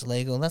 Like, that's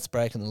illegal. That's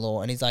breaking the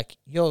law." And he's like,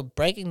 "You're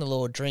breaking the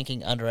law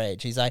drinking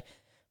underage." He's like,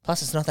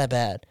 "Plus, it's not that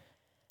bad."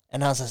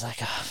 And I was just like,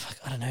 "Oh, fuck,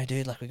 I don't know,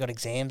 dude. Like, we got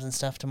exams and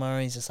stuff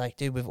tomorrow." He's just like,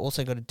 "Dude, we've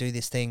also got to do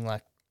this thing.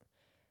 Like,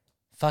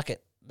 fuck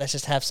it. Let's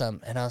just have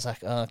some." And I was like,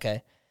 "Oh,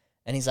 okay."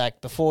 And he's like,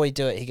 before we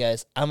do it, he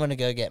goes, "I'm going to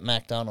go get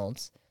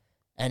McDonald's."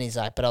 And he's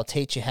like, "But I'll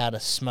teach you how to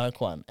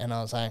smoke one." And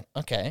I was like,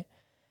 "Okay."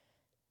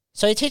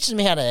 So he teaches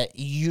me how to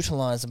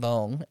utilize a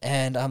bong,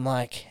 and I'm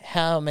like,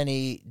 "How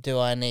many do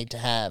I need to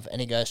have?"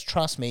 And he goes,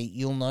 "Trust me,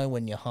 you'll know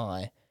when you're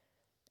high."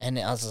 And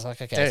I was just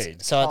like, "Okay."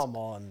 Dude, so come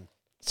on.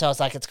 So I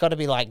was like, it's got to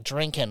be like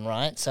drinking,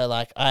 right? So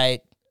like I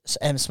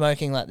am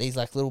smoking like these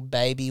like little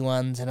baby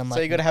ones, and I'm like,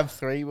 so you got to have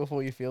 3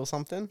 before you feel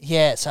something?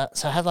 Yeah, so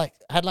I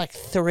had like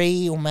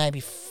 3 or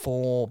maybe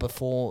 4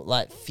 before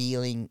like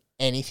feeling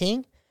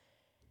anything.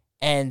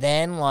 And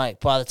then, like,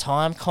 by the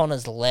time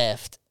Connor's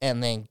left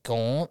and then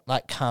gone,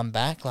 like, come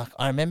back, like,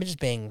 I remember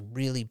just being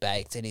really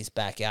baked in his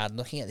backyard,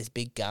 looking at this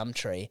big gum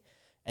tree.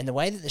 And the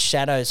way that the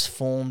shadows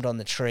formed on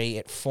the tree,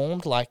 it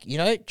formed like, do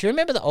you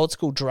remember the old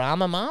school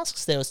drama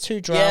masks? There was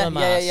 2 drama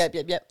masks. Yeah.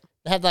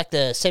 They had, like,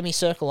 the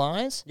semicircle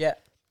eyes. Yeah.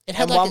 It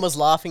had, and one was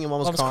laughing and one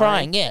was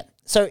crying. Yeah.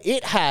 So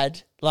it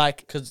had,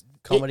 like... Because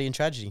comedy and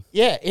tragedy.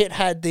 Yeah, it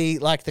had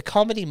the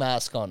comedy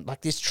mask on. Like,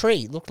 this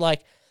tree looked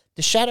like...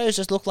 The shadows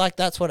just looked like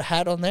that's what it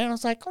had on there. And I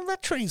was like, "Oh,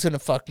 that tree's in a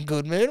fucking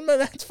good mood. Man,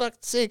 that's fucking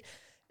sick."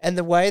 And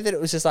the way that it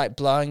was just like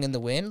blowing in the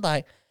wind,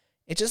 like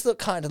it just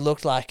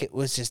looked like it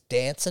was just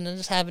dancing and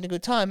just having a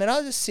good time. And I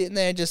was just sitting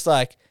there just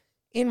like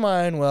in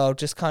my own world,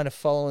 just kind of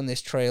following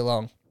this tree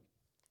along.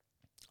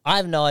 I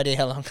have no idea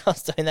how long I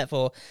was doing that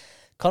for.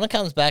 Connor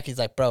comes back. He's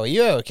like, "Bro, are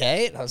you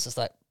okay?" And I was just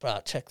like, "Bro,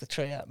 check the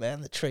tree out,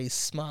 man. The tree's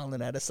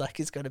smiling at us. Like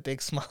he's got a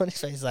big smile on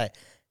his face." He's like,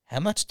 "How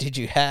much did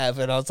you have?"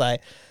 And I was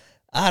like,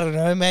 "I don't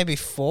know, maybe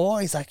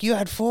 4. He's like, "You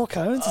had 4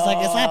 cones?" He's like,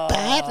 "Is that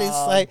bad?" He's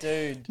like,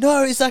 "Dude,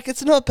 no." He's like,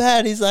 "It's not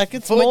bad." He's like,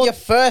 "It's for more your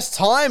first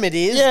time, it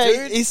is." Yeah,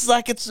 dude. He's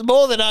like, "It's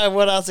more than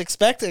what I was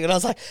expecting." And I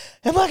was like,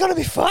 "Am I gonna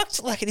be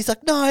fucked?" Like, and he's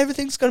like, "No,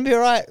 everything's gonna be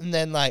alright." And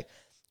then like,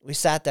 we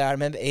sat there. I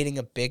remember eating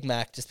a Big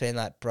Mac, just being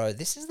like, "Bro,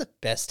 this is the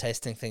best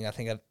tasting thing I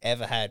think I've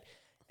ever had."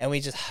 And we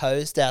just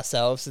hosed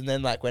ourselves, and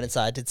then like went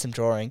inside, did some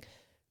drawing.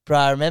 Bro,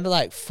 I remember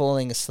like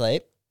falling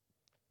asleep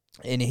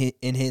in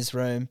his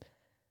room.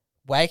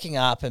 Waking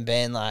up and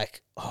being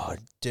like, "Oh,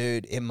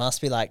 dude, it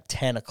must be like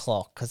 10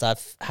 o'clock because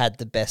I've had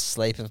the best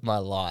sleep of my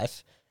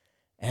life."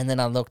 And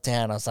then I looked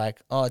down. I was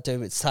like, "Oh,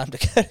 dude, it's time to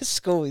go to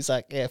school." He's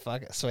like, "Yeah,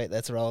 fuck it. Sweet,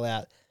 let's roll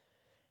out."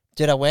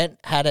 Dude, I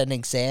had an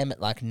exam at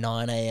like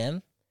 9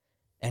 a.m.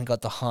 and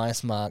got the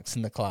highest marks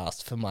in the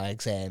class for my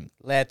exam.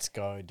 Let's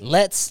go, dude.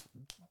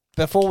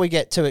 Before we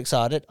get too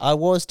excited, I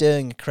was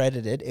doing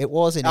accredited. It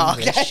was in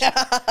English. Okay.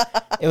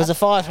 It was a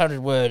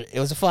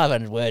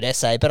 500-word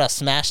essay, but I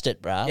smashed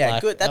it, bro. Yeah,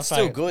 good. That's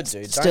still good,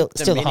 dude. Still Don't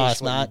the diminish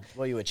highest mark.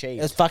 What you achieved.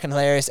 It was fucking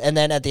hilarious. And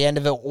then at the end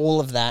of it, all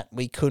of that,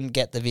 we couldn't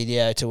get the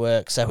video to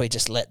work, so we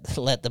just let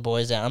the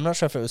boys down. I'm not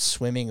sure if it was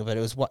swimming, but it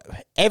was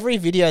every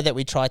video that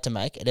we tried to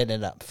make, it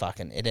ended up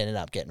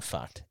getting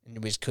fucked,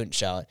 and we just couldn't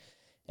show it.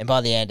 And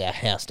by the end, our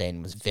house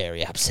dean was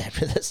very upset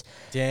with us.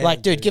 Damn,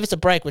 like, dude, give us a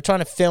break. We're trying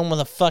to film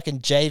with a fucking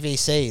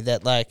JVC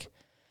that, like,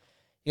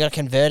 you got to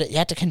convert it. You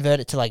had to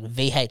convert it to, like,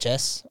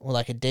 VHS or,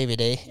 like, a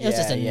DVD. It was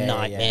just a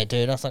nightmare,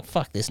 dude. I was like,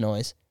 fuck this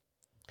noise.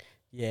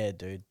 Yeah,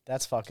 dude.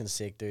 That's fucking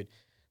sick, dude.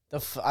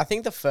 I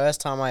think the first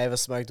time I ever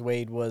smoked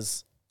weed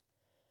was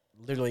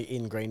literally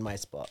in Greenway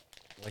spot.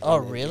 Like,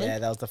 really? Yeah,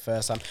 that was the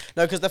first time.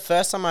 No, because the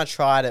first time I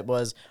tried it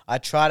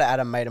at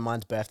a mate of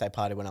mine's birthday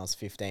party when I was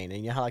 15.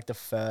 And you know how, like, the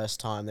first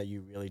time that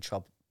you really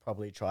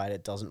probably tried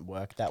it doesn't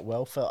work that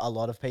well for a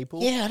lot of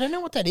people? Yeah, I don't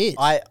know what that is.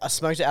 I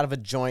smoked it out of a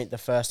joint the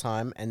first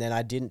time, and then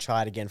I didn't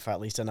try it again for at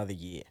least another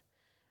year.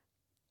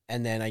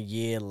 And then a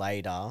year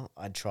later,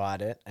 I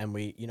tried it, and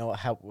you know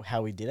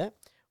how we did it?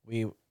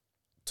 We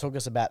took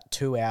us about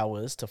 2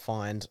 hours to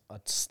find a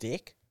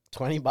stick,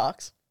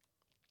 $20,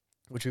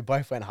 which we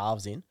both went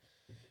halves in,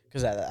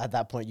 because at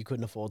that point you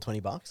couldn't afford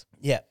 $20.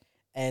 Yeah.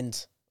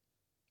 And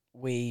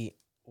we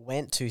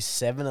went to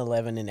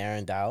 7-Eleven in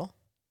Arundel,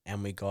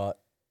 and we got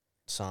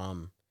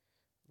some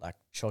like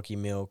chalky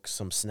milk,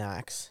 some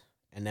snacks,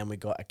 and then we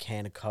got a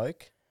can of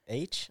Coke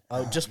each.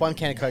 Oh, just one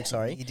can of Coke,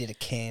 sorry. You did a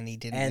canny,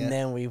 didn't you? And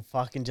then we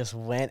fucking just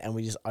went and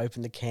we just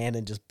opened the can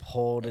and just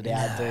poured it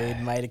out,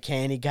 dude. Made a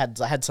candy.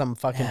 Had some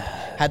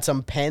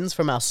pens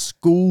from our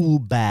school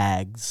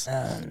bags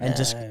and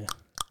just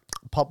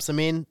pops them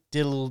in,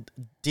 did a little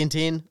dint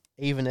in,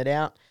 even it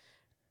out,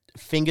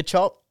 finger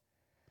chop,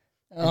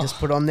 and just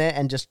put on there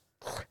and just,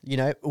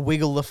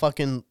 wiggle the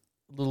fucking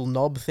little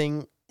knob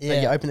thing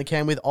that you open the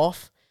can with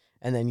off,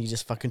 and then you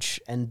just fucking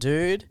and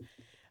dude.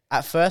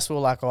 At first, we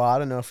were like, I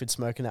don't know if we'd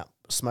smoked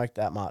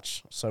that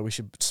much, so we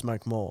should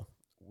smoke more.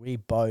 We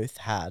both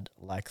had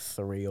like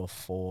 3 or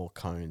 4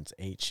 cones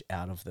each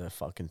out of the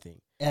fucking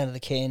thing. Out of the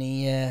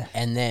canny, yeah.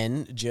 And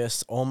then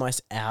just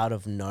almost out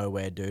of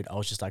nowhere, dude, I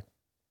was just like,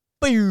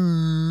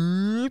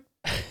 boop.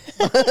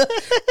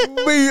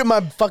 Boop.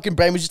 My fucking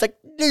brain was just like,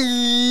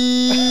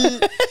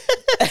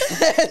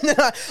 and then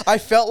I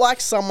felt like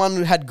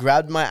someone had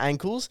grabbed my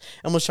ankles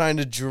and was trying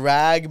to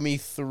drag me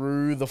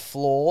through the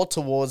floor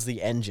towards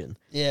the engine.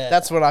 Yeah.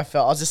 That's what I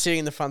felt. I was just sitting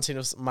in the front seat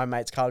of my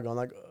mate's car going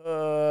like,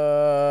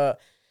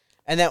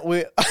 And then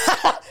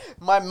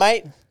my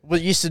mate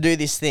used to do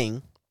this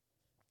thing.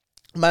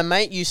 My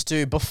mate used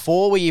to,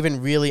 before we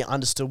even really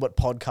understood what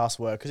podcasts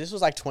were, because this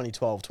was like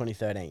 2012,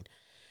 2013,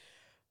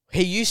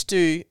 he used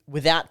to,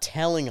 without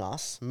telling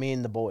us, me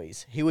and the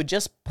boys, he would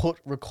just put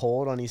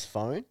record on his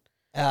phone.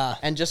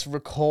 And just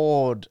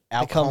record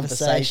our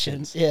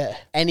conversations. Yeah.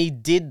 And he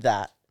did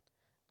that.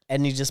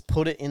 And he just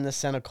put it in the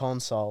center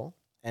console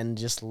and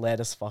just let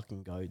us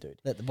fucking go, dude.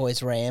 Let the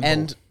boys ramble.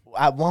 And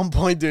at one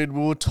point, dude,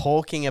 we were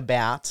talking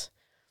about,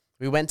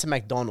 we went to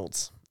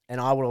McDonald's and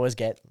I would always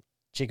get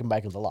chicken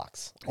bacon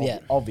deluxe. Yeah.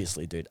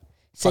 Obviously, dude.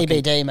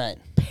 CBD, fucking mate.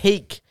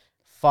 Peak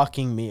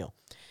fucking meal.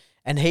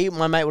 And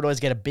my mate would always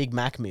get a Big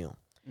Mac meal.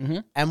 Mm-hmm.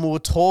 And we were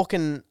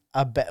talking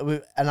about,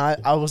 and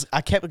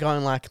I kept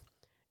going like,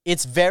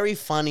 it's very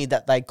funny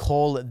that they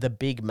call it the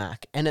Big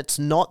Mac, and it's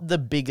not the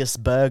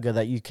biggest burger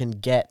that you can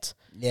get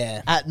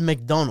at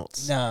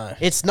McDonald's. No.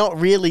 It's not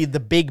really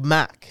the Big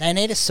Mac. They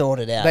need to sort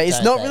it out. But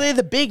it's not really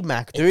the Big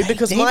Mac, dude,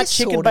 because my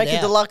chicken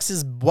bacon deluxe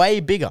is way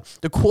bigger.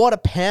 The quarter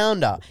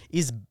pounder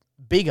is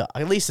bigger.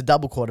 At least the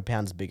double quarter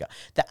pounder is bigger.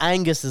 The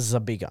Angus's are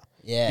bigger.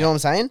 Yeah. You know what I'm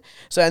saying?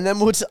 So, and then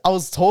I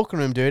was talking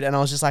to him, dude, and I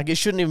was just like, it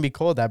shouldn't even be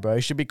called that, bro.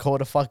 It should be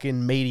called a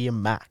fucking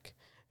medium Mac.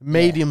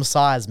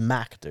 Medium-sized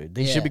Mac, dude.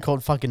 These should be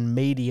called fucking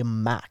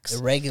medium Macs.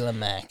 The regular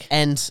Mac.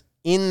 And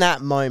in that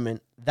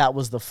moment, that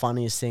was the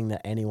funniest thing that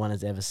anyone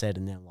has ever said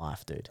in their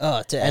life, dude.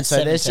 Oh, dude. And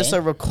so there's just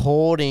a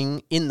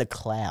recording in the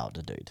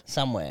cloud, dude.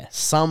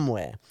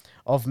 Somewhere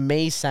of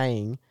me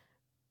saying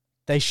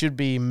they should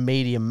be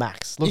medium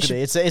Macs. Look at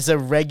it.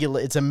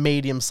 It's a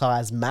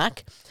medium-sized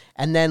Mac.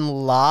 And then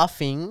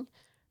laughing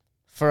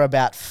for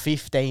about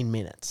 15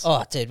 minutes.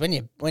 Oh, dude, when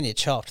you're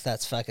chopped,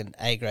 that's fucking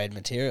A-grade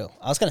material.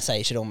 I was going to say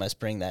you should almost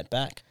bring that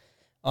back.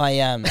 I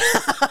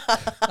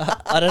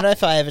don't know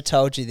if I ever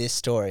told you this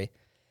story,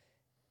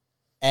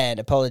 and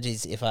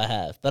apologies if I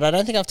have, but I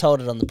don't think I've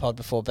told it on the pod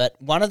before,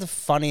 but one of the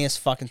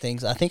funniest fucking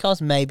things, I think it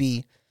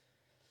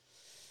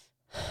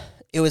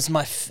was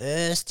my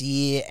first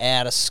year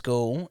out of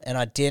school, and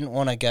I didn't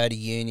want to go to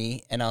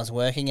uni, and I was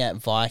working at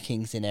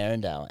Vikings in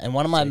Arundel, and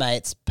one of my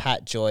mates,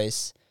 Pat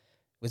Joyce,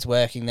 was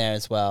working there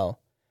as well.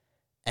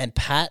 And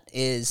Pat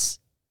is,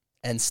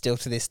 and still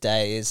to this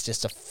day, is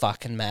just a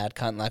fucking mad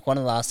cunt. Like, one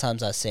of the last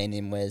times I seen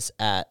him was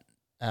at,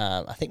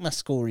 I think my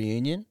school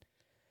reunion.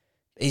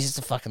 He's just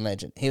a fucking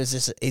legend. He's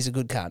a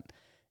good cunt.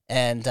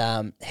 And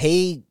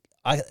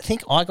I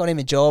think I got him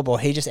a job, or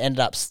he just ended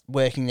up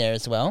working there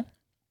as well.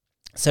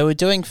 So we're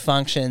doing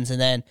functions, and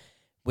then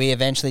we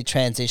eventually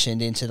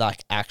transitioned into,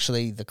 like,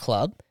 actually the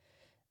club.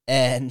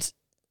 And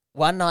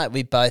one night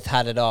we both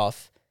had it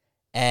off,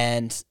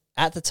 and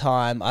at the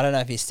time, I don't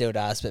know if he still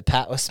does, but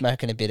Pat was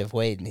smoking a bit of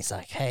weed, and he's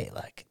like, hey,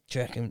 like, do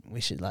you reckon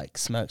we should, like,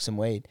 smoke some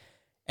weed?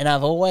 And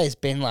I've always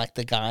been, like,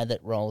 the guy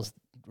that rolls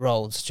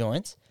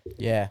joints.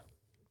 Yeah.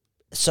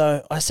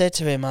 So I said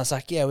to him, I was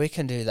like, yeah, we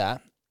can do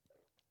that.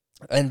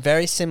 And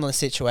very similar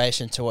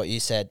situation to what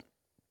you said.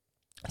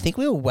 I think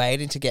we were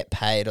waiting to get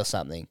paid or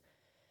something,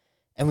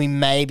 and we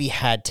maybe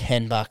had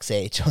 $10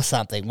 each or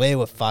something. We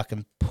were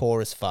fucking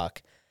poor as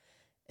fuck.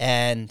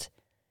 And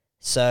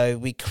so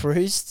we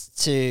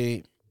cruised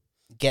to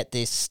get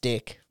this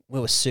stick. We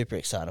were super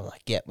excited. We're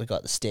like, yeah, we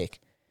got the stick.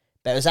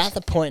 But it was at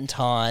the point in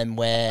time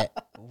where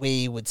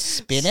we would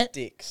spin it.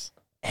 Sticks.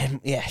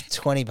 And yeah,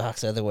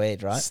 $20 of the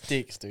weed, right?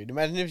 Sticks, dude.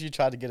 Imagine if you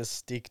tried to get a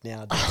stick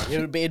now, dude. It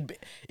would be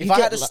if I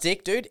had a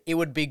stick, dude, it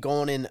would be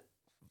gone in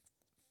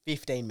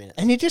 15 minutes.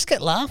 And you just get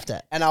laughed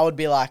at. And I would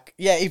be like,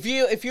 yeah,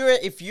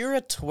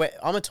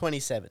 I'm a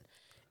 27.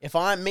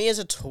 Me as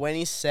a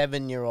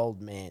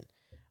 27-year-old man,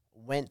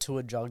 went to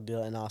a drug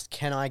dealer and asked,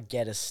 "Can I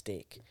get a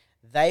stick?"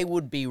 They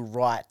would be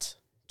right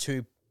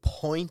to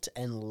point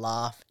and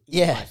laugh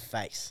in my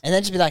face. And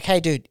then just be like, "Hey,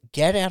 dude,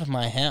 get out of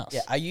my house."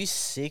 Yeah, are you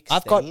 16?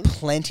 I've got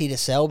plenty to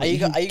sell, but are you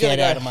can gonna get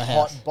go out of my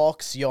house.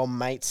 hotbox your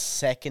mate's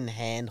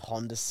second-hand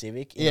Honda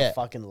Civic in a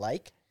fucking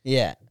lake?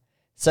 Yeah.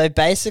 So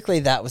basically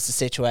that was the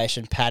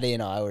situation Patty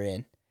and I were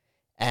in.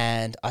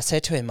 And I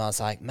said to him, I was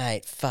like,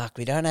 "Mate, fuck,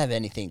 we don't have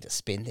anything to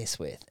spin this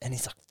with." And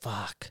he's like,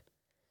 "Fuck."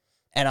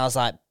 And I was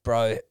like,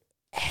 "Bro,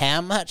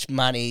 how much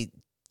money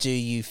do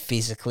you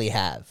physically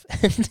have?"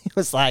 And he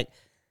was like,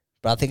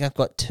 "Bro, I think I've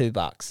got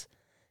 $2."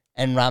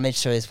 And rummaged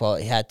through his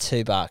wallet. He had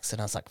 $2.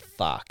 And I was like,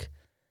 "Fuck."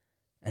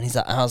 And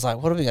I was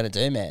like, "What are we going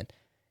to do, man?"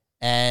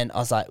 And I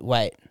was like,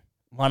 "Wait,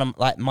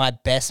 my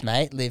best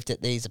mate lived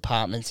at these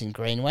apartments in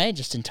Greenway,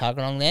 just in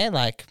Tuggeranong there.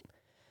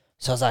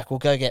 So I was like, we'll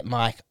go get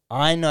Mike.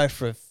 I know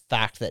for a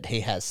fact that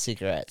he has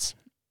cigarettes."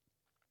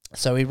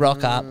 So we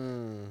rock up.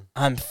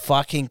 I'm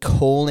fucking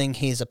calling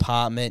his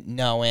apartment.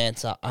 No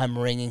answer. I'm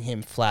ringing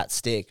him flat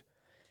stick.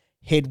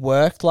 He'd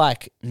worked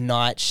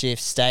night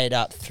shifts, stayed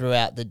up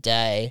throughout the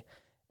day,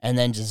 and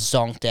then just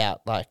zonked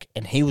out.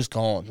 And he was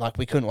gone.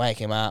 We couldn't wake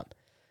him up.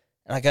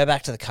 And I go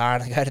back to the car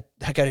and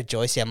I go to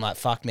Joycey. I'm like,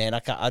 "Fuck, man,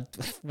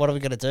 what are we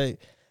gonna do?"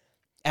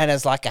 And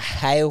as a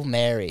Hail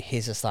Mary,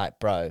 he's just like,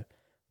 "Bro,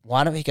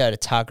 why don't we go to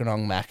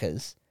Tuggeranong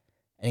Macca's?"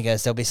 And he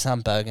goes, "There'll be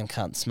some bogan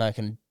cunt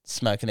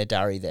smoking a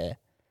durry there."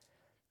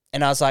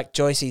 And I was like,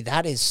 "Joycey,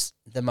 that is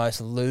the most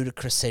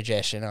ludicrous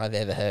suggestion I've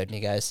ever heard." And he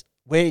goes,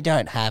 "We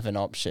don't have an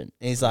option."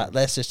 And he's like,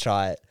 "Let's just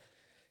try it."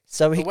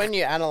 So But when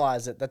you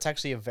analyze it, that's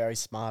actually a very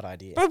smart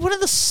idea. Bro, one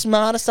of the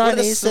smartest One of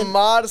the ideas.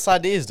 smartest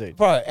ideas, dude.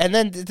 Bro, and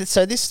then,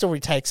 so this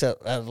story takes a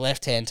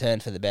left-hand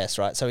turn for the best,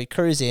 right? So we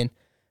cruise in.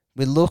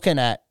 We're looking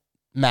at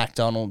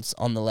McDonald's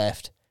on the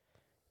left.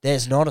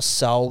 There's not a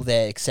soul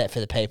there except for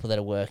the people that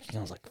are working.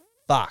 I was like,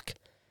 fuck.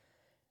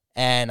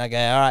 And I go,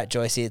 "All right,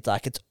 Joycey,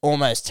 it's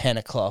almost 10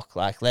 o'clock.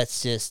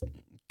 Let's just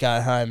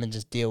go home and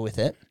just deal with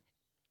it."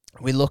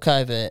 We look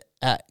over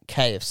at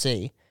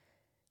KFC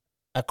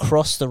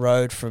across the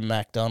road from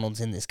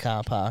McDonald's in this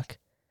car park,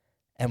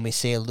 and we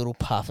see a little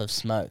puff of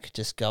smoke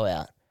just go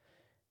out.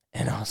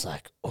 And I was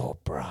like, "Oh,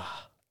 bruh."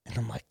 And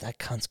I'm like, "That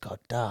cunt's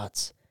got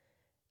darts."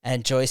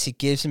 And Joycey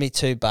gives me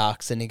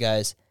 $2 and he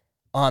goes,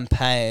 "I'm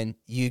paying,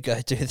 you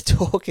go do the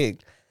talking."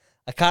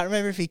 I can't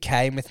remember if he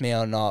came with me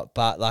or not,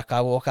 but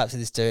I walk up to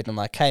this dude and I'm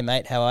like, "Hey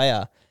mate, how are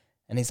ya?"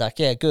 And he's like,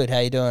 "Yeah, good, how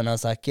you doing?" I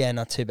was like, "Yeah,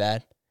 not too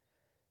bad."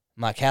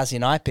 I'm like, "How's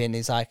your night been?"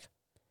 He's like,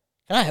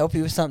 "Can I help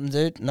you with something,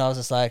 dude?" And I was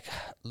just like,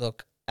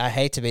 "Look, I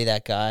hate to be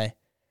that guy,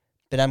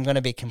 but I'm going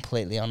to be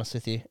completely honest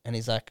with you." And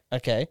he's like,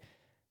 "Okay."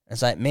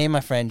 It's like, "Me and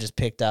my friend just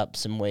picked up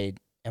some weed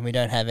and we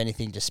don't have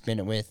anything to spin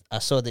it with. I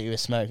saw that you were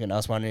smoking. I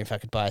was wondering if I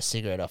could buy a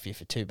cigarette off you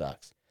for $2.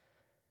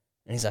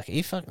 And he's like, "Are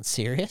you fucking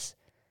serious?"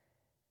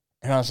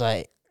 And I was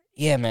like,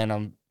 "Yeah,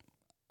 man,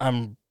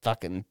 I'm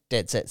fucking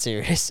dead set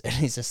serious." And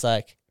he's just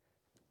like,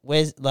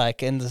 "Where's,"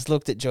 and just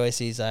looked at Joyce.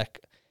 He's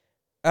like,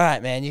 "All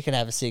right, man, you can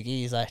have a ciggy."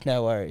 He's like,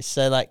 "No worries."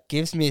 So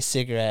gives me a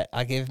cigarette.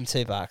 I give him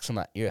 $2. I'm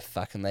like, "You're a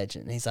fucking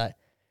legend." And he's like,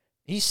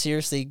 "Are you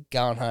seriously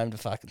going home to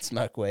fucking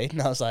smoke weed?"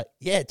 And I was like,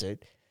 "Yeah,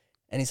 dude."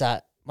 And he's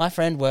like, "My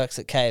friend works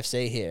at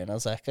KFC here." And I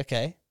was like,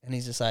 "Okay." And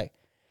he's just like,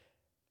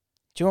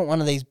 "Do you want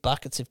one of these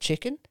buckets of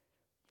chicken?"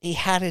 He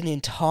had an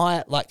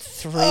entire,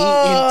 three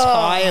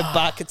entire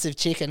buckets of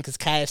chicken because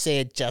KFC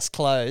had just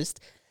closed.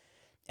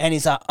 And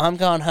he's like, "I'm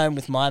going home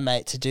with my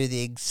mate to do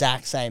the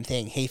exact same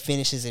thing. He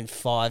finishes in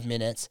 5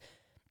 minutes,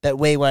 but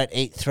we won't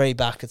eat 3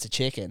 buckets of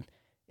chicken.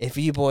 If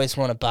you boys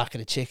want a bucket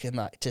of chicken,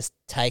 just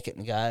take it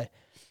and go."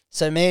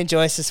 So me and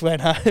Joyce just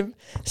went home,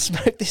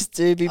 smoked this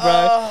doobie,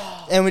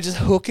 bro, and we're just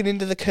hooking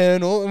into the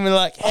Colonel, and we're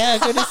like, "How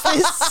good is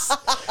this?"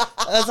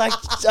 I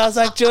was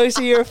like, "Joyce,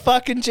 you're a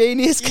fucking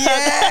genius, cunt."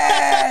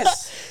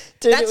 Yes!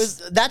 Dude,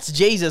 that's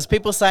Jesus.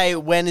 People say,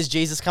 "When is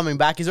Jesus coming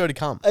back?" He's already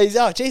come.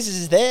 Jesus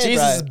is there,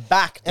 Jesus bro. is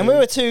back, dude. And we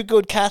were 2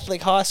 good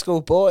Catholic high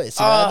school boys.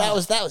 You know?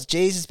 That was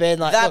Jesus being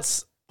like,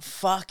 that's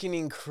fucking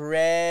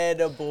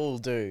incredible,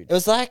 dude. It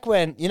was like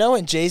when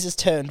Jesus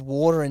turned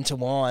water into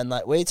wine,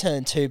 we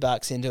turned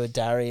 $2 into a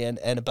durry and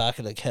a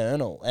bucket of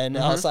Colonel. And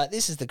I was like,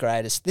 this is the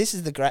greatest. This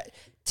is the great.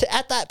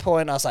 At that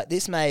point, I was like,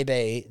 this may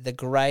be the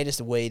greatest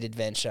weed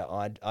adventure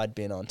I'd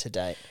been on to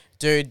date.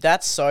 Dude,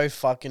 that's so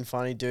fucking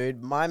funny,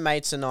 dude. My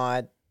mates and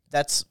I,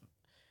 that's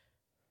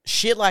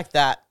shit like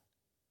that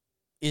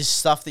is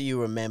stuff that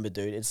you remember,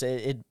 dude.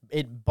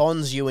 It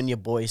bonds you and your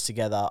boys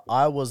together.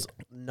 I was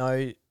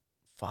no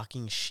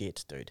fucking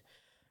shit, dude.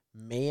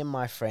 Me and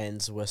my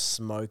friends were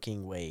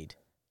smoking weed,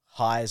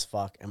 high as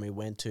fuck, and we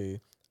went to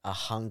a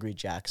Hungry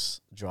Jack's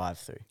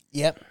drive-thru.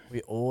 Yep.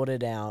 We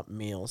ordered our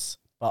meals,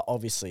 but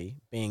obviously,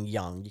 being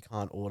young, you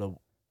can't order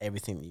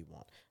everything that you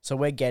want. So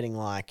we're getting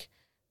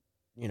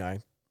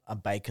a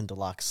bacon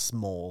deluxe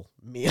small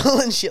meal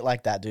and shit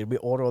like that, dude. We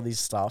order all this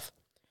stuff.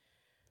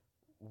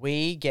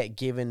 We get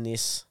given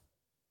this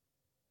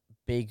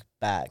big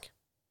bag,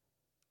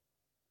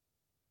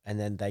 and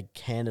then they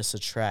hand us a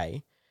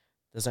tray.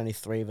 There's only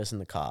 3 of us in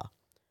the car.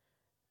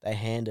 They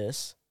hand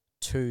us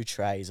 2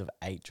 trays of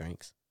 8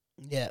 drinks.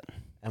 Yeah.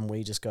 And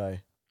we just go,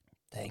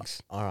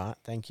 Thanks. all right,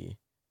 thank you.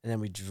 And then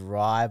we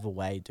drive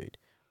away, dude.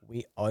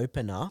 We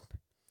open up.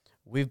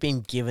 We've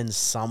been given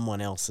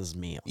someone else's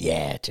meal.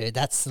 Yeah, dude,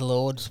 that's the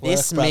Lord's work,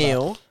 This brother.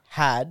 meal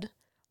had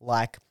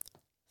like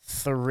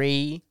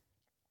 3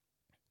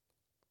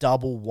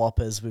 double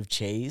Whoppers with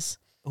cheese.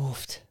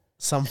 Oofed.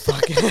 Some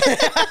fucking...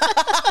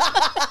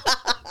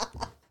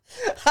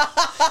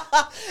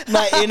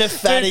 My inner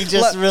fatty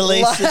just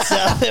released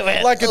itself. It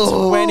went, like a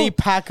ooh. 20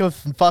 pack of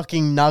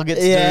fucking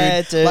nuggets,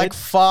 Yeah, dude. Like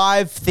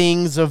 5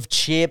 things of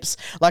chips,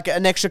 like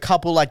an extra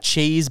couple like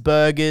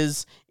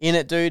cheeseburgers in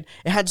it, dude.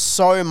 It had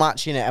so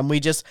much in it, and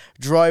we just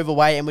drove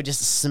away and we're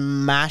just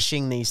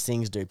smashing these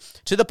things, dude.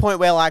 To the point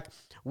where like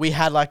we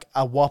had like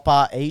a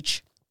Whopper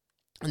each.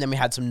 And then we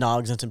had some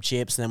nugs and some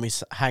chips, and then we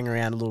hang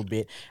around a little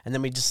bit, and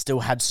then we just still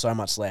had so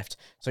much left.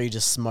 So you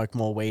just smoke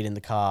more weed in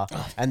the car,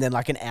 and then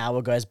like an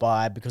hour goes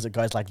by because it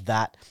goes like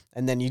that,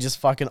 and then you just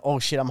fucking, oh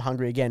shit, I'm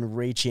hungry again,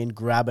 reach in,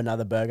 grab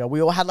another burger.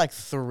 We all had like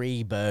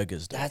 3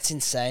 burgers, dude. That's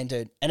insane,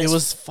 dude. And It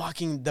was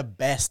fucking the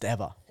best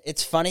ever.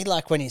 It's funny,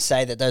 like, when you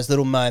say that those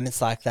little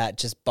moments like that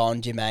just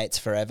bond your mates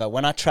forever.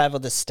 When I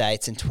travelled the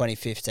States in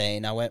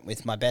 2015, I went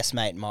with my best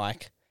mate,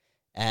 Mike,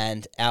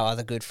 and our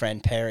other good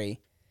friend,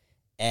 Perry,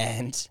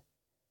 and...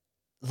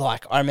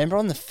 like, I remember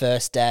on the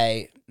first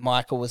day,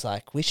 Michael was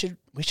like, we should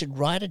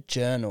write a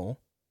journal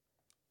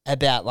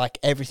about, like,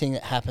 everything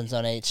that happens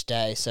on each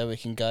day so we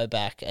can go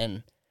back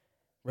and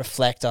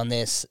reflect on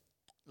this,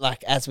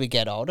 like, as we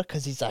get older.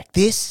 Because he's like,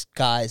 this,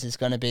 guys, is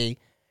going to be,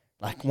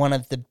 like, one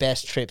of the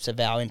best trips of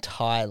our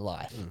entire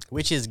life.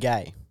 Which is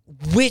gay.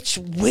 Which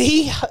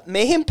me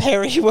and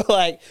Perry were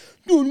like,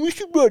 dude, we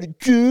should write a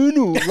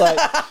journal.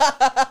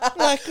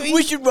 Like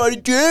We should write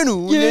a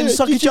journal Yeah, and then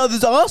suck each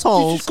other's this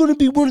assholes. is going to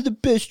be one of the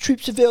best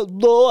trips of our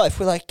life.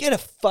 We're like, get a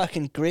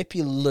fucking grip,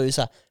 you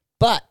loser.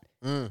 But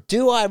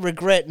do I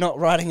regret not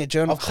writing a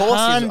journal? Of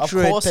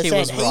course he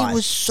was right. He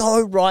was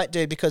so right,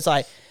 dude, because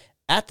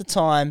at the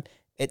time,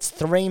 it's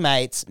 3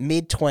 mates,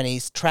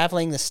 mid-20s,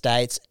 traveling the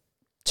States,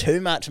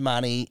 too much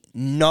money,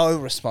 no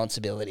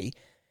responsibility.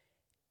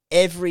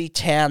 Every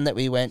town that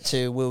we went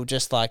to, we were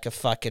just like a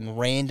fucking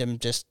random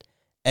just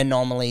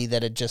anomaly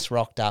that had just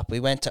rocked up. We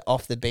went to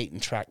off the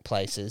beaten track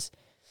places,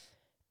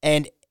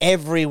 and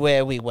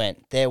everywhere we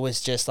went, there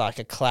was just like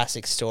a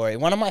classic story.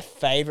 One of my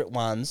favorite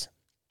ones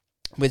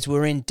was we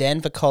were in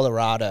Denver,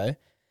 Colorado,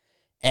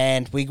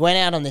 and we went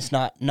out on this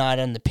night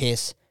on the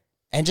piss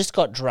and just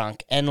got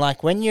drunk. And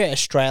like when you're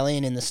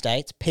Australian in the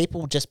States,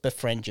 people just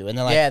befriend you, and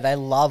they're like, Yeah, they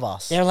love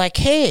us. they're like,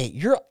 hey,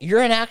 you're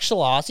an actual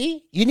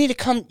Aussie. You need to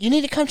come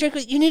drink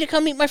with. You need to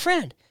come meet my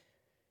friend.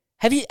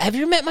 Have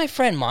you met my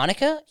friend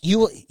Monica?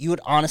 You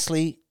would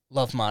honestly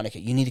love Monica.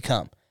 You need to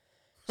come.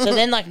 So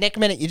then, like, next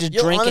minute, you just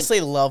You drink.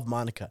 honestly love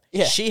Monica.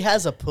 Yeah. She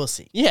has a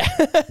pussy. Yeah,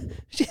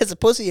 she has a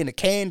pussy and a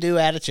can-do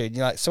attitude. And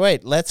you're like,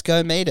 sweet, let's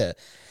go meet her.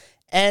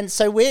 And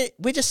so we're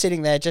just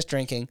sitting there, just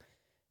drinking.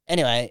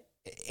 Anyway,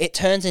 it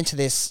turns into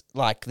this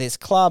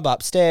club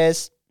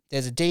upstairs.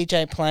 There's a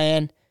DJ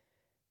playing.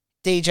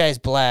 DJ's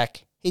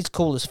black. He's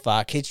cool as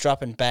fuck. He's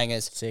dropping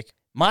bangers. Sick.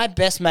 My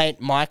best mate,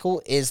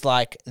 Michael, is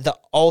like the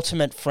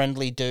ultimate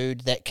friendly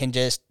dude that can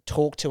just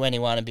talk to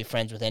anyone and be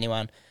friends with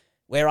anyone.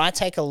 Where I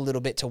take a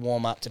little bit to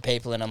warm up to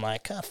people and I'm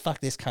like, oh,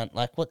 fuck this cunt.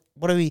 Like,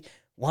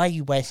 why are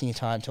you wasting your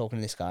time talking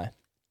to this guy?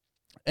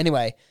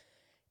 Anyway,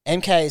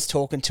 MK is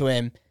talking to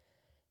him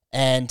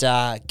and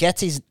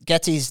gets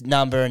his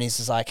number, and he's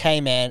just like,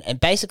 hey, man. And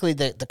basically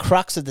the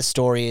crux of the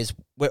story is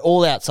we're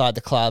all outside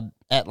the club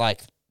at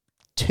like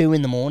 2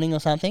 a.m. or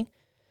something.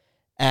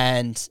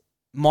 And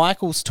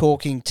Michael's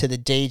talking to the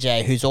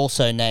DJ, who's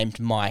also named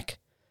Mike,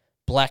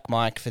 Black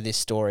Mike for this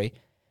story.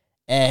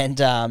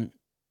 And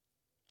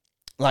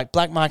like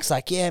Black Mike's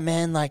like, yeah,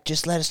 man, like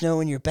just let us know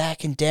when you're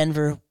back in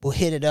Denver. We'll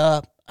hit it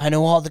up. I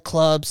know all the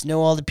clubs,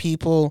 know all the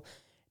people,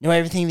 know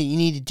everything that you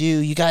need to do.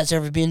 You guys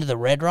ever been to the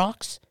Red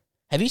Rocks?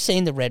 Have you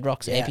seen the Red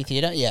Rocks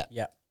amphitheater? Yeah.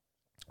 Yeah.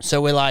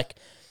 So we're like,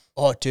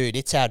 oh, dude,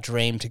 it's our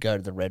dream to go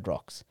to the Red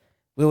Rocks.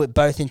 We were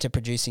both into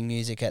producing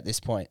music at this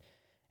point.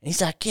 And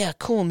he's like, yeah,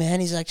 cool, man.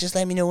 He's like, just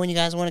let me know when you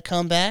guys want to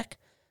come back.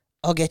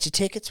 I'll get you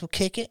tickets. We'll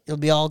kick it. It'll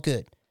be all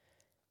good.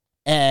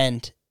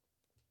 And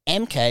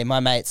MK,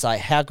 my mate's like,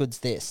 how good's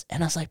this?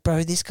 And I was like,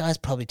 bro, this guy's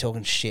probably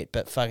talking shit,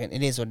 but fucking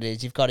it is what it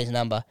is. You've got his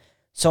number.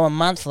 So a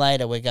month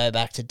later, we go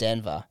back to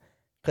Denver.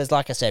 Because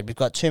like I said, we've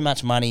got too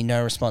much money,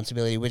 no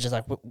responsibility. We're just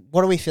like,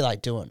 what do we feel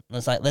like doing? And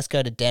it's like, let's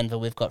go to Denver.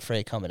 We've got free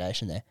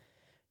accommodation there.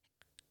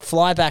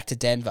 Fly back to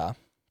Denver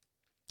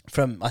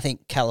from, I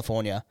think,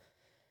 California.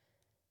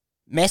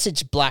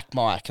 Message Black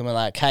Mike. And we're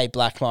like, hey,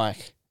 Black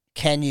Mike,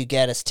 can you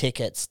get us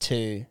tickets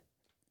to,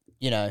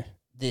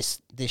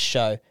 this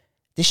show?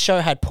 This show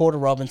had Porter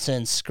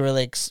Robinson,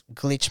 Skrillex,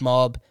 Glitch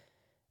Mob,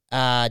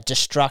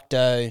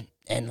 Destructo,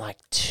 and like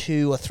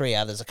 2 or 3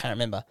 others. I can't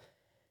remember.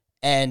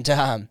 And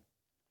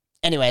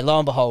anyway, lo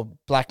and behold,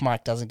 Black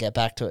Mike doesn't get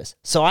back to us.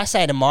 So I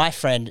say to my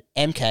friend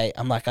MK,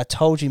 I'm like, I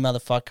told you,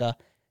 motherfucker,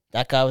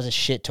 that guy was a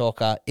shit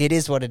talker. It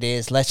is what it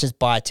is. Let's just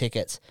buy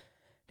tickets.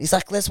 He's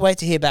like, let's wait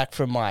to hear back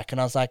from Mike. And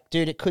I was like,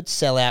 dude, it could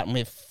sell out and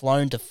we've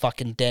flown to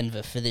fucking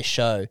Denver for this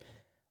show.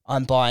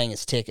 I'm buying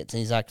his tickets. And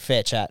he's like,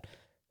 fair chat.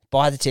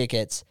 Buy the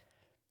tickets.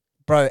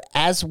 Bro,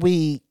 as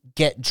we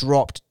get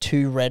dropped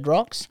to Red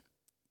Rocks,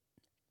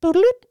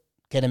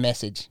 get a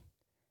message.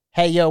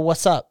 Hey, yo,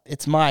 what's up?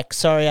 It's Mike.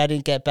 Sorry I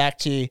didn't get back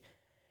to you.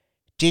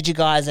 Did you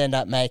guys end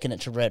up making it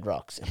to Red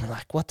Rocks? And we're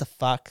like, what the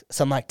fuck?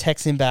 So I'm like,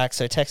 text him back.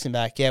 So text him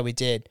back. Yeah, we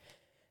did.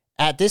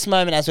 At this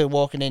moment, as we're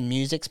walking in,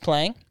 music's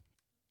playing.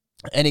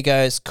 And he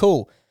goes,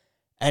 cool.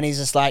 And he's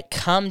just like,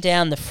 come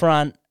down the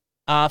front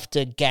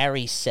after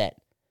Gary's set.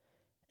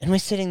 And we're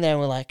sitting there and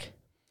we're like,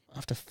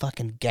 after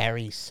fucking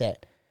Gary's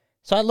set.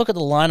 So I look at the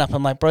lineup.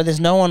 I'm like, bro,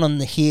 there's no one on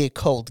the here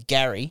called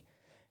Gary.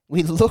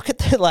 We look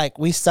at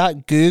we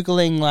start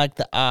Googling, like,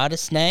 the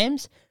artist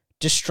names.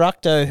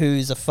 Destructo,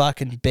 who's a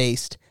fucking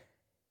beast.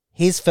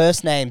 His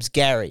first name's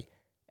Gary.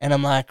 And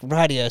I'm like,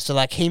 radio. So,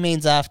 like, he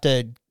means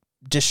after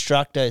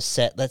Destructo's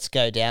set, let's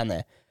go down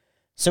there.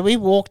 So we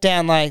walk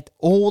down, like,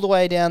 all the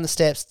way down the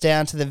steps,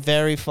 down to the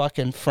very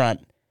fucking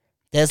front.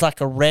 There's, like,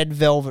 a red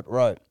velvet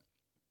rope.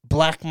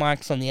 Black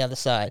Mike's on the other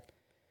side.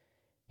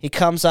 He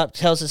comes up,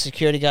 tells the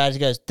security guys, he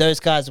goes, those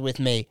guys are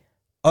with me.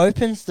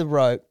 Opens the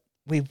rope.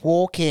 We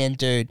walk in,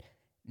 dude.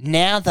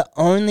 Now the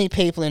only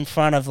people in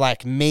front of,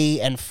 like,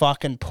 me and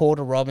fucking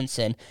Porter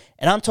Robinson,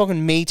 and I'm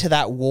talking me to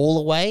that wall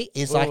away,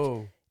 is, like,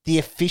 the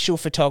official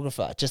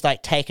photographer, just,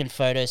 like, taking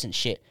photos and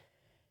shit.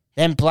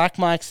 Then Black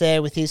Mike's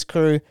there with his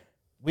crew.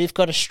 We've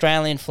got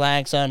Australian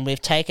flags on. We've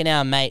taken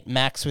our mate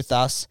Max with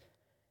us.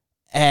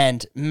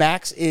 And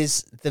Max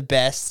is the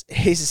best.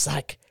 He's just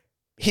like,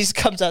 he just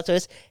comes up to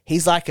us.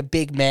 He's like a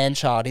big man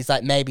child. He's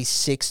like maybe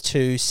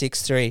 6'2",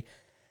 6'3",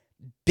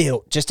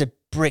 built, just a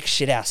brick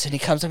shit house. And he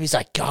comes up, he's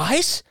like,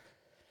 guys,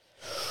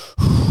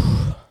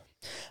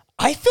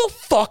 I feel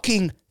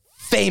fucking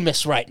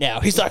famous right now.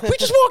 He's like, we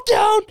just walked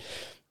down.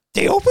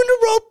 They opened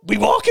a rope. We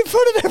walk in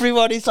front of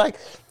everyone. He's like,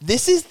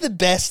 this is the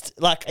best.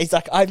 Like, he's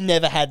like, I've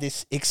never had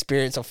this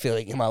experience or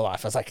feeling in my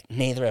life. I was like,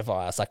 neither have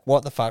I. I was like,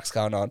 what the fuck's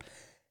going on?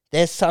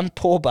 There's some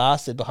poor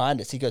bastard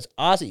behind us. He goes,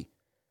 Ozzy.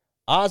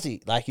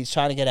 Like, he's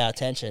trying to get our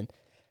attention.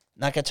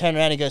 Like, I turn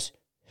around and he goes,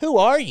 who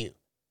are you?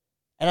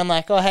 And I'm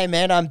like, oh, hey,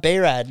 man, I'm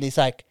B-Rad. And he's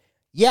like,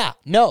 yeah,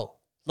 no.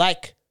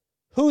 Like,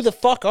 who the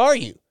fuck are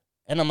you?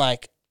 And I'm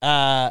like,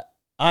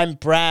 I'm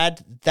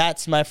Brad.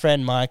 That's my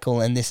friend Michael.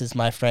 And this is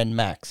my friend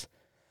Max.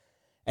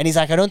 And he's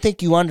like, I don't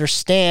think you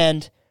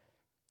understand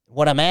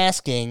what I'm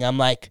asking. I'm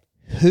like,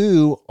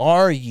 who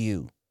are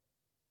you?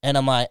 And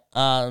I'm like,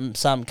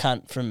 some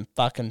cunt from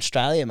fucking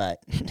Australia, mate.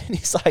 And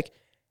he's like,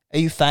 are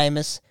you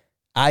famous?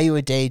 Are you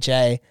a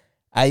DJ?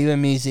 Are you a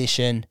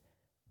musician?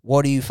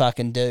 What do you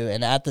fucking do?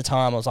 And at the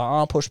time, I was like,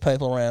 I'll push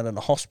people around in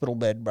a hospital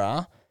bed, bruh.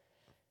 And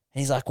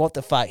he's like, what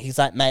the fuck? He's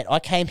like, mate, I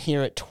came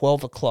here at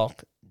 12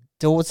 o'clock.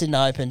 Doors didn't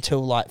open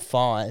till like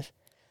 5.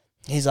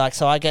 He's like,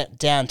 so I get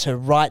down to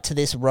right to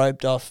this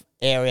roped off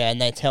area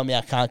and they tell me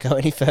I can't go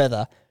any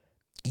further.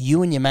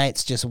 You and your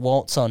mates just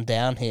waltz on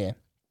down here.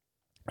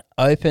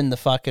 Open the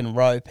fucking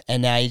rope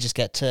and now you just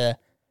get to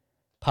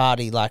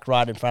party like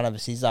right in front of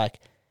us. He's like,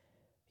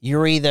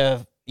 you're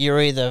either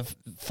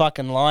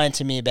fucking lying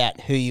to me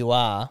about who you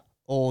are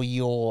or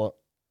you're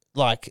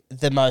like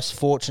the most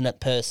fortunate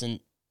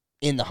person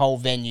in the whole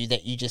venue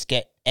that you just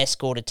get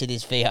escorted to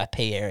this VIP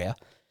area.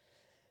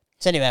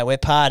 So anyway, we're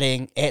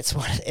partying. It's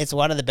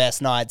one of the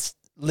best nights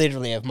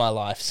literally of my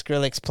life.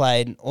 Skrillex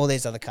played and all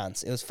these other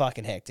cunts. It was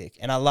fucking hectic.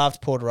 And I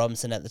loved Porter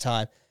Robinson at the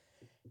time.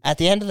 At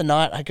the end of the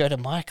night, I go to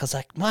Mike. I was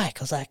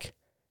like,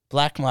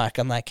 Black Mike.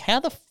 I'm like,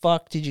 how the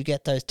fuck did you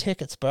get those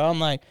tickets, bro?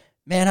 I'm like,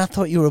 man, I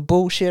thought you were a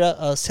bullshitter.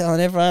 I was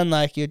telling everyone,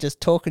 like, you're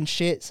just talking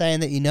shit, saying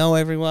that you know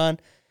everyone.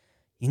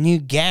 You knew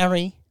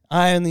Gary.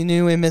 I only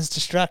knew him as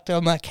Destructo.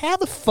 I'm like, how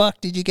the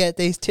fuck did you get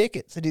these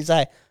tickets? And he's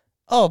like,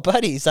 oh,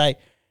 buddy. He's like,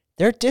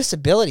 they're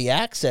disability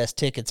access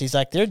tickets. He's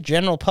like, they're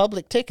general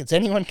public tickets.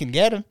 Anyone can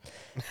get them.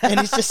 And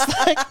he's just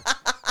like,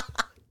 I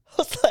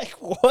was like,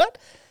 what?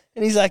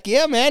 And he's like,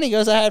 yeah, man. He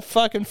goes, I had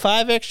fucking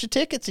 5 extra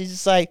tickets. He's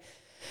just like,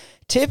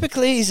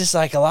 typically, he's just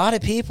like, a lot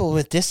of people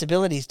with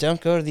disabilities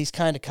don't go to these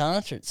kind of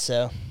concerts.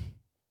 So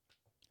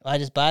I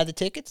just buy the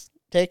tickets,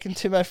 take them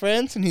to my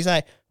friends. And he's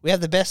like, we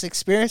have the best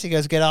experience. He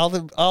goes, get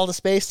all the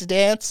space to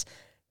dance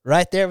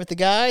right there with the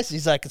guys.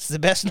 He's like, it's the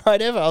best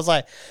night ever. I was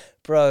like,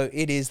 bro,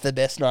 it is the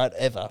best night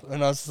ever.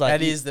 And I was like,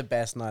 that is the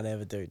best night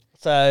ever, dude.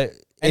 So,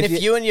 and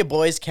if you and your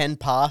boys can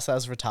pass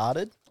as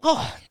retarded,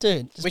 oh,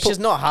 dude, which is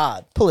not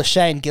hard, pull a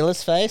Shane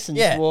Gillis face and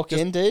just walk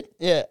in, dude.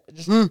 Yeah,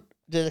 just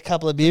did a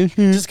couple of beers,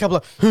 just a couple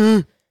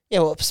of. Yeah,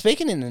 well,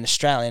 speaking in an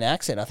Australian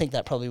accent, I think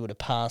that probably would have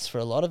passed for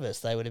a lot of us.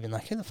 They would have been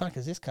like, who the fuck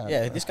is this guy?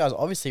 Yeah, this guy's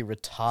obviously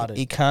retarded.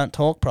 He can't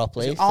talk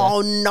properly.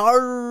 Oh,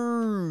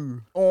 no.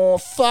 Oh,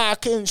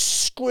 fucking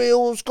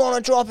Skrill's gonna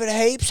drop it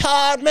heaps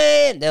hard,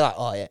 man. They're like,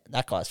 oh, yeah,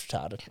 that guy's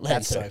retarded.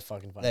 That's so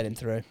fucking funny. Let him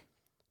through.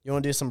 You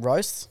want to do some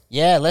roasts?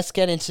 Yeah, let's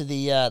get into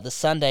the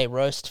Sunday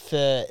roast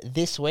for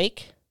this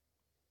week.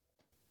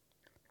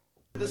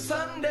 The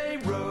Sunday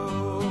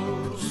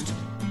roast.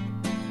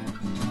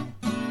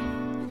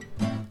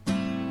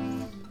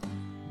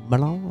 When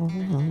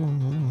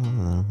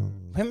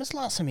was the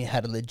last time you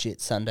had a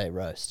legit Sunday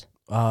roast?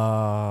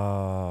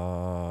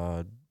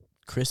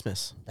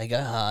 Christmas. They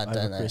go hard, Over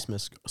don't they?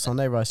 Christmas.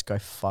 Sunday roasts go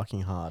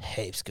fucking hard.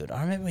 Heaps good.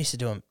 I remember we used to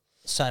do them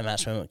so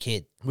much when we were a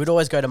kid. We'd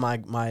always go to my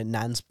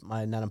nan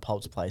and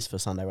pop's place for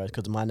Sunday roast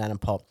because my nan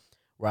and pop,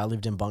 where I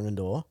lived in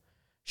Bungendore,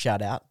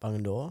 shout out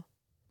Bungendore,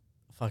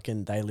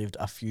 fucking they lived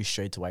a few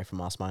streets away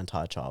from us my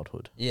entire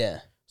childhood. Yeah.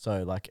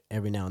 So like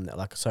every now and then,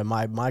 like so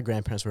my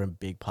grandparents were a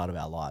big part of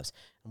our lives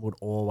and would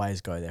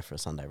always go there for a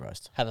Sunday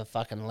roast. Have a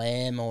fucking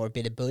lamb or a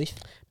bit of beef.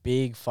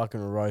 Big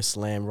fucking roast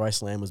lamb.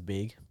 Roast lamb was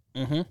big.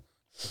 Mm-hmm.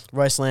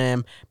 Roast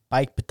lamb,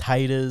 baked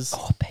potatoes.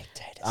 Oh, baked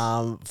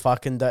potatoes.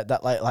 Fucking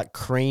that like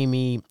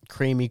creamy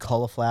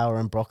cauliflower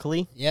and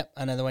broccoli. Yep,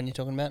 I know the one you're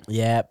talking about.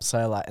 Yep.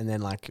 So like, and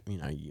then like then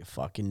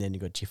you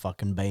got your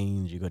fucking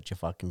beans, you got your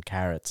fucking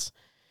carrots,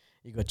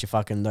 you got your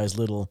fucking those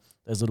little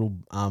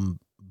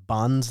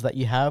buns that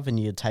you have, and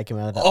you take them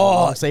out of that.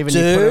 Oh, so even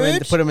dude. you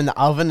put them in the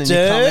oven, and you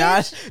come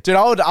out, dude.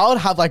 I would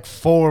have like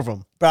 4 of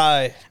them,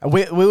 bro. And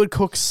we would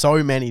cook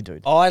so many,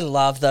 dude. I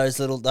love those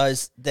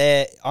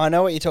there. I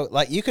know what you're talking.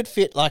 Like you could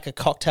fit like a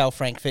cocktail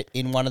Frankfurt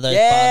in one of those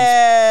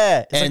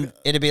buns, and like,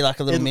 it'd be like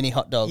a little mini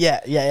hot dog. Yeah.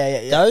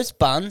 Those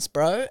buns,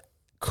 bro,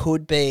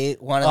 could be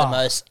one of the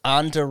most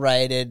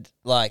underrated.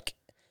 Like,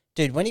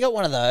 dude, when you got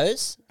one of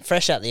those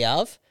fresh out the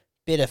oven,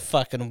 bit of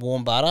fucking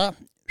warm butter.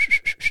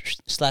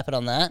 Slap it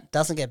on that.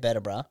 Doesn't get better,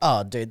 bro.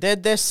 Oh, dude,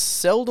 they're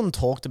seldom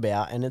talked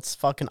about, and it's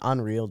fucking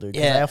unreal, dude.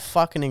 Yeah, they're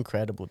fucking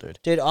incredible, dude.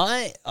 Dude,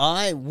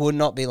 I would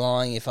not be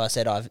lying if I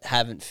said I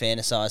haven't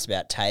fantasized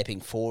about taping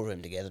 4 of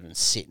them together and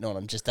sitting on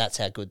them. Just that's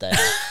how good they are.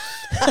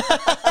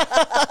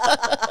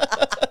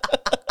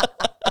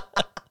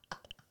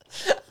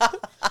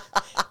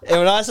 And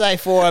when I say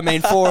 4, I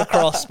mean 4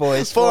 across,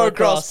 boys. 4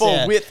 across, 4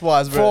 yeah.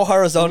 width-wise, bro. 4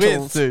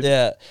 horizontals, dude.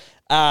 Yeah.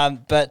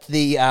 But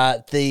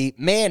the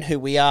man who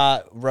we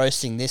are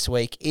roasting this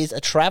week is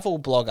a travel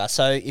blogger.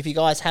 So if you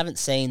guys haven't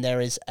seen, there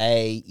is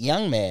a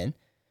young man,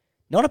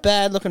 not a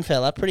bad looking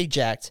fella, pretty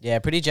jacked. Yeah,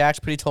 pretty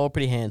jacked, pretty tall,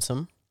 pretty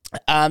handsome.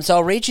 So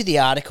I'll read you the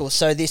article.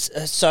 So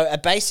a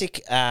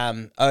basic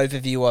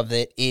overview of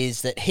it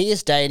is that he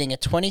is dating a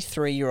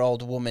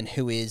 23-year-old woman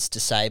who is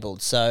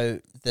disabled.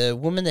 So the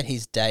woman that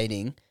he's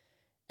dating,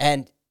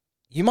 and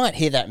you might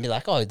hear that and be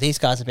like, oh, these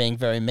guys are being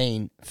very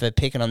mean for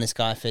picking on this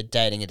guy for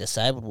dating a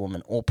disabled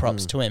woman. All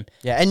props to him.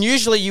 Yeah, and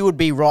usually you would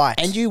be right.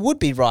 And you would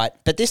be right,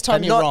 but this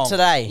time you're not wrong.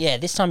 today. Yeah,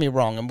 this time you're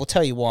wrong, and we'll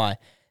tell you why.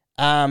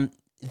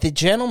 The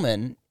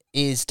gentleman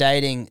is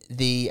dating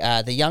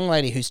the young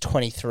lady who's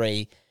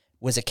 23,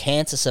 was a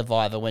cancer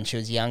survivor when she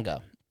was younger.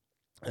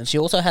 And she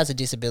also has a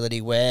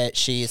disability where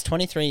she is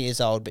 23 years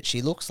old, but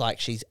she looks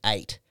like she's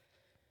 8.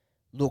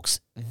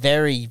 Looks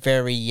very,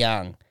 very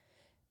young.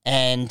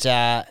 And,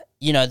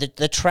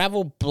 the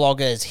travel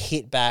bloggers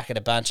hit back at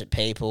a bunch of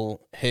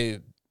people who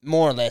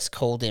more or less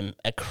called him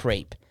a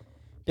creep.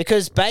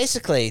 Because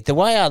basically, the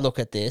way I look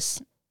at this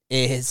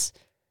is,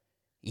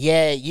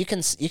 yeah, you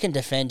can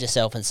defend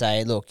yourself and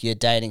say, look, you're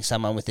dating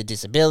someone with a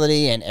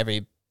disability, and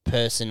every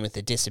person with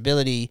a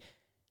disability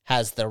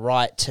has the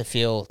right to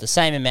feel the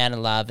same amount of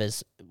love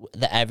as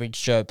the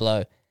average Joe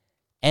Blow.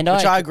 And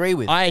Which I agree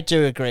with. I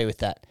do agree with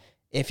that.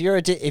 If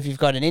you've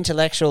got an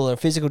intellectual or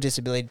physical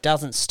disability, it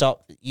doesn't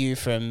stop you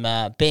from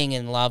being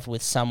in love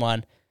with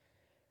someone.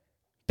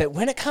 But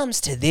when it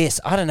comes to this,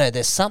 I don't know,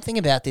 there's something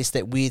about this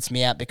that weirds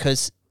me out,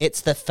 because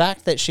it's the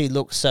fact that she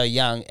looks so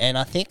young. And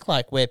I think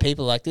like where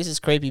people are like, this is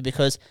creepy,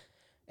 because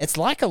it's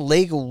like a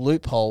legal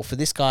loophole for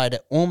this guy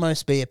to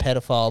almost be a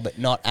pedophile but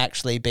not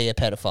actually be a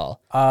pedophile.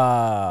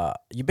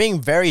 You're being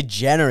very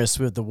generous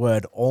with the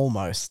word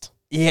almost.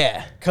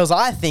 Yeah. Because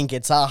I think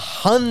it's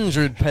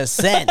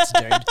 100%,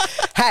 dude.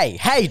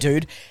 Hey,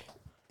 dude.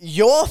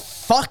 You're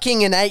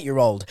fucking an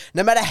 8-year-old.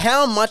 No matter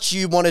how much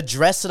you want to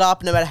dress it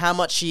up, no matter how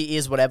much she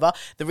is, whatever,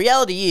 the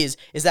reality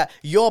is that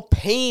your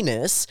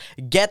penis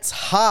gets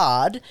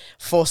hard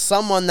for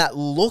someone that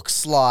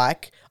looks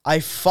like a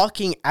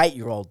fucking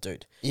 8-year-old,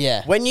 dude.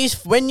 Yeah. When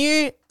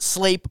you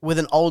sleep with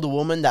an older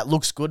woman that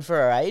looks good for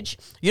her age,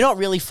 you're not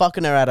really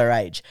fucking her at her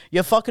age.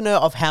 You're fucking her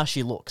of how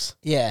she looks.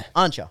 Yeah.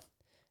 Aren't you?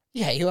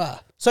 Yeah, you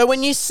are. So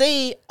when you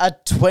see a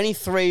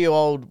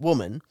 23-year-old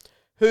woman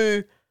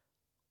who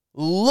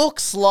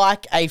looks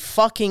like a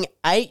fucking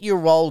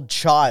 8-year-old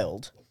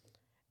child,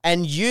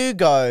 and you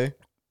go,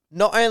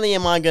 not only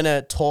am I going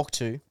to talk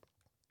to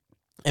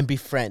and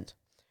befriend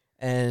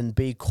and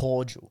be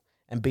cordial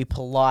and be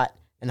polite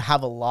and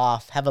have a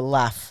laugh,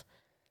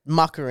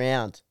 muck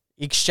around,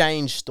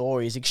 exchange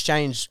stories,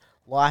 exchange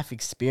life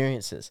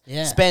experiences,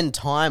 spend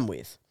time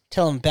with.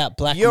 Tell them about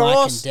Black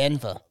Mike in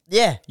Denver.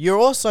 Yeah, you're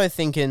also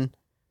thinking,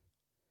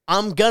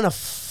 I'm going to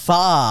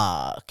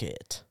fuck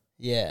it.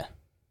 Yeah.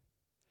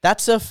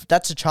 That's a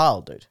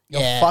child, dude.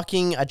 You're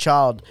fucking a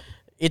child.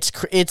 It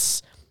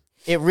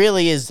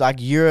really is like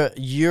you're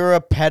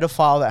a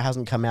pedophile that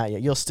hasn't come out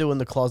yet. You're still in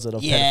the closet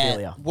of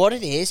pedophilia. What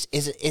it is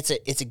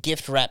it's a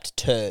gift wrapped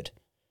turd.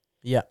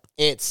 Yeah.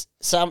 There's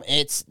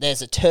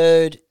a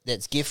turd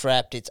that's gift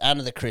wrapped. It's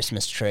under the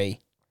Christmas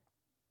tree.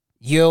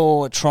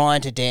 you're trying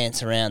to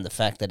dance around the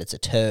fact that it's a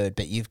turd,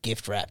 but you've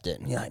gift wrapped it,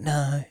 and you're like,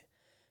 no,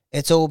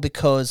 it's all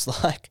because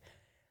like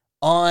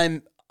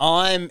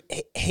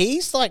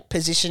he's like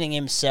positioning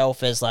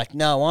himself as like,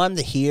 no, I'm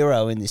the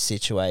hero in this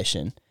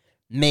situation.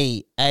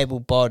 Me,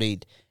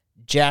 able-bodied,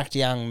 jacked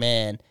young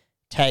man,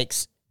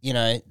 takes, you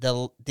know,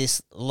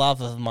 this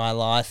love of my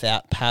life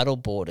out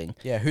paddleboarding.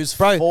 Yeah, who's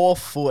 4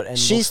 foot and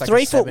she's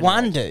looks like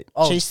 3'1", dude.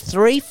 Oh. She's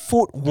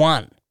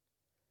 3'1".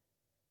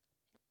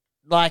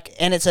 Like,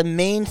 and it's a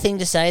mean thing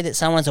to say that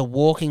someone's a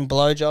walking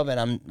blowjob,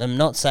 and I'm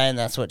not saying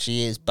that's what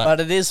she is, but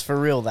it is for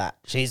real that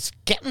she's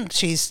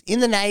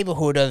in the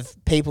neighborhood of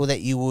people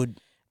that you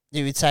would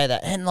say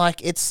that, and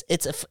like it's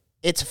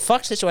a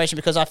fucked situation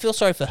because I feel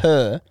sorry for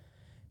her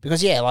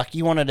because yeah, like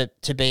you wanted her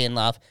to be in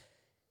love,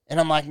 and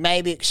I'm like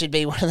maybe it should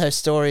be one of those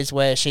stories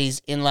where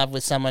she's in love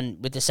with someone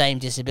with the same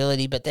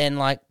disability, but then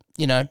like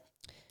you know,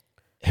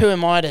 who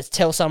am I to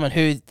tell someone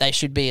who they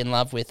should be in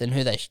love with and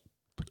who they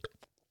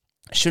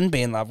shouldn't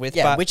be in love with?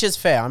 Yeah, but which is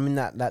fair. I'm in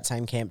that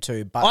same camp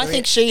too. But I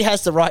think she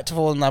has the right to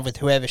fall in love with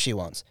whoever she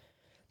wants.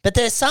 But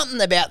there's something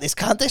about this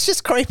cunt that's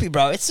just creepy,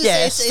 bro. It's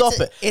just, stop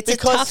it. It's a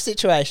tough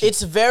situation.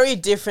 It's very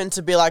different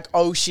to be like,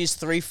 oh, she's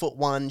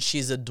 3'1",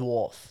 she's a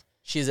dwarf,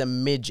 she's a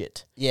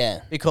midget.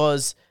 Yeah,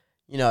 because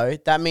you know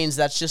that means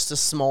that's just a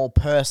small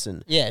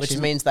person. Yeah, which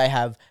means they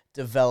have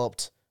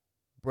developed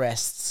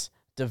breasts,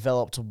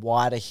 developed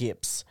wider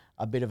hips,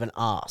 a bit of an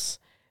ass.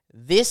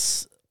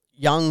 This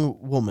young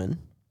woman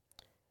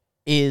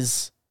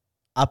is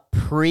a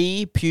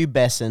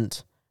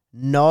prepubescent,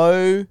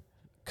 no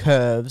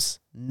curves,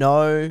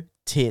 no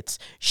tits.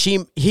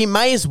 He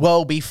may as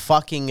well be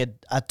fucking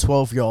a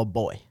 12-year-old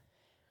boy.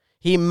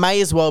 He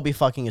may as well be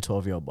fucking a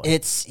 12-year-old boy.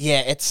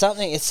 It's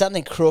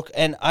something crook.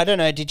 And I don't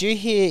know, did you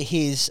hear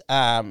his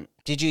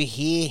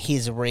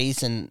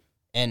reason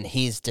and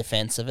his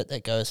defense of it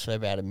that goes for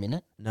about a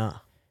minute? No.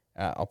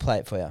 I'll play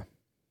it for you.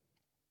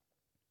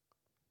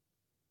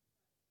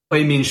 What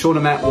you mean,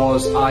 Shauna met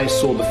was, I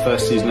saw the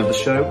first season of the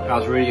show. I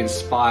was really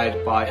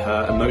inspired by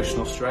her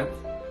emotional strength.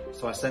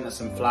 So I sent her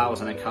some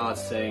flowers and a card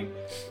saying,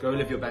 go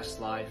live your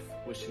best life,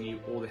 wishing you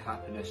all the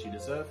happiness you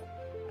deserve.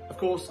 Of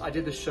course, I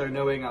did the show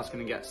knowing I was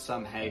going to get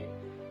some hate,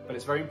 but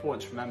it's very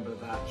important to remember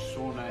that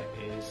Shauna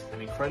is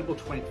an incredible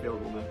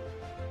 23-year-old woman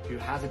who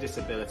has a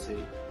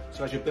disability.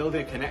 So as you're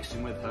building a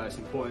connection with her, it's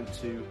important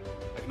to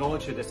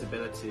acknowledge her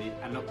disability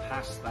and look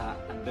past that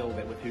and build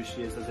it with who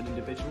she is as an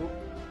individual.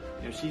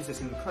 You know, she's this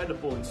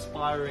incredible,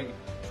 inspiring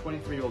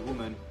 23-year-old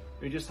woman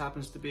who just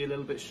happens to be a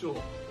little bit short.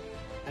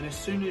 And as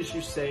soon as you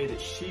say that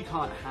she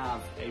can't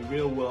have a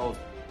real-world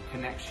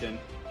connection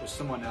with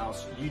someone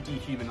else, you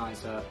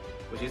dehumanize her,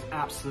 which is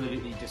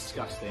absolutely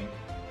disgusting.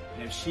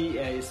 You know, she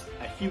is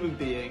a human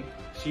being.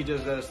 She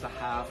deserves to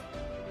have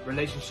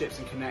relationships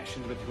and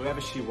connections with whoever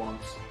she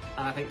wants.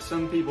 And I think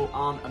some people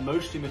aren't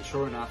emotionally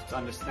mature enough to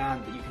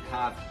understand that you can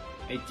have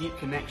a deep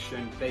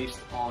connection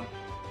based on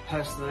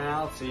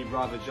personality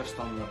rather just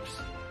on looks.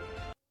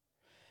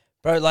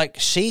 Bro, like,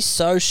 she's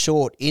so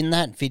short in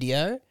that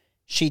video,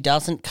 she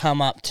doesn't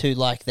come up to,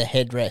 like, the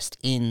headrest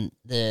in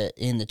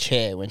the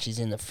chair when she's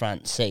in the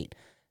front seat.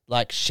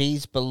 Like,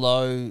 she's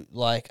below,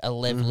 like, a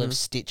level of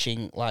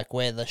stitching, like,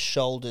 where the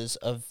shoulders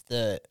of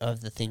the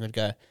thing would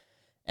go.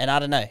 And I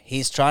don't know,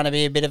 he's trying to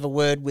be a bit of a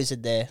word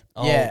wizard there.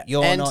 Oh, yeah,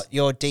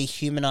 you're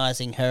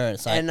dehumanizing her.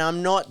 It's like, and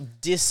I'm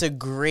not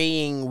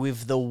disagreeing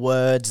with the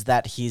words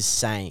that he's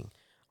saying.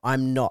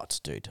 I'm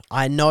not, dude.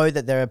 I know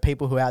that there are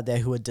people who are out there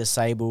who are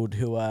disabled,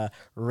 who are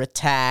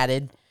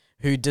retarded,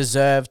 who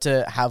deserve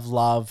to have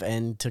love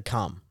and to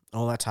come,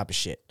 all that type of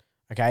shit.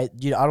 Okay? I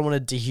don't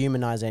want to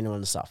dehumanize anyone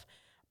and stuff.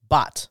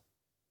 But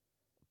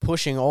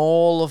pushing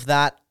all of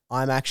that,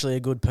 I'm actually a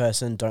good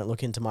person, don't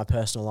look into my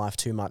personal life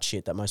too much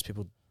shit that most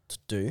people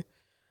do.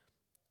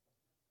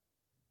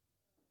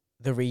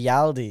 The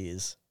reality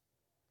is,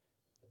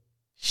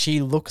 she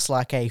looks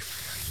like a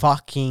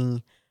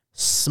fucking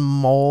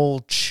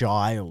small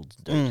child,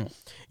 dude.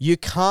 You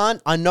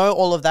can't, I know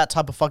all of that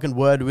type of fucking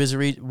word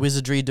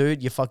wizardry,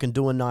 dude. You're fucking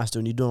doing nice,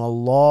 dude. You're doing a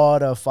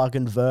lot of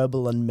fucking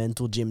verbal and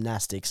mental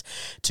gymnastics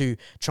to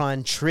try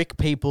and trick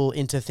people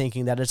into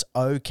thinking that it's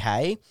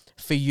okay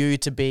for you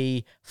to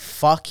be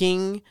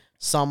fucking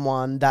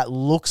someone that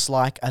looks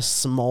like a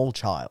small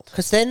child.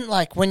 Because then,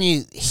 like, when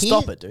you hear,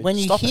 stop it, dude. When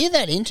you hear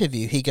that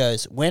interview, he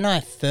goes, when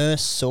I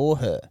first saw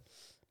her,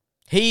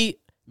 he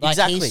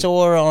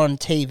saw her on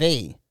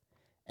TV.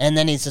 And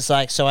then he's just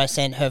like, so I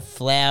sent her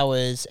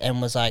flowers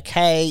and was like,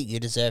 hey, you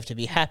deserve to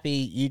be happy.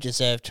 You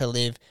deserve to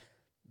live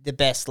the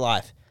best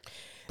life.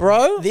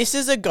 Bro. This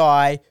is a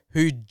guy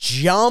who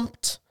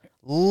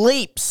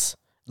leaped,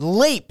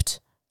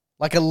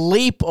 like a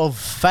leap of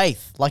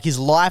faith, like his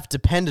life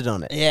depended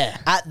on it. Yeah.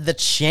 At the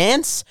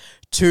chance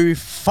to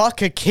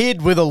fuck a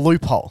kid with a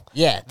loophole.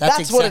 Yeah,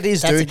 that's what it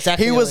is, dude.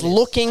 Exactly he was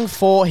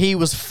he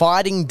was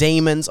fighting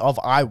demons of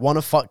I want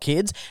to fuck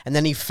kids, and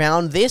then he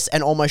found this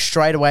and almost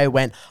straight away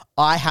went,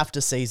 I have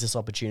to seize this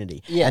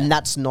opportunity. Yeah. And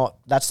that's not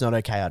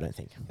okay, I don't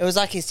think. It was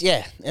like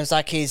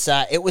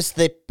it was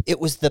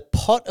the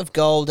pot of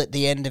gold at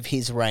the end of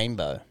his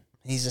rainbow.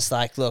 He's just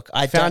like, look,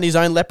 I Found his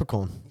own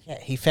leprechaun. Yeah,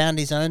 he found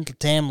his own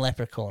damn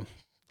leprechaun.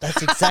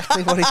 That's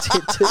exactly what he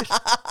did, dude.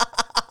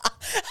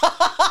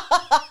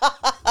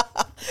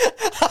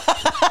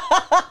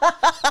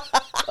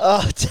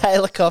 Oh,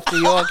 Taylor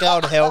Coughtrie, you're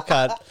going to hell,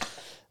 cunt.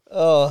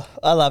 Oh,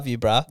 I love you,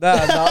 bruh. No,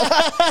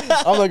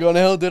 I'm not going to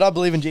hell, dude. I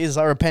believe in Jesus.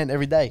 I repent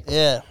every day.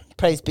 Yeah,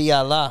 praise be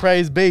Allah.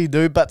 Praise be,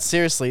 dude. But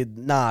seriously,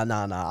 nah.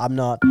 I'm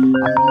not.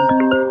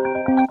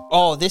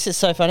 Oh, this is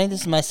so funny.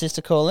 This is my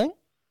sister calling,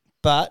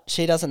 but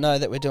she doesn't know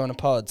that we're doing a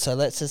pod. So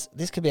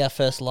this could be our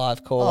first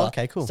live caller. Oh,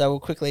 okay, cool. So we'll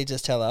quickly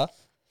just tell her.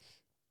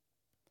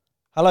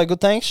 Hello,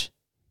 good thanks.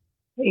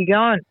 How you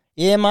going?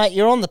 Yeah, mate,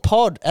 you're on the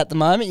pod at the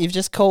moment. You've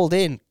just called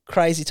in.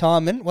 Crazy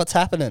timing. What's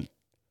happening?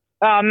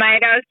 Oh,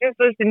 mate, I was just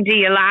listening to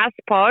your last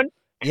pod,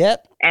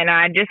 Yep. and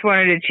I just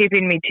wanted to chip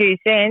in me 2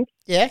 cents.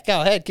 Yeah,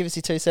 go ahead. Give us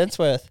your 2 cents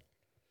worth.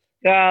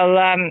 Well,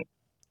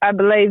 I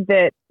believe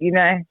that,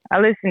 I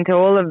listened to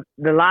all of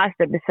the last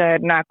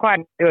episode, and I quite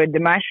enjoyed the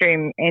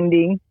mushroom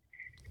ending.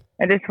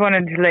 I just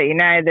wanted to let you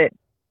know that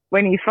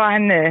when you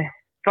find the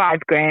 5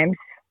 grams,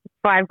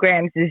 5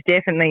 grams is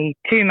definitely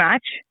too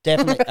much.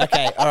 Definitely.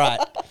 Okay, all right.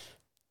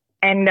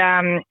 And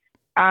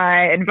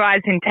I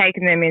advise in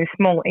taking them in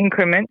small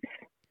increments.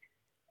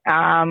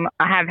 I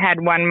have had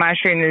one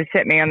mushroom that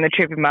set me on the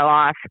trip of my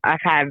life. I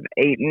have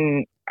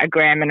eaten 1.5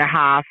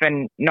 grams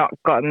and not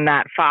gotten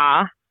that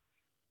far.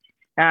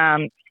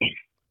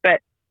 But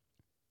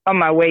on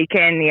my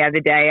weekend the other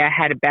day, I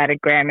had about 1.5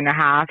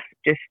 grams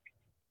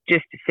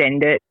just to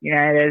send it.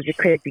 There was a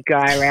creepy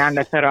guy around.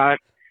 I thought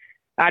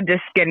I'd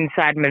just get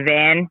inside my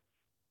van.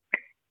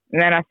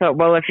 And then I thought,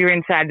 well, if you're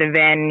inside the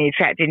van and you're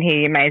trapped in here,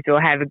 you may as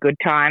well have a good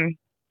time.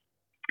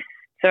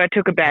 So I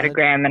took about 1.5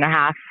 grams.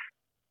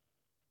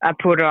 I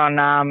put on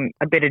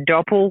a bit of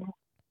Doppel.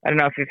 I don't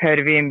know if you've heard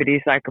of him, but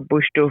he's like a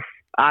bush doof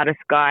artist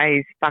guy.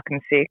 He's fucking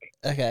sick.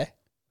 Okay.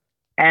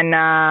 And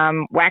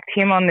whacked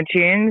him on the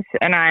tunes.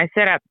 And I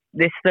set up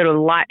this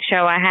little light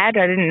show I had.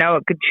 I didn't know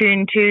it could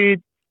tune to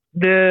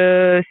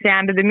the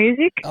sound of the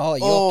music. Oh,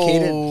 you're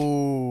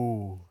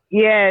kidding.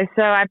 Yeah,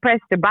 so I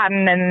pressed a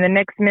button, and the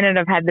next minute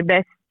I've had the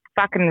best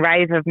fucking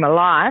rave of my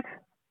life.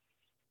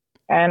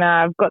 And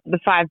I've got the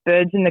 5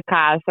 birds in the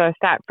car, so I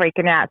start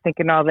freaking out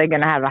thinking, they're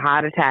going to have a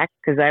heart attack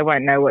because they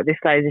won't know what this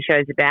laser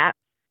show's about.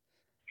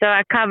 So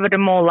I covered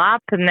them all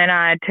up, and then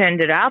I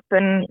turned it up,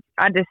 and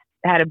I just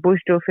had a bush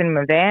doof in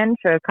my van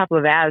for a couple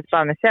of hours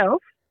by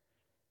myself.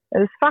 It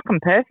was fucking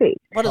perfect.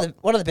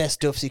 One of the best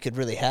doofs you could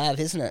really have,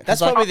 isn't it?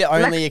 That's probably the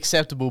only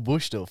acceptable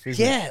bush doof,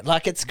 isn't it? Yeah,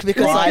 like it's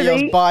because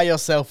By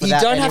yourself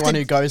without don't have anyone to-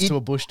 who goes you- to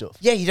a bush doof.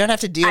 yeah, you don't have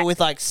to deal with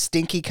like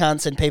stinky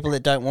cunts and people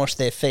that don't wash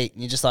their feet.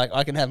 And you're just like,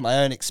 I can have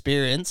my own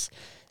experience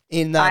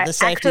in the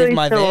safety of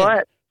my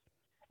van.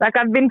 Like,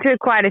 I've been to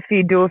quite a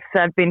few doofs.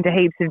 I've been to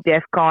heaps of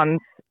DEF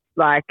cons.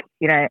 Like,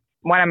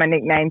 one of my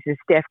nicknames is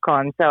DEF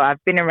Con, so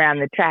I've been around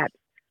the traps.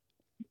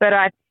 But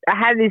I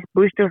had this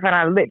bush doof, and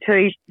I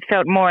literally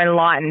felt more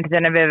enlightened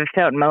than I've ever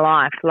felt in my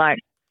life. Like,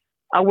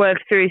 I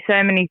worked through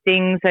so many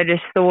things I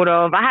just thought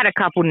of. I had a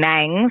couple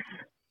nangs.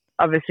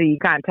 Obviously, you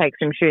can't take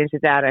some shrooms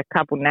without a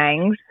couple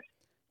nangs.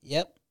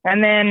 Yep.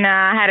 And then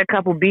I had a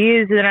couple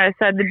beers, and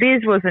so the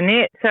beers wasn't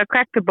it. So I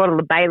cracked a bottle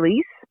of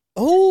Baileys.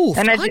 Oh,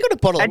 And I I got a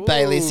bottle of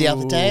Bailey's the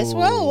other day as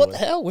well. What the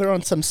hell? We're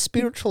on some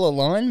spiritual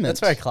alignment.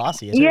 That's very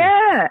classy, isn't it?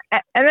 Yeah.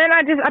 And then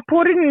I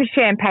poured it in a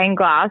champagne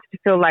glass to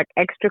feel like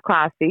extra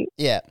classy.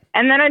 Yeah.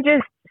 And then I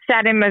just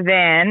sat in my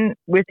van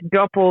with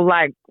Doppel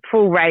like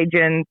full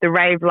raging, the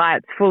rave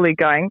lights fully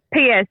going.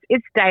 P.S.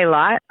 It's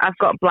daylight. I've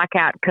got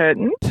blackout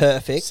curtains.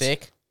 Perfect.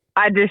 Sick.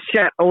 I just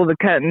shut all the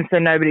curtains so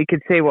nobody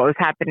could see what was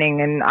happening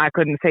and I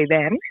couldn't see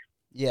them.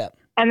 Yeah.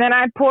 And then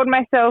I poured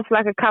myself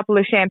like a couple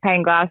of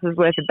champagne glasses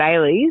worth of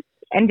Baileys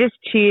and just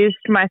cheers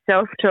to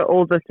myself to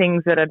all the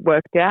things that I'd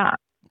worked out.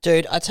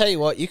 Dude, I tell you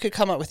what, you could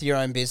come up with your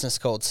own business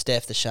called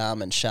Steph the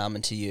Shaman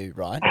to you,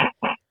 right?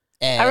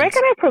 And, I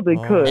reckon I probably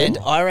could. And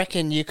I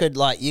reckon you could be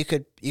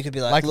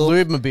like, Like look,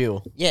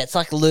 Lubemobile. yeah, it's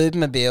like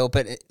Lubemobile,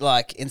 but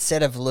like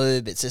instead of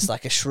lube, it's just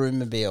like a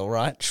shroomobile,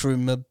 right?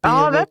 Shroomobile.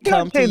 Oh, that's will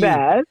come not to too you.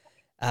 bad.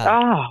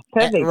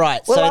 Perfect.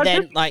 Right. Well, so I'll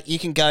then, just- like, you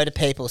can go to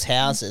people's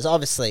houses.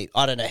 Obviously,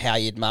 I don't know how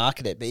you'd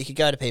market it, but you could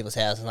go to people's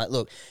houses and, like,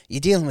 look, you're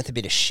dealing with a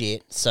bit of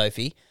shit,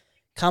 Sophie.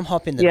 Come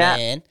hop in the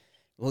van.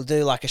 We'll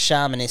do, like, a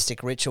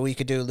shamanistic ritual. You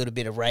could do a little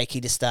bit of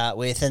Reiki to start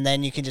with, and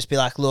then you can just be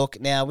like, look,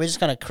 now we're just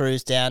going to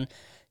cruise down,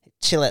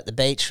 chill at the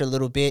beach for a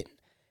little bit,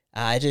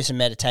 do some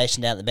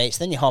meditation down at the beach.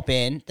 Then you hop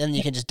in. Then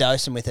you can just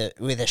dose them with a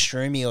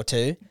shroomy or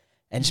two.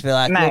 And just be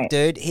like, Mate. look,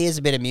 dude, here's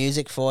a bit of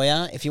music for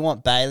you. If you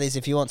want Baileys,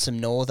 if you want some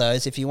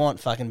Northos, if you want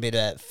fucking bit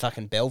of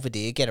fucking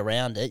Belvedere, get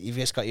around it. You've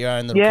just got your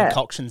own little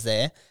concoctions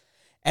there.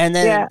 And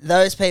then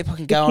those people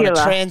can go on a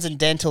Tequila.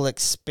 transcendental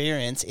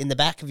experience in the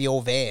back of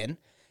your van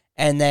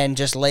and then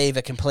just leave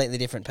a completely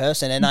different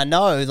person. And I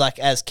know, like,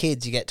 as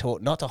kids, you get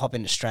taught not to hop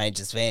into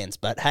strangers' vans.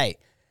 But, hey,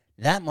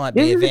 that might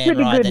be This a is a van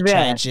pretty ride good that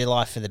van. changed your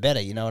life for the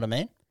better. You know what I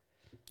mean?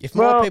 If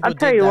more Well, people I'll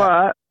tell did you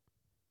that, what.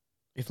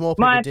 if more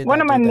people did One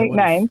that, of my dude, they would've-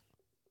 nicknames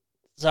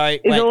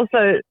Sorry, is wait.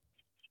 also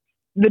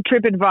the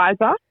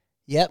TripAdvisor.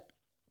 Yep.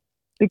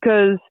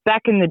 because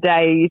back in the day,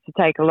 I used to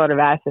take a lot of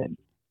acid.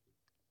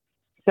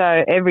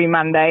 So every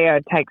Monday,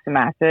 I'd take some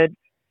acid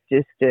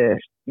just to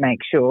make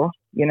sure,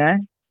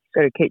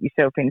 got to keep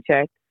yourself in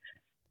check.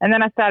 And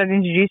then I started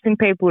introducing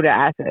people to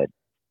acid.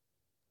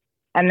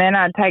 And then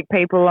I'd take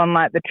people on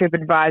like the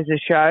TripAdvisor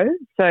show.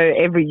 So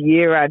every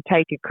year I'd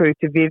take a crew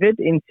to Vivid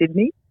in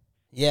Sydney.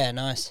 Yeah,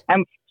 nice.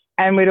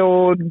 And we'd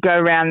all go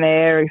around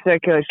there,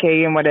 Circular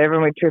Quay and whatever,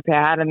 and we'd trip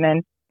out. And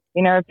then,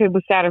 if people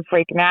started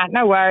freaking out,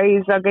 no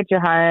worries, I'll get you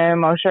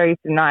home. I'll show you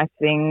some nice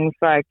things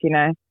like,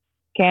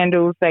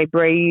 candles, they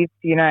breathe,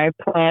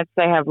 plants,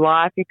 they have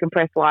life. You can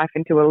press life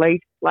into a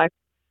leaf. Like,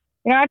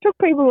 I took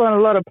people on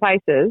a lot of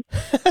places.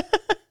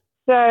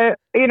 So,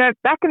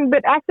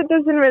 but acid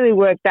doesn't really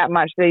work that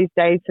much these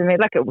days for me.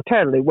 Like, it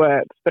totally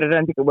works, but I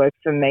don't think it works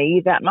for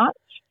me that much.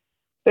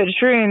 But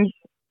shrooms,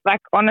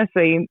 like,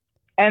 honestly,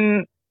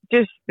 and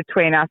just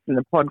between us and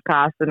the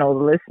podcast and all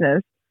the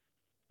listeners,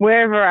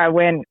 wherever I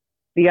went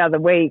the other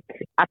week,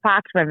 I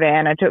parked my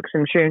van, I took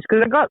some shrooms,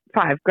 because I got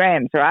 5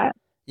 grams, right?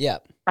 Yeah.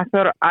 I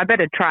thought, I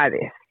better try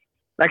this.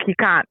 Like, you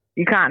can't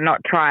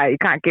not try it. You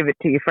can't give it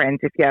to your friends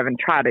if you haven't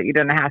tried it. You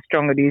don't know how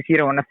strong it is. You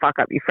don't want to fuck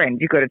up your friends.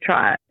 You've got to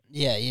try it.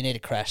 Yeah, you need a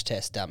crash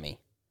test dummy.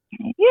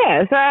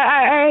 Yeah, so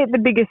I ate the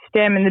biggest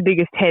stem and the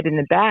biggest head in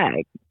the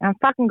bag. I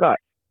fucking got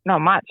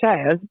not much,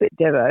 I was a bit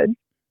devoed.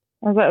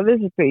 I was like, oh,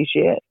 this is pretty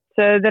shit.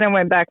 So then I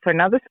went back for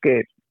another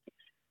scoop.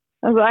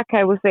 I was like,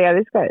 okay, we'll see how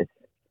this goes.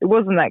 It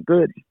wasn't that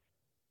good.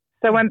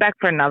 So I went back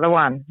for another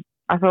one.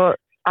 I thought,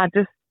 I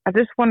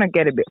just want to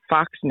get a bit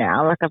fucked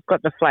now. Like, I've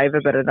got the flavour,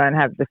 but I don't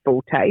have the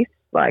full taste,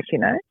 like,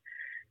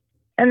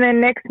 And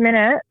then next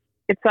minute,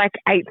 it's like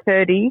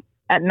 8:30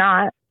 at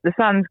night. The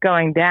sun's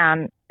going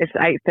down. It's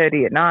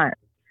 8:30 at night.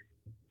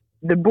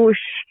 The bush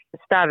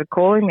started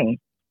calling me.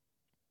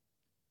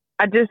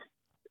 I just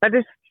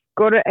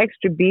got an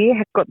extra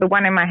beer, got the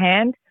one in my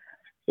hand,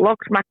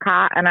 locked my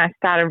car, and I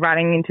started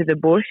running into the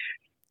bush.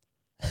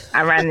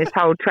 I ran this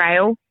whole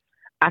trail.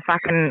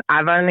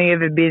 I've only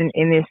ever been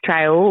in this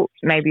trail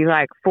maybe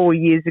like 4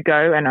 years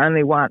ago and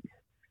only once.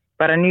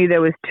 But I knew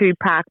there was 2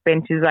 park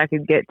benches I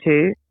could get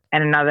to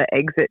and another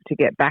exit to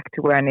get back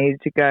to where I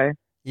needed to go.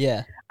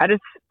 Yeah. I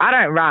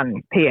don't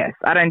run, PS.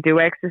 I don't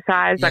do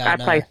exercise. Yeah, like, I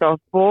play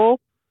softball.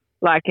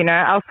 Like,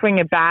 I'll swing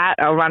a bat,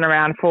 I'll run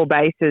around 4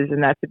 bases,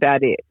 and that's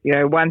about it.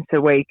 Once a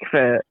week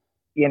for,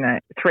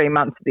 3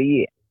 months of the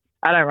year.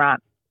 I don't run.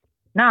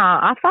 No,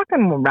 I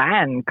fucking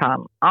ran,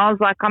 cunt. I was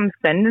like, I'm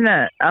sending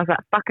it. I was like,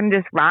 fucking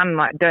just run.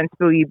 Like, don't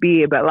spill your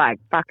beer, but, like,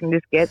 fucking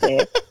just get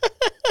there.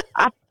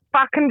 I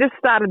fucking just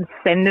started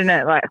sending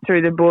it, like,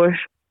 through the bush.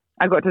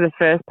 I got to the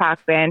first park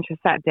bench. I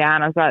sat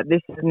down. I was like,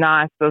 this is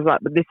nice. I was like,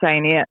 but this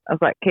ain't it. I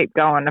was like, keep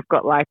going. I've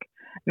got, like,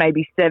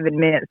 maybe 7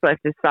 minutes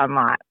left of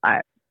sunlight.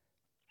 I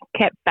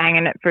kept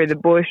banging it through the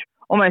bush.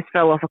 Almost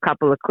fell off a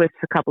couple of cliffs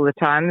a couple of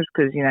times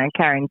because,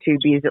 carrying 2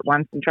 beers at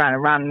once and trying to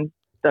run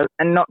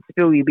and not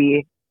spill your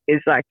beer is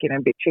like,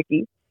 a bit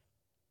tricky.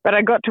 But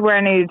I got to where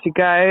I needed to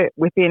go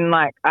within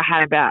I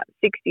had about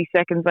 60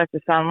 seconds left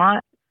of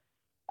sunlight.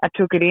 I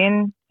took it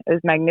in. It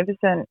was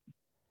magnificent.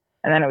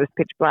 And then it was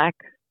pitch black.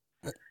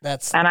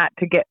 And I had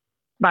to get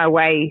my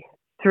way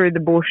through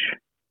the bush.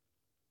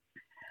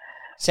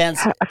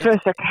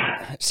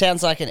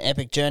 Sounds like an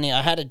epic journey.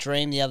 I had a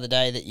dream the other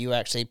day that you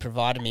actually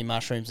provided me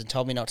mushrooms and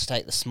told me not to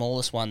take the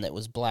smallest one that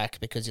was black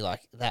because you're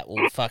like, that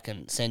will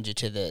fucking send you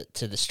to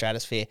the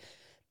stratosphere.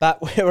 But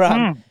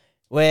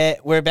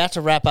we're about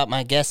to wrap up.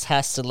 My guest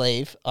has to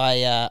leave.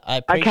 I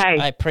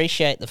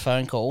appreciate the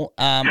phone call.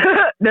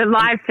 The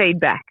live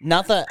feedback.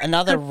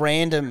 Another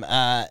random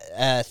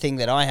thing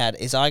that I had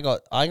is I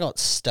got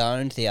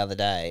stoned the other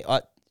day.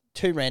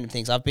 2 random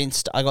things.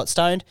 I got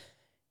stoned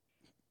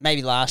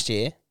maybe last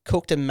year,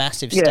 cooked a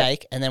massive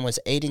steak, and then was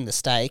eating the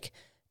steak,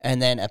 and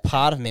then a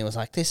part of me was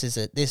like,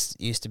 this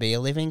used to be a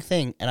living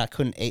thing, and I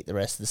couldn't eat the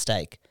rest of the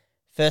steak.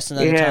 First and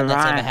only time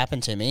that's ever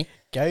happened to me.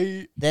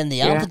 Then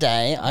the other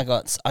day, I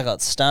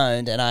got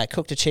stoned and I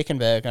cooked a chicken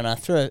burger and I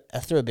threw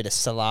a bit of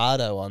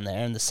salado on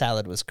there, and the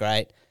salad was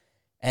great.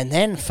 And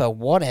then for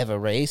whatever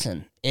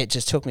reason, it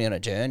just took me on a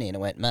journey, and I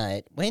went,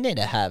 mate, we need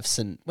to have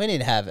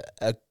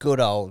a good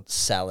old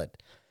salad.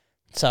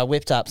 So I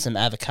whipped up some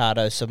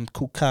avocado, some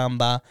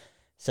cucumber,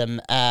 some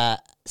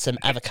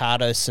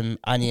avocado, some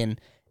onion,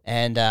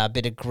 and a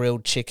bit of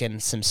grilled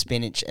chicken, some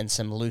spinach, and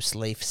some loose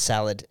leaf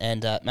salad.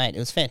 And, mate, it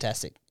was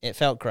fantastic. It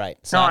felt great.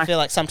 So nice. I feel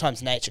like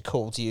sometimes nature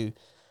calls you.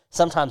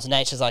 Sometimes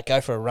nature's like,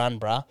 go for a run,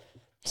 bruh.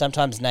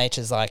 Sometimes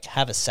nature's like,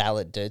 have a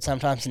salad, dude.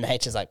 Sometimes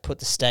nature's like, put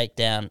the steak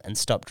down and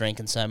stop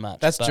drinking so much.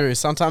 That's true.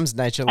 Sometimes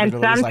nature literally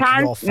is like, you're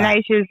fat. Sometimes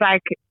nature's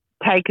like,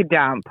 take a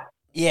dump.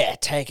 Yeah,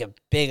 take a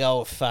big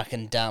old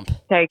fucking dump.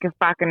 Take a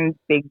fucking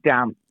big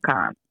dump,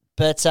 can't.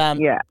 But,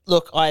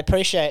 look, I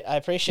appreciate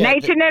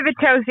nature never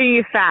tells you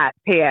you're fat,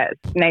 P.S.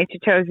 Nature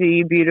tells you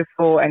you're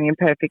beautiful and you're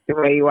perfect the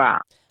way you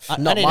are.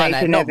 Not my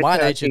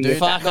nature, dude.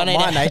 Fuck, not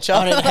my nature.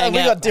 We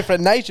got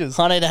different natures.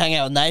 I need to hang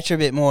out with nature a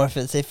bit more if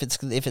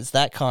it's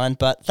that kind.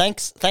 But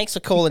thanks for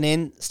calling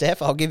in,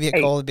 Steph. I'll give you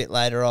a call a bit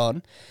later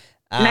on.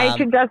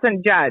 Nature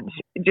doesn't judge.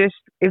 Just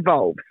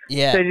evolves.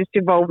 Yeah. So just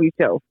evolve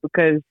yourself,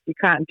 because you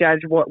can't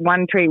judge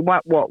one tree's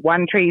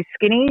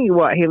skinny,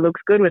 he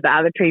looks good, with the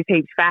other tree's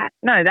heaps fat.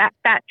 No,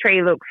 that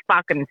tree looks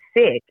fucking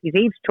sick. He's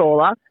heaps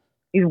taller.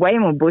 He's way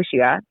more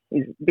bushier.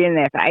 He's been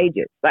there for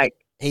ages. Like,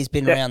 he's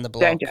been around the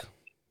block.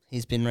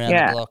 He's been around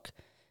the block.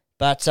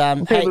 But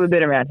people have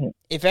been around him.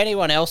 If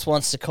anyone else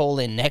wants to call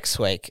in next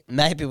week,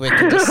 maybe we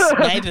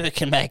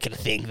can make it a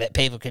thing that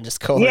people can just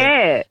call in.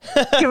 Yeah.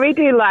 Can we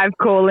do live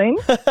calling?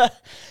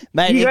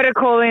 Maybe. You got to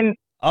call in.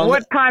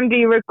 What time do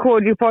you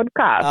record your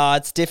podcast? Oh,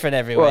 it's different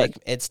every week.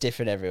 It's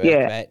different every week,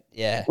 mate.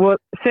 Yeah. Well,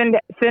 send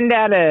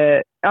out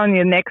on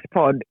your next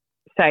pod.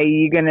 Say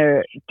you're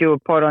gonna do a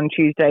pod on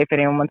Tuesday if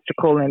anyone wants to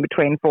call in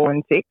between 4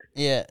 and 6.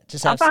 Yeah,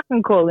 I'll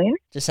fucking call in.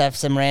 Just have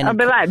some random. I'll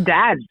be like,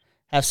 Dad.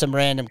 Have some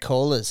random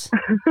callers.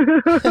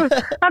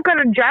 I've got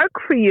a joke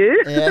for you.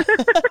 Yeah.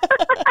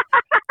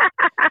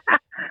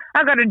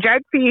 I've got a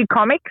joke for you,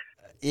 comics.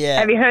 Yeah.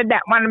 Have you heard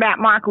that one about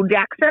Michael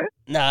Jackson?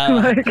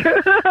 No.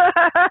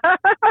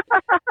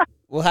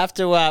 We'll have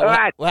to.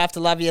 Right. We'll have to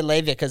love you and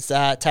leave you because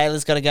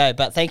Taylor's got to go.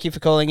 But thank you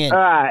for calling in. All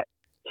right.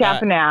 Ciao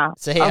for now.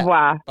 See ya. Au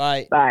revoir.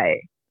 Bye.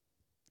 Bye.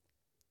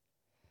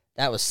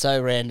 That was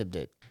so random,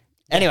 dude.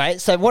 Anyway,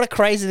 so what a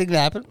crazy thing that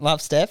happened.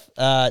 Love Steph.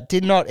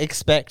 Did not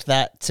expect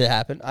that to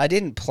happen. I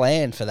didn't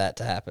plan for that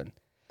to happen.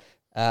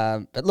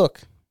 But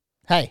look,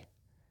 hey,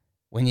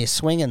 when you're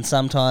swinging,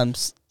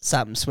 sometimes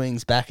something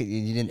swings back at you.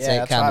 You didn't see it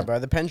that's coming. right, bro.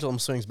 The pendulum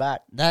swings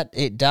back. That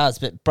it does.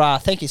 But,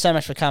 brah, thank you so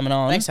much for coming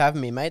on. Thanks for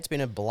having me, mate. It's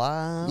been a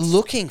blast.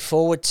 Looking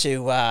forward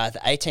to the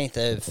 18th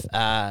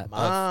of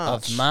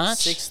March.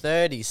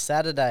 6:30,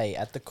 Saturday,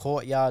 at the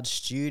Courtyard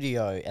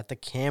Studio at the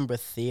Canberra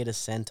Theatre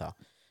Centre.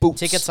 Boots.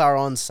 Tickets are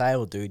on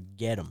sale, dude.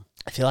 Get them.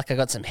 I feel like I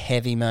got some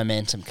heavy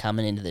momentum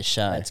coming into this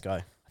show. Let's go.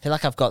 I feel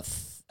like I've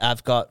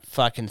got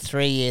fucking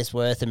 3 years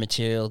worth of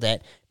material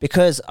that,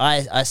 because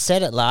I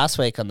said it last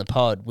week on the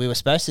pod, we were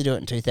supposed to do it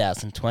in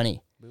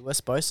 2020. We were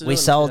supposed to do We it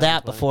in sold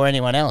out 2020. before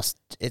anyone else.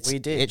 We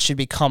did. It should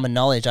be common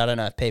knowledge. I don't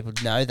know if people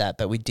know that,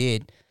 but we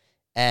did.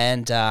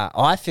 And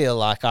I feel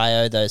like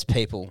I owe those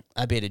people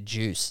a bit of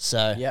juice.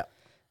 So Yeah.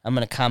 I'm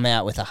going to come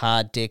out with a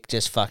hard dick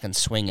just fucking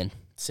swinging.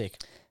 Sick.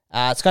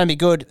 It's going to be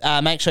good.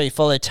 Make sure you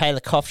follow Taylor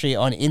Coughtrie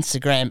on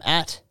Instagram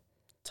at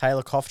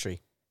Taylor Coughtrie.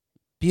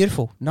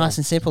 beautiful, nice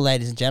and simple,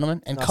 ladies and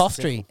gentlemen. And Nice and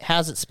Coughtrie, simple.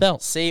 how's it spelled?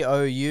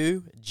 COUGHTRIE.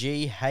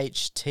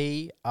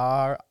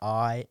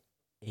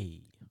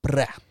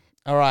 Brah.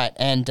 All right,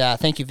 and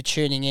thank you for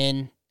tuning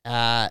in.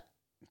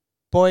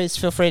 Boys,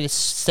 feel free to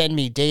send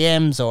me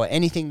DMs or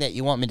anything that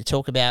you want me to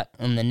talk about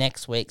on the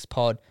next week's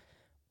pod.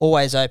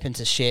 Always open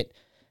to shit.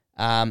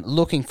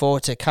 Looking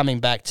forward to coming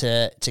back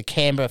to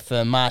Canberra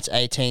for March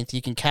 18th.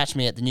 You can catch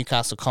me at the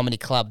Newcastle Comedy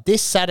Club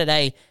this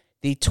Saturday,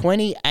 the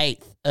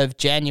 28th of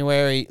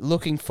January.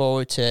 Looking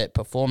forward to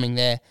performing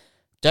there.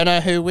 Don't know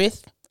who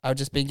with. I've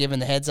just been given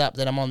the heads up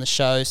that I'm on the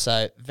show,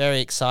 so very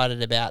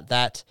excited about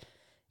that.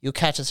 You'll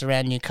catch us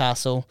around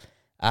Newcastle.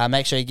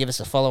 Make sure you give us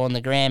a follow on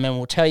the gram, and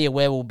we'll tell you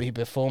where we'll be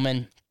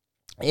performing.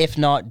 If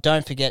not,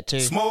 don't forget to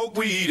smoke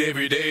weed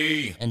every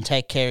day and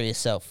take care of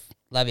yourself.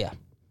 Love ya.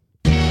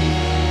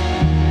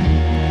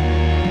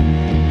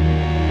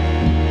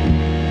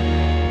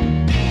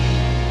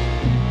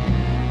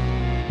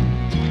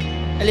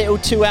 A little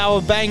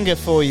 2-hour banger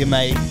for you,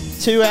 mate.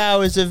 2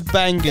 hours of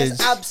bangers.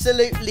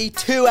 Absolutely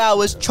 2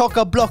 hours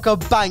chock-a-block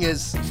of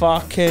bangers.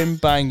 Fucking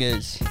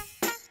bangers.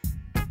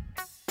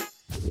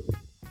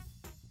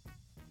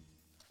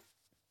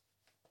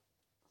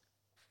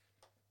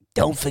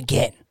 Don't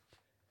forget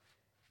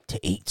to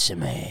eat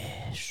some ass.